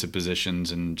different defensive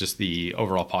positions and just the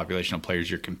overall population of players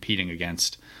you're competing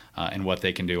against and what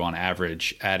they can do on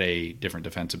average at a different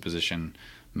defensive position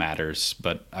matters.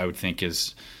 But I would think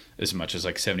as much as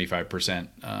like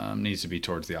 75% needs to be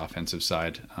towards the offensive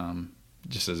side,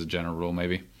 just as a general rule,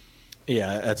 maybe.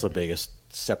 Yeah, that's the biggest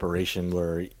separation,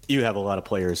 where you have a lot of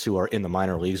players who are in the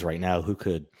minor leagues right now who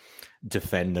could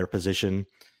defend their position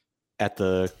at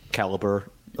the caliber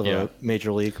of a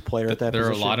major league player at that there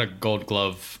position. There are a lot of gold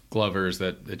glovers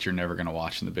that you're never going to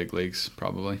watch in the big leagues,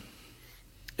 probably.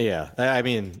 Yeah, I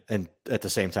mean, and at the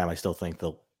same time, I still think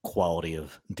the quality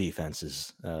of defense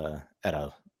is at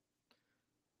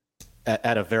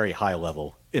a very high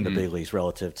level in the big leagues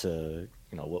relative to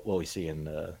what we see in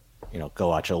go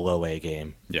watch a low A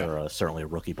game or certainly a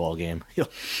rookie ball game.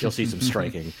 You'll see some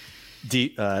striking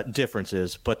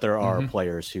differences, but there are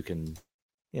players who can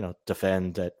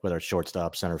defend at whether it's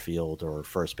shortstop, center field, or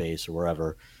first base, or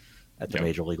wherever at the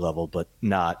major league level, but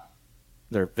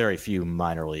there are very few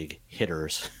minor league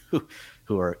hitters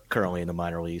who are currently in the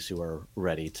minor leagues who are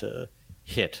ready to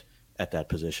hit at that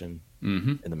position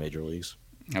in the major leagues.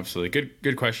 Absolutely.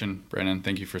 Good question, Brandon.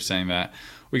 Thank you for saying that.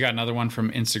 We got another one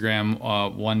from Instagram.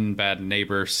 One Bad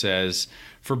Neighbor says,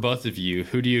 for both of you,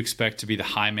 who do you expect to be the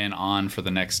high man on for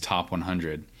the next top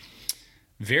 100?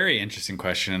 Very interesting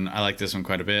question. I like this one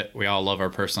quite a bit. We all love our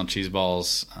personal cheese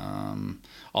balls.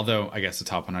 Although I guess the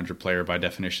top 100 player by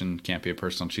definition can't be a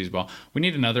personal cheese ball. We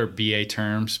need another BA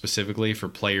term specifically for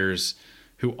players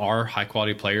who are high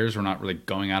quality players. We're not really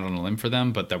going out on a limb for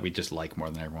them, but that we just like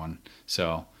more than everyone.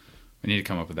 So we need to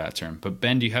come up with that term. But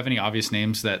Ben, do you have any obvious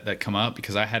names that come up?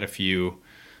 Because I had a few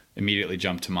immediately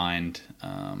jump to mind.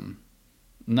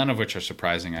 None of which are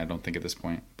surprising, I don't think, at this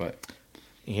point. But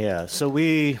yeah, so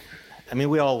we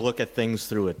all look at things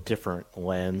through a different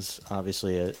lens,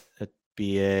 obviously at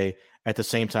BA. At the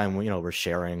same time, we're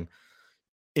sharing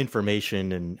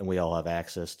information and we all have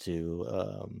access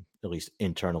to, at least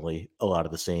internally, a lot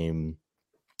of the same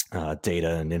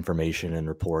data and information and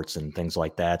reports and things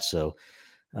like that. So,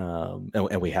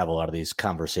 and we have a lot of these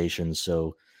conversations.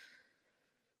 So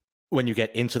when you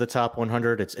get into the top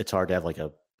 100, it's hard to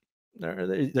have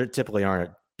there typically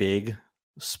aren't big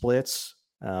splits.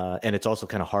 And it's also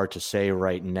kind of hard to say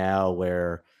right now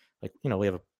where, we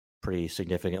have a pretty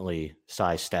significantly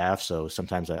sized staff. So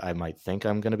sometimes I might think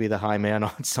I'm going to be the high man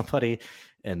on somebody.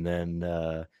 And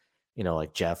then,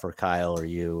 like Jeff or Kyle or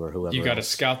you or whoever. You got to else.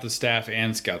 scout the staff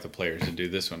and scout the players to do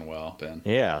this one well, Ben.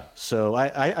 Yeah. So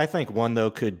I think one,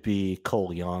 though, could be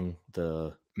Cole Young,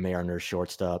 the Mariners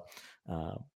shortstop.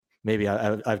 Uh, Maybe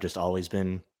I've just always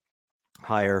been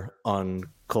higher on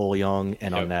Cole Young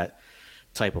and on that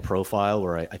type of profile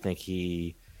where I think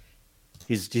he's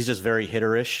just very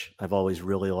hitterish. I've always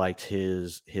really liked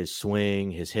his swing,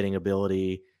 his hitting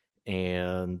ability,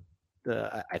 and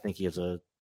I think he has a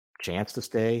chance to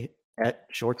stay at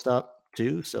shortstop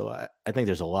too. So I think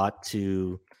there's a lot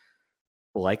to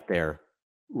like there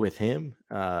with him.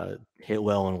 Hit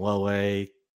well in low A,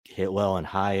 hit well in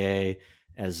high A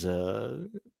as a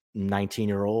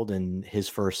 19-year-old in his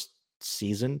first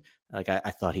season. Like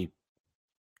I thought he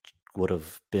would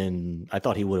have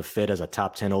fit as a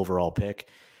top 10 overall pick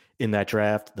in that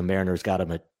draft. The Mariners got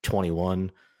him at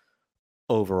 21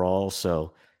 overall.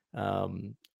 So,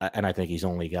 and I think he's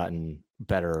only gotten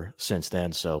better since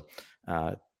then. So,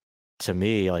 to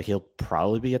me, like he'll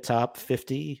probably be a top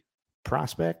 50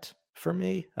 prospect for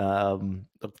me, to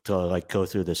like go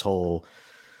through this whole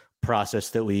process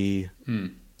that we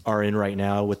are in right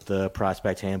now with the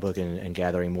prospect handbook and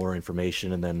gathering more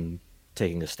information, and then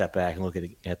taking a step back and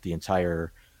looking at the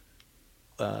entire,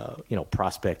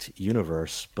 prospect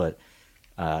universe. But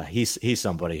he's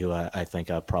somebody who I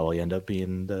think I'll probably end up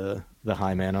being the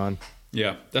high man on.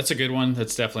 Yeah, that's a good one.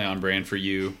 That's definitely on brand for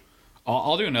you.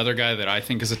 I'll do another guy that I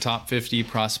think is a top 50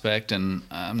 prospect, and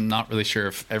I'm not really sure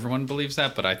if everyone believes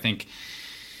that, but I think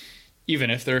even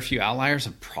if there are a few outliers,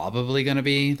 I'm probably going to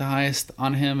be the highest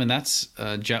on him, and that's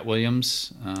Jet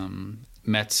Williams,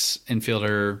 Mets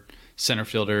infielder, center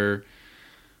fielder.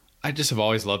 I just have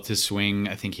always loved his swing.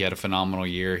 I think he had a phenomenal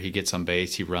year. He gets on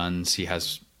base, he runs, he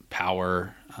has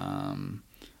power.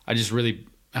 I just really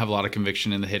have a lot of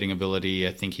conviction in the hitting ability.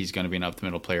 I think he's going to be an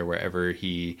up-the-middle player wherever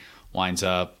he winds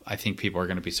up. I think people are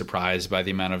going to be surprised by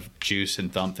the amount of juice and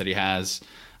thump that he has.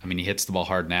 I mean, he hits the ball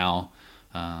hard now.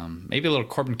 Maybe a little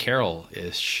Corbin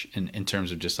Carroll-ish in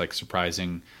terms of just like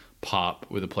surprising pop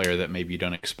with a player that maybe you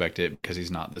don't expect it because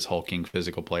he's not this hulking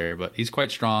physical player, but he's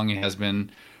quite strong. He has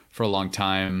been for a long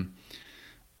time.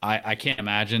 I can't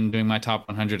imagine doing my top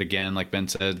 100 again. Like Ben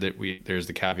said, that there's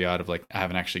the caveat of like I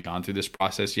haven't actually gone through this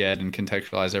process yet and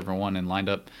contextualized everyone and lined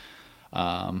up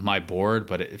my board,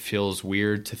 but it feels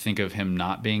weird to think of him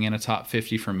not being in a top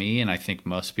 50 for me. And I think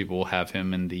most people will have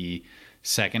him in the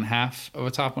second half of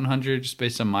a top 100 just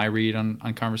based on my read on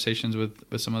conversations with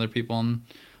some other people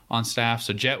on staff.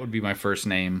 So Jet would be my first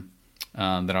name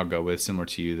that I'll go with, similar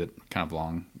to you, that kind of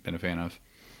long been a fan of.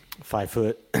 5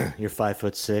 foot, you're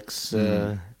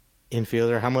 5'6"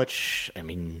 infielder. How much? I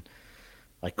mean,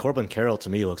 like Corbin Carroll to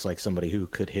me looks like somebody who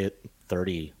could hit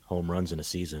 30 home runs in a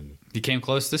season. He came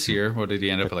close this year. What did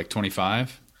he end up at, like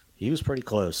 25? He was pretty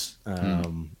close. I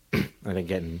think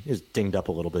he was dinged up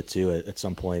a little bit too at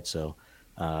some point. So,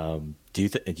 do you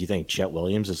think Chet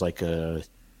Williams is like a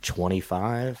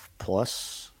 25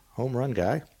 plus home run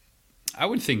guy? I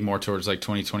would think more towards like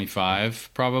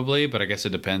 2025 probably, but I guess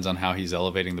it depends on how he's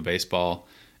elevating the baseball.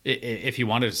 If he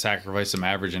wanted to sacrifice some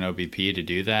average and OBP to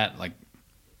do that, like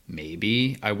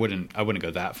maybe I wouldn't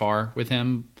go that far with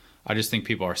him. I just think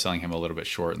people are selling him a little bit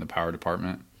short in the power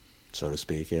department, so to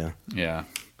speak. Yeah.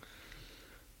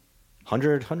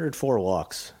 104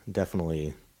 walks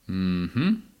definitely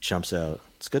jumps out.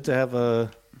 It's good to have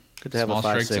a Small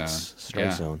 5-6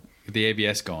 strike zone. With the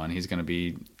ABS going, he's going to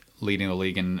be leading the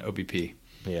league in OBP.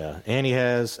 Yeah, and he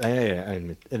has,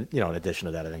 and in addition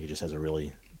to that, I think he just has a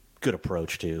really good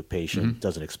approach to patient,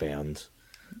 doesn't expand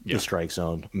the strike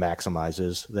zone,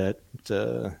 maximizes that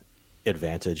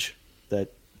advantage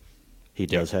that he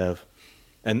does have.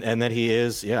 And then he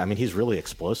is, he's really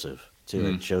explosive too.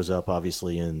 It shows up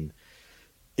obviously in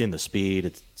the speed.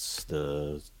 It's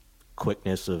the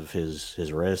quickness of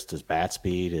his wrist, his bat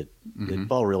speed. The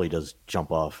ball really does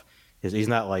jump off. He's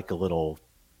not like a little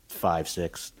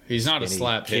 5'6". He's not a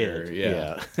slap hitter.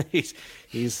 Yeah.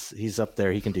 He's up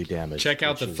there. He can do damage. Check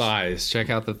out the thighs. Check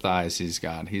out the thighs he's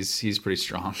got. He's pretty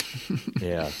strong.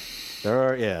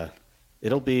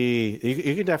 It'll be.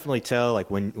 You can definitely tell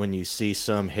like when you see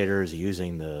some hitters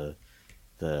using the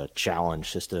challenge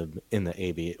system in the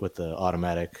AB with the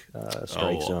automatic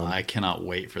strike zone. I cannot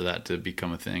wait for that to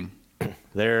become a thing.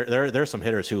 There's some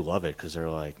hitters who love it because they're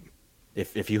like,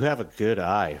 if you have a good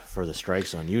eye for the strike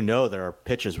zone, there are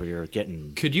pitches where you're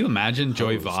getting. Could you imagine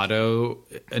Joey Votto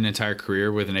an entire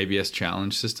career with an ABS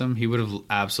challenge system? He would have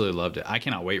absolutely loved it. I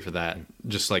cannot wait for that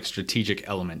just like strategic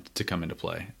element to come into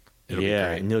play. It'll be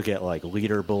great. And you'll get like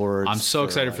leaderboards. I'm so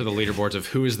excited for the leaderboards of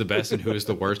who is the best and who is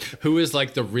the worst. Who is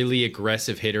like the really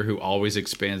aggressive hitter who always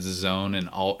expands the zone and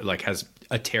all like has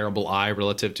a terrible eye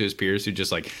relative to his peers who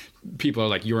just like people are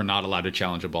like, you are not allowed to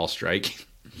challenge a ball strike.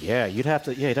 Yeah, you'd have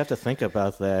to think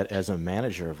about that as a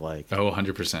manager of like, Oh,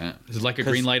 100%. It's like a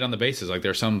green light on the bases. Like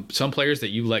there's some players that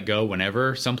you let go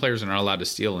whenever. Some players are not allowed to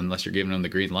steal unless you're giving them the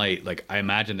green light. Like I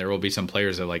imagine there will be some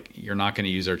players that like you're not going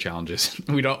to use our challenges.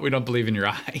 We don't believe in your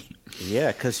eye.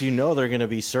 yeah, because they're going to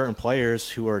be certain players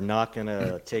who are not going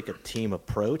to take a team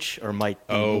approach or might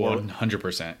be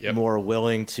 100%. Yep. more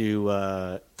willing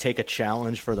to take a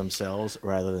challenge for themselves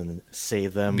rather than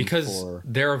save them. Because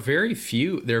there are very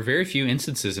few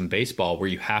instances in baseball where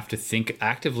you have to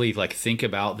actively think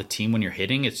about the team when you're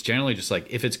hitting. It's generally just like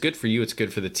if it's good for you, it's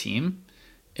good for the team.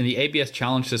 And the ABS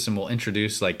challenge system will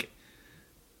introduce like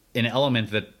an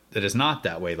element that is not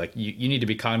that way. Like you need to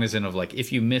be cognizant of like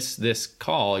if you miss this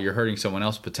call, you're hurting someone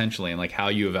else potentially, and like how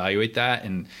you evaluate that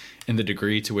and the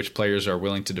degree to which players are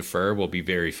willing to defer will be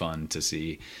very fun to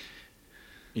see.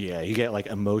 Yeah, you get like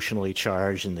emotionally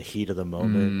charged in the heat of the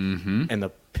moment, and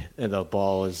the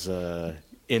ball is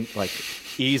in like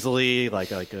easily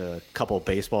like a couple of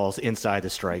baseballs inside the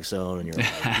strike zone, and you're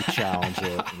like, you challenge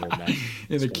it and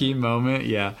you're in a key moment.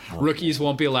 Yeah, rookies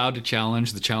won't be allowed to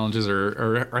challenge. The challenges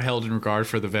are held in regard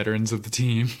for the veterans of the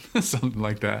team, something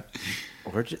like that.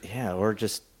 Or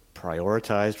just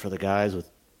prioritized for the guys with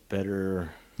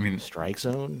better. Strike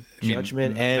zone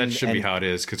judgment, and that should be how it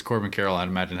is. Because Corbin Carroll, I'd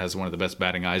imagine, has one of the best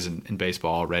batting eyes in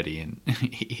baseball already, and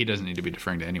he doesn't need to be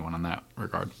deferring to anyone on that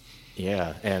regard.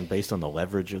 Yeah, and based on the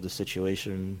leverage of the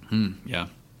situation, yeah,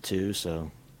 too. So,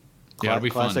 yeah, it'll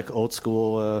be classic fun. Old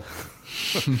school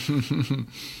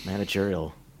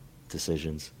managerial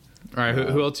decisions. All right,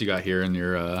 who else you got here in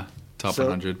your top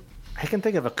 100? I can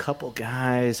think of a couple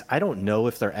guys. I don't know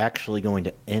if they're actually going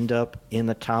to end up in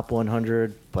the top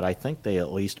 100, but I think they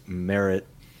at least merit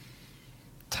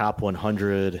top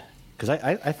 100 because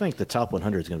I think the top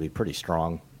 100 is going to be pretty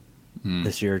strong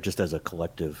this year, just as a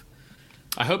collective.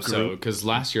 I hope so, because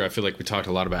last year I feel like we talked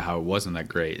a lot about how it wasn't that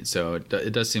great. So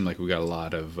it does seem like we got a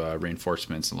lot of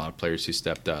reinforcements and a lot of players who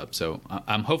stepped up. So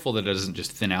I'm hopeful that it doesn't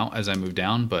just thin out as I move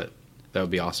down, but that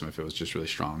would be awesome if it was just really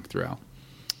strong throughout.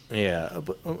 Yeah,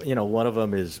 but, one of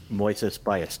them is Moises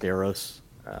Ballesteros,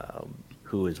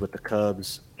 who is with the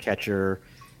Cubs, catcher,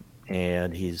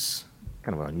 and he's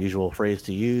kind of an unusual phrase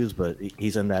to use, but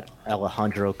he's in that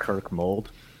Alejandro Kirk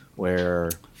mold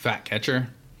where... Fat catcher?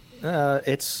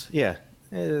 It's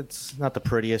not the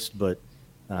prettiest, but,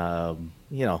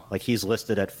 like he's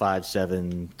listed at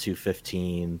 5'7",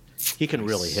 215. He can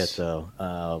really hit,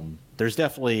 though. There's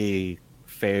definitely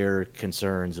fair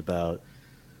concerns about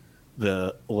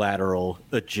the lateral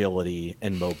agility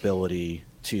and mobility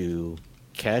to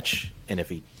catch, and if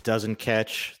he doesn't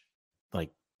catch, like,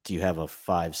 do you have a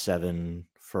 5'7"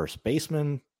 first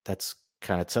baseman? That's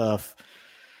kind of tough.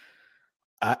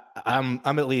 I'm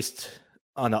at least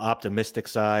on the optimistic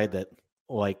side that,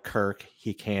 like Kirk,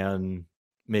 he can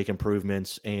make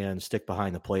improvements and stick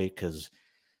behind the plate because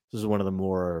this is one of the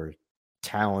more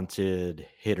talented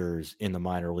hitters in the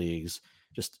minor leagues.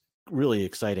 Just really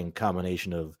exciting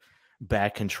combination of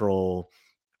bat control,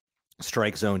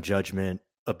 strike zone judgment,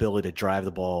 ability to drive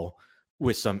the ball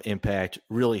with some impact.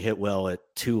 Really hit well at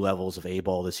 2 levels of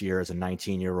A-ball this year as a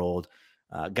 19-year-old.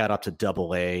 Got up to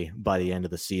Double-A by the end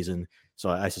of the season. So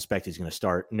I suspect he's going to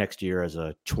start next year as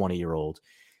a 20-year-old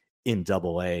in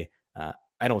Double-A.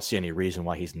 I don't see any reason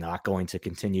why he's not going to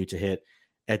continue to hit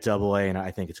at Double-A, and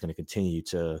I think it's going to continue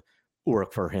to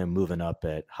work for him moving up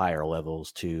at higher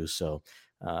levels too. So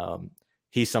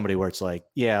he's somebody where it's like,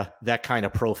 yeah, that kind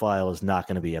of profile is not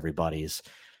going to be everybody's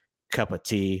cup of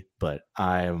tea, but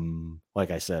I'm,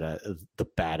 like I said, the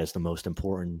bat is the most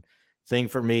important thing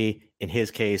for me. In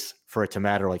his case, for it to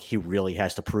matter, like he really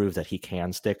has to prove that he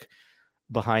can stick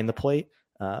behind the plate.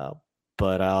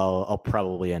 But I'll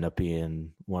probably end up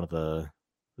being one of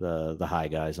the high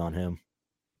guys on him.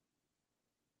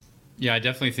 Yeah, I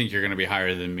definitely think you're going to be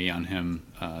higher than me on him.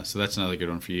 So that's another good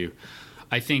one for you.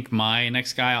 I think my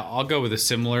next guy, I'll go with a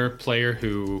similar player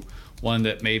one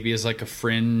that maybe is like a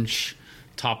fringe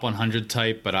top 100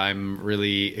 type, but I'm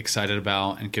really excited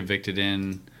about and convicted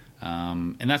in.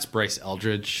 And that's Bryce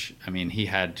Eldridge. I mean, he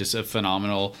had just a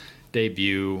phenomenal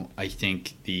debut. I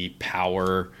think the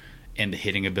power and the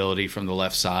hitting ability from the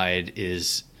left side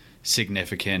is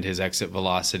significant. His exit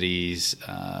velocities,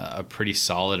 a pretty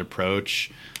solid approach.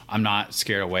 I'm not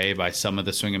scared away by some of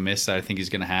the swing and miss that I think he's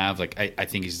going to have. Like I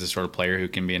think he's the sort of player who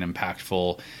can be an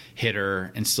impactful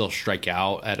hitter and still strike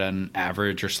out at an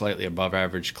average or slightly above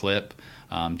average clip,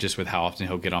 just with how often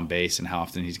he'll get on base and how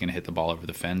often he's going to hit the ball over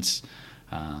the fence.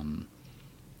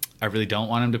 I really don't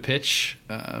want him to pitch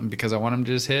because I want him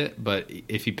to just hit. But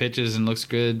if he pitches and looks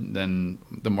good, then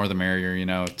the more the merrier.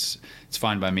 It's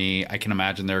fine by me. I can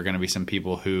imagine there are going to be some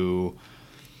people who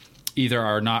either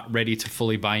are not ready to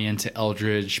fully buy into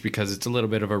Eldridge because it's a little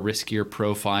bit of a riskier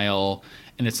profile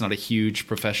and it's not a huge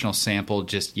professional sample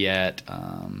just yet.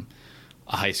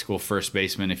 A high school first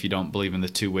baseman, if you don't believe in the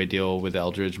two-way deal with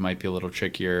Eldridge, might be a little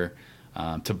trickier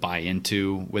to buy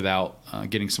into without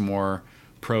getting some more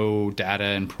pro data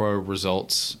and pro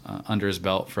results under his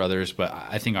belt for others. But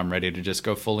I think I'm ready to just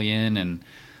go fully in, and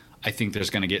I think there's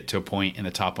going to get to a point in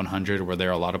the top 100 where there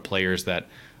are a lot of players that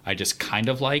I just kind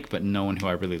of like, but no one who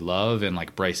I really love, and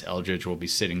like Bryce Eldridge will be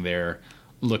sitting there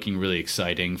looking really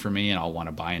exciting for me, and I'll want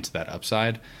to buy into that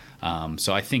upside.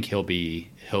 So I think he'll be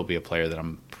a player that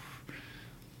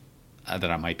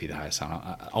I might be the highest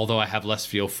on. Although I have less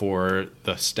feel for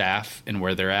the staff and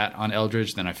where they're at on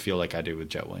Eldridge than I feel like I do with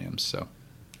Jet Williams. So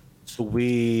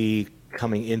we,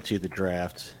 coming into the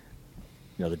draft,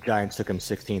 the Giants took him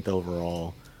 16th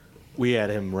overall. We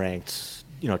had him ranked,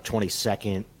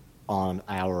 22nd on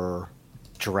our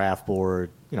draft board.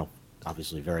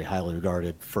 Obviously very highly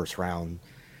regarded first round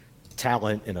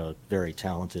talent in a very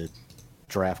talented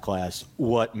draft class.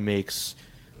 What makes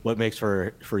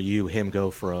for you him go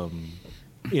from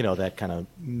that kind of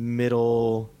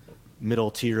middle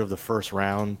tier of the first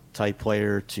round type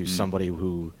player to somebody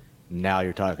who now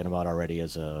you're talking about already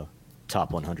as a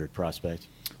top 100 prospect?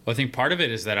 Well, I think part of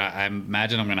it is that I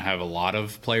imagine I'm going to have a lot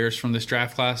of players from this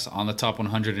draft class on the top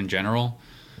 100 in general.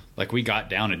 Like, we got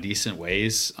down a decent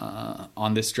ways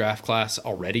on this draft class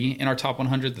already in our top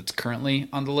 100 that's currently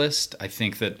on the list. I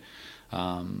think that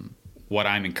what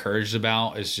I'm encouraged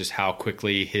about is just how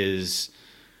quickly his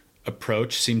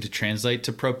approach seemed to translate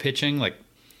to pro pitching. Like,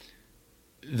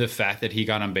 the fact that he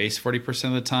got on base 40%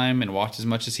 of the time and walked as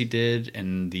much as he did,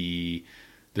 and the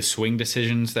swing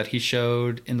decisions that he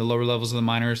showed in the lower levels of the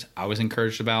minors, I was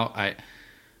encouraged about. I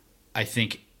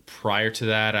think prior to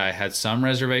that, I had some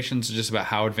reservations just about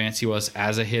how advanced he was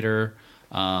as a hitter.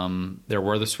 There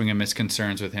were the swing and miss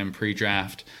concerns with him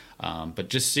pre-draft. But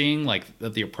just seeing like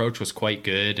that the approach was quite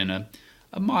good in a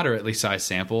moderately sized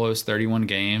sample. It was 31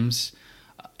 games,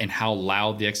 and how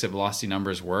loud the exit velocity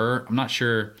numbers were. I'm not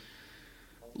sure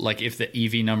like if the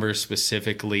EV numbers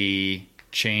specifically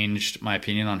changed my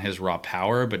opinion on his raw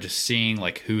power, but just seeing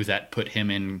like who that put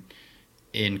him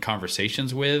in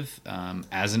conversations with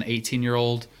as an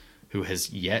 18-year-old who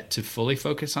has yet to fully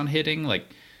focus on hitting, like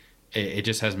it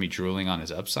just has me drooling on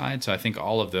his upside. So I think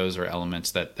all of those are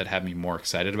elements that have me more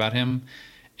excited about him.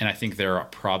 And I think there are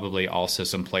probably also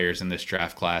some players in this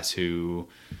draft class who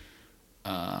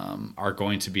are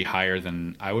going to be higher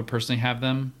than I would personally have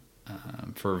them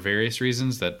for various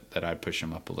reasons that I'd push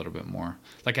them up a little bit more.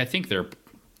 Like, I think it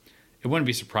wouldn't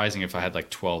be surprising if I had like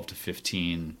 12 to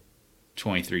 15,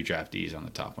 23 draftees on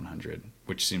the top 100,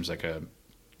 which seems like a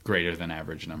greater than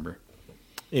average number.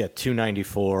 Yeah,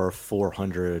 294,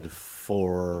 400,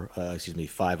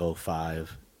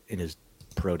 505 in his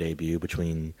pro debut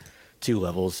between two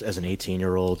levels as an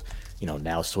 18-year-old,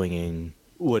 now swinging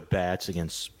wood bats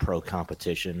against pro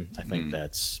competition. I think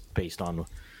that's based on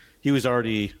he was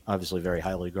already obviously very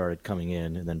highly regarded coming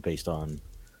in, and then based on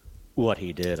what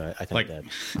he did, I think that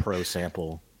pro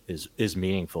sample is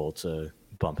meaningful to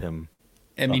bump him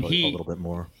a little bit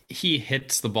more. He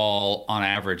hits the ball on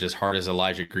average as hard as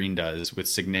Elijah Green does, with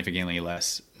significantly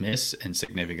less miss and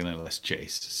significantly less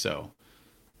chase. So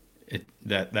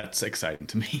that's exciting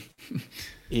to me.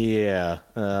 Yeah.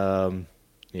 I'm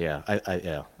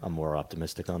more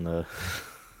optimistic on the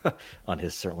on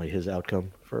his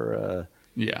outcome for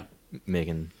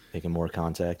making more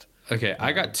contact. Okay,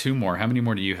 I got two more. How many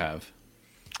more do you have?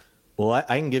 Well,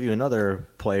 I can give you another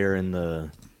player in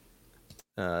the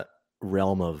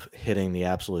realm of hitting the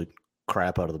absolute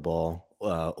crap out of the ball.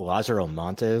 Lazaro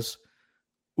Montes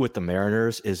with the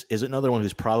Mariners is another one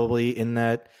who's probably in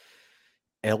that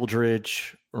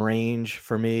Eldridge range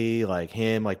for me, like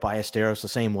him, like Ballesteros, the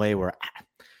same way, where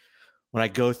when I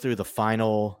go through the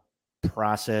final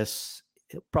process,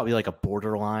 probably like a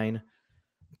borderline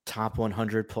top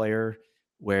 100 player,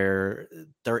 where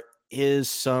there is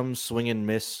some swing and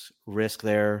miss risk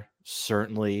there,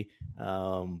 certainly.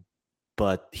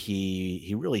 But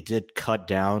he really did cut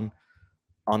down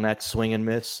on that swing and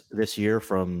miss this year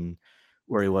from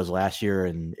where he was last year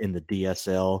in the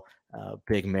DSL.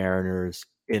 Big Mariners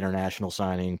international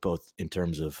signing, both in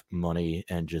terms of money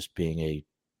and just being a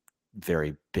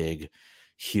very big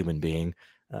human being.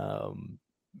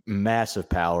 Massive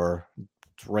power,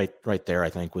 right there. I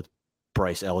think with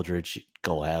Bryce Eldridge,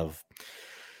 go have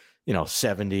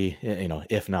 70,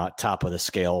 if not top of the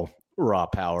scale raw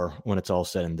power when it's all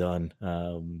said and done.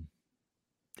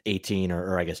 18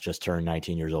 or I guess just turned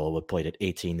 19 years old, but played at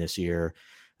 18 this year.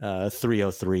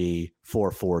 303,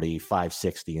 440,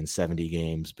 560, and 70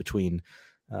 games between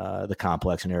the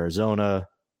complex in Arizona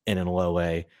and in low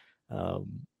A.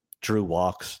 Drew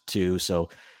walks too, so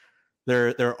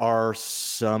there are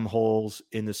some holes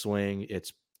in the swing.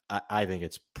 I think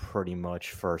it's pretty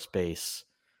much first base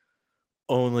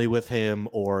only with him,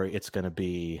 or it's going to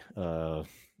be a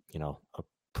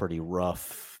pretty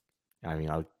rough. I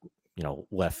mean,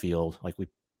 left field, like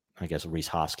I guess Rhys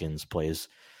Hoskins plays,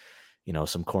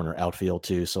 some corner outfield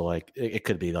too. So like it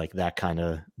could be like that kind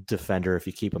of defender if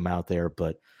you keep him out there.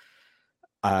 But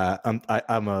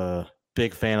I'm a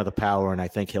big fan of the power, and I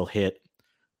think he'll hit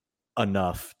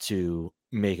enough to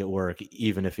make it work,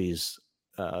 even if he's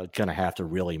going to have to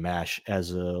really mash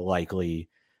as a likely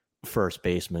first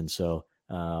baseman. So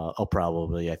I'll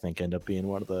probably, I think, end up being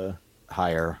one of the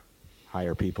higher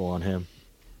people on him.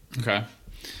 Okay.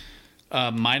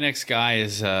 My next guy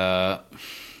is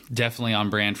definitely on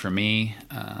brand for me.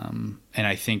 And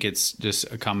I think it's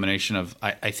just a combination of,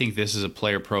 I think this is a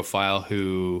player profile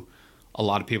who a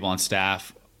lot of people on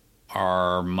staff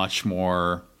are much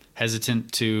more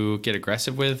hesitant to get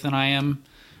aggressive with than I am.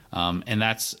 And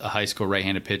that's a high school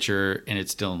right-handed pitcher, and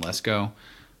it's Dylan Lesko.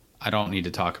 I don't need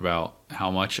to talk about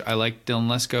how much I like Dylan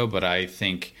Lesko, but I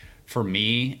think for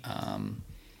me,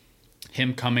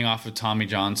 him coming off of Tommy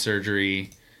John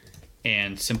surgery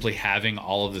and simply having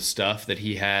all of the stuff that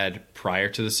he had prior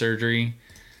to the surgery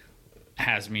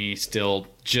has me still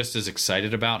just as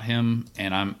excited about him,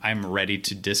 and I'm ready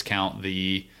to discount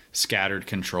the scattered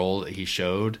control that he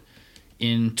showed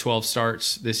in 12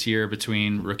 starts this year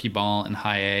between rookie ball and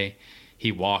high A.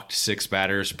 He walked 6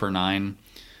 batters per 9.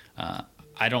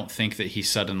 I don't think that he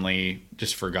suddenly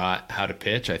just forgot how to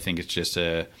pitch. I think it's just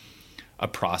a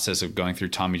process of going through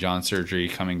Tommy John surgery,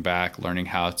 coming back, learning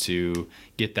how to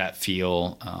get that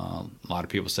feel. A lot of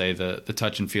people say the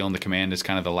touch and feel and the command is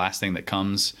kind of the last thing that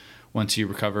comes once you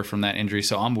recover from that injury.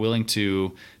 So I'm willing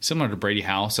to, similar to Brady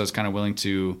House, I was kind of willing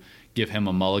to give him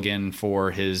a mulligan for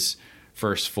his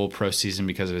first full pro season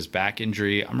because of his back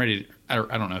injury. I'm ready. I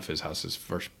don't know if his House's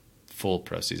first full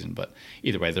pro season, but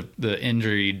either way, the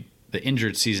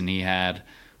injured season he had,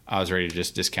 I was ready to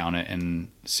just discount it and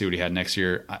see what he had next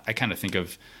year. I kind of think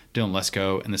of Dylan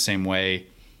Lesko in the same way.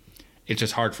 It's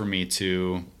just hard for me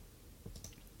to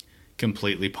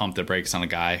completely pump the brakes on a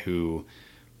guy who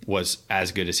was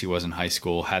as good as he was in high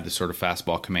school, had the sort of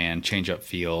fastball command, change-up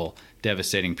feel,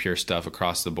 devastating pure stuff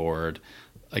across the board.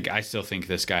 Like, I still think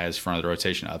this guy has front of the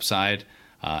rotation upside,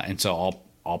 and so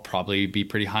I'll probably be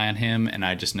pretty high on him. And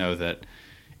I just know that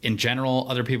in general,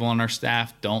 other people on our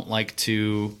staff don't like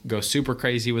to go super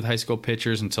crazy with high school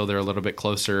pitchers until they're a little bit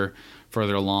closer,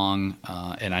 further along.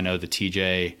 And I know the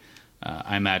TJ,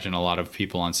 I imagine a lot of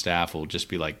people on staff will just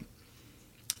be like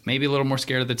maybe a little more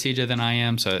scared of the TJ than I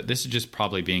am. So this is just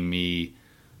probably being me,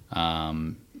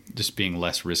 just being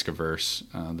less risk averse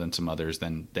than some others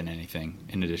than anything,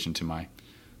 in addition to my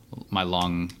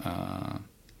long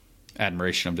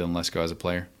admiration of Dylan Lesko as a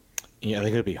player. Yeah, I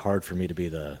think it'd be hard for me to be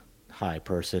the high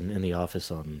person in the office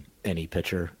on any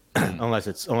pitcher, unless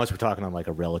we're talking on like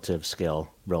a relative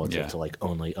scale, to like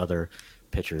only other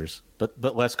pitchers. But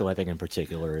Lesko, I think in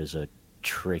particular, is a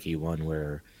tricky one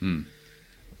where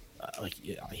like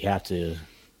you have to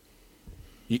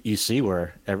you see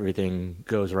where everything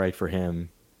goes right for him.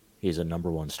 He's a number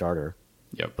 1 starter.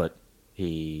 Yep. But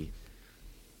he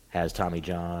has Tommy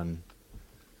John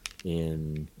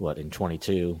in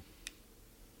 22.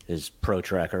 His pro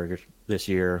tracker this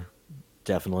year,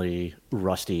 definitely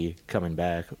rusty coming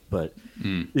back, but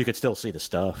you could still see the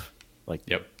stuff. Like,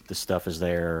 the stuff is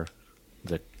there.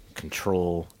 The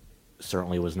control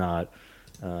certainly was not.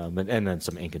 And then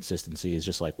some inconsistencies,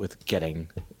 just like with getting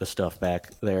the stuff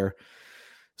back there.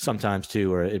 Sometimes,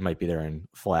 too, or it might be there in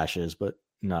flashes, but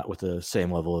not with the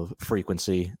same level of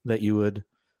frequency that you would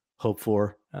hope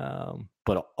for.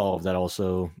 But all of that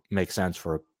also makes sense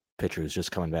for a pitcher who's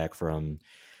just coming back from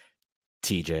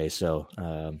TJ. So,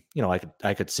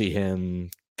 I could see him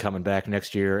coming back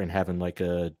next year and having like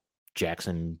a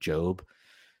Jackson Jobe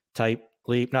type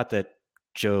leap. Not that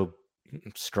Jobe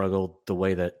struggled the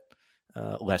way that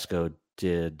Lesko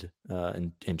did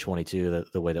in 22,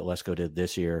 the way that Lesko did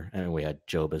this year. And we had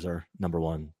Jobe as our number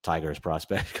 1 Tigers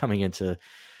prospect coming into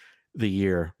the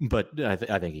year. But I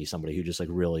think he's somebody who just like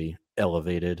really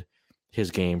elevated his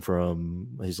game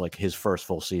from his first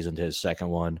full season to his second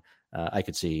one. I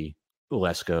could see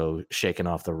Lesko shaking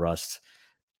off the rust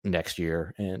next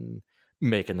year and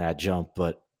making that jump,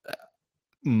 but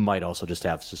might also just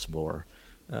have some more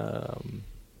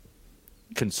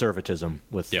conservatism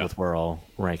with where I'll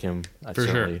rank him. For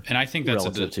sure. And I think that's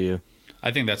relative to you.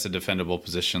 I think that's a defendable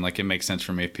position. Like, it makes sense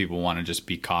for me if people want to just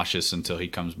be cautious until he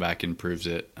comes back and proves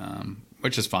it,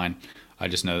 which is fine. I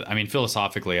just know, I mean,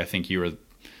 philosophically, I think you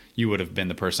would have been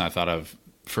the person I thought of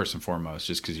first and foremost,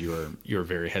 just because you were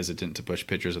very hesitant to push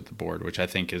pitchers at the board, which I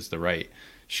think is the right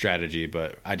strategy.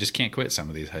 But I just can't quit some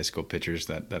of these high school pitchers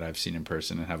that I've seen in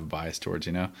person and have a bias towards.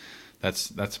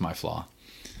 That's my flaw.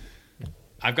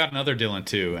 I've got another Dylan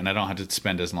too, and I don't have to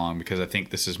spend as long because I think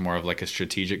this is more of like a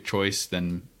strategic choice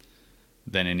than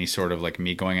any sort of like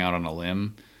me going out on a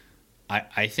limb.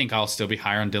 I think I'll still be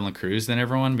higher on Dylan Crews than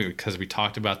everyone because we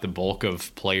talked about the bulk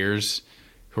of players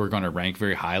who are going to rank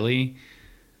very highly.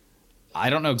 I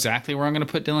don't know exactly where I'm going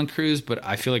to put Dylan Crews, but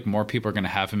I feel like more people are going to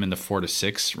have him in the 4 to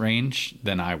 6 range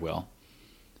than I will.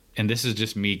 And this is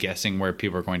just me guessing where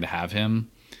people are going to have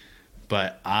him,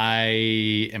 but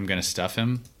I am going to stuff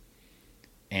him.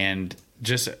 And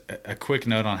just a quick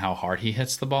note on how hard he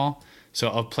hits the ball. So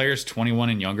of players 21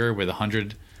 and younger with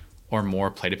 100 or more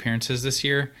plate appearances this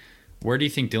year, where do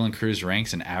you think Dylan Crews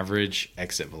ranks in average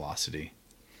exit velocity?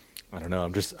 I don't know.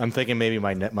 I'm thinking maybe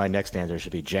my next answer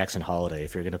should be Jackson Holiday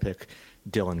if you're going to pick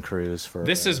Dylan Crews for.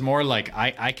 This is more like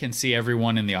I can see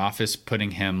everyone in the office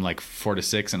putting him like 4 to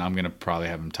 6, and I'm going to probably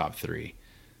have him top 3.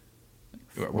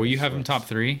 Will you have him top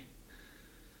 3?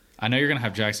 I know you're going to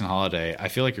have Jackson Holiday. I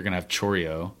feel like you're going to have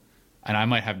Chourio, and I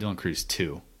might have Dylan Crews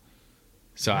 2.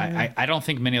 So I don't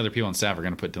think many other people on staff are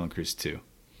going to put Dylan Crews 2.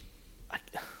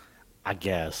 I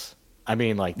guess. I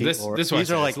mean, like these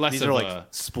are like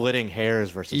splitting hairs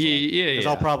versus. Yeah.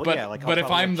 I'll probably, but if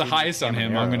I'm the highest on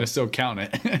him, I'm going to still count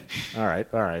it. All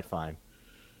right, fine.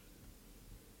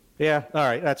 Yeah, all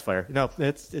right, that's fair. No,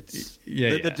 it's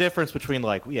the difference between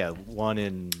one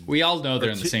and we all know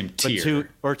they're in the same tier.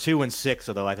 But 2 and 6,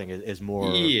 although I think is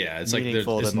more it's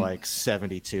meaningful than like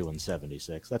 72 and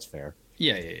 76. That's fair.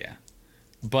 Yeah.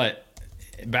 But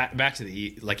back to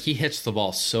he hits the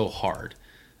ball so hard.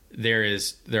 There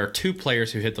are 2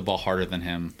 players who hit the ball harder than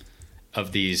him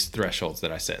of these thresholds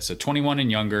that I said. So 21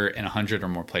 and younger and 100 or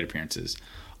more plate appearances.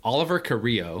 Oliver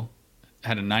Carrillo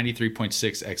had a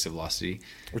 93.6 exit velocity.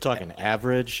 We're talking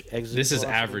average exit This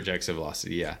velocity? is average exit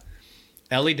velocity, yeah.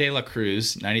 Ellie De La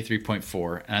Cruz,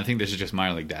 93.4, and I think this is just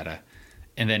minor league data.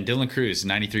 And then Dylan Crews,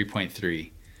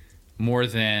 93.3. More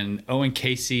than Owen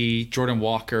Casey, Jordan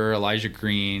Walker, Elijah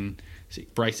Green.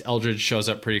 Bryce Eldridge shows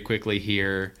up pretty quickly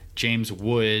here. James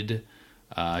Wood,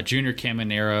 Junior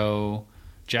Caminero,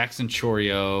 Jackson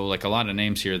Chourio, like a lot of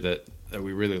names here that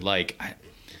we really like.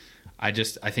 I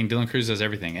think Dylan Crews does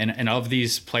everything. And of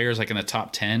these players like in the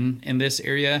top 10 in this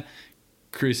area,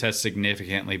 Crews has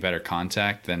significantly better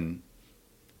contact than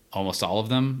almost all of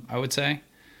them, I would say.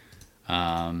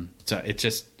 I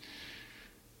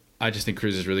just think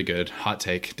Crews is really good. Hot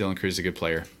take, Dylan Crews is a good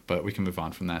player, but we can move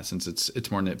on from that since it's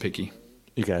more nitpicky.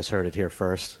 You guys heard it here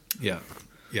first.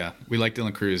 Yeah, we like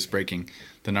Dylan Crews breaking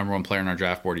the number 1 player on our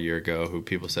draft board a year ago, who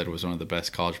people said was one of the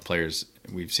best college players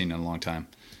we've seen in a long time.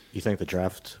 You think the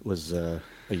draft was a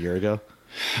year ago?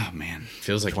 Oh, man.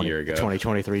 Feels like a year ago.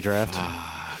 2023 draft?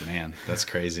 Ah, man. That's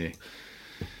crazy.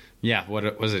 Yeah,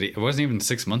 what was it? It wasn't even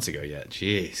 6 months ago yet.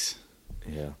 Jeez.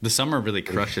 Yeah. The summer really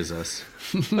crushes us.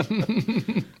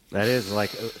 That is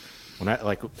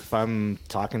if I'm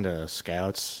talking to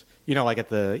scouts, at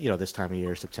the, this time of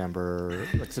year, September,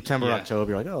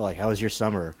 October, you're like, how was your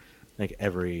summer? Like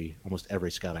almost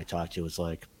every scout I talk to is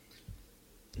like,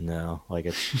 no, like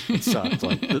it sucked.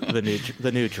 Like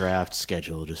the new draft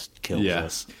schedule just kills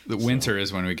us. The winter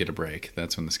is when we get a break.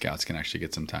 That's when the scouts can actually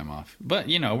get some time off. But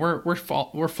we're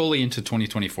fully into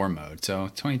 2024 mode. So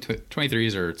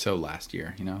 2023s are so last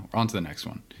year. We're on to the next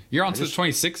one. You're on to the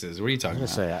 26s. What are you talking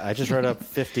about? I just read up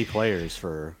 50 players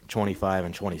for 25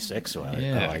 and 26.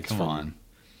 So come on,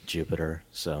 Jupiter.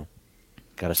 So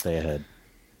got to stay ahead.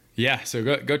 Yeah, so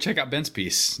go check out Ben's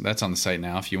piece. That's on the site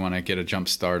now if you want to get a jump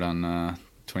start on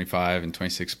 25 and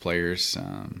 26 players.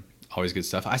 Always good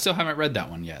stuff. I still haven't read that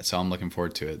one yet, so I'm looking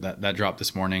forward to it. That dropped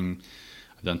this morning.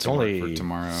 I've done some work for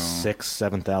tomorrow.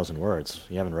 7,000 words.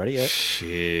 You haven't read it yet?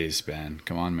 Jeez, Ben.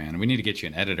 Come on, man. We need to get you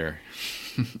an editor.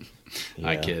 Yeah.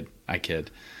 I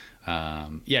kid.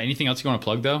 Anything else you want to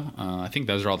plug, though? I think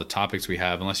those are all the topics we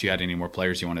have, unless you had any more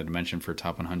players you wanted to mention for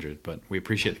Top 100. But we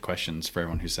appreciate the questions for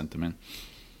everyone who sent them in.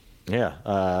 Yeah.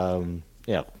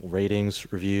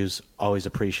 Ratings, reviews, always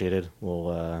appreciated.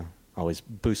 Will always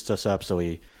boost us up, so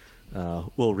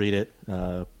we'll read it.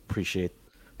 Appreciate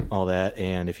all that.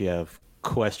 And if you have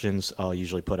questions, I'll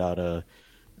usually put out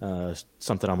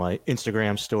something on my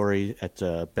Instagram story at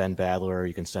Ben Badler.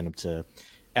 You can send them to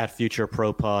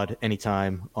 @FutureProPod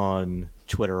anytime on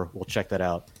Twitter. We'll check that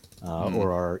out,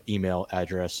 or our email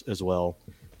address as well.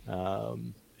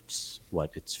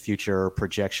 it's future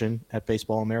projection at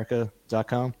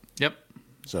baseballamerica.com. Yep.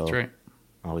 So That's right.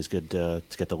 always good to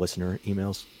get the listener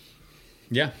emails.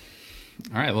 Yeah.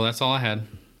 All right. Well, that's all I had.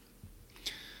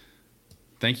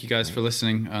 Thank you guys for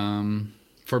listening.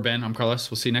 For Ben, I'm Carlos.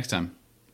 We'll see you next time.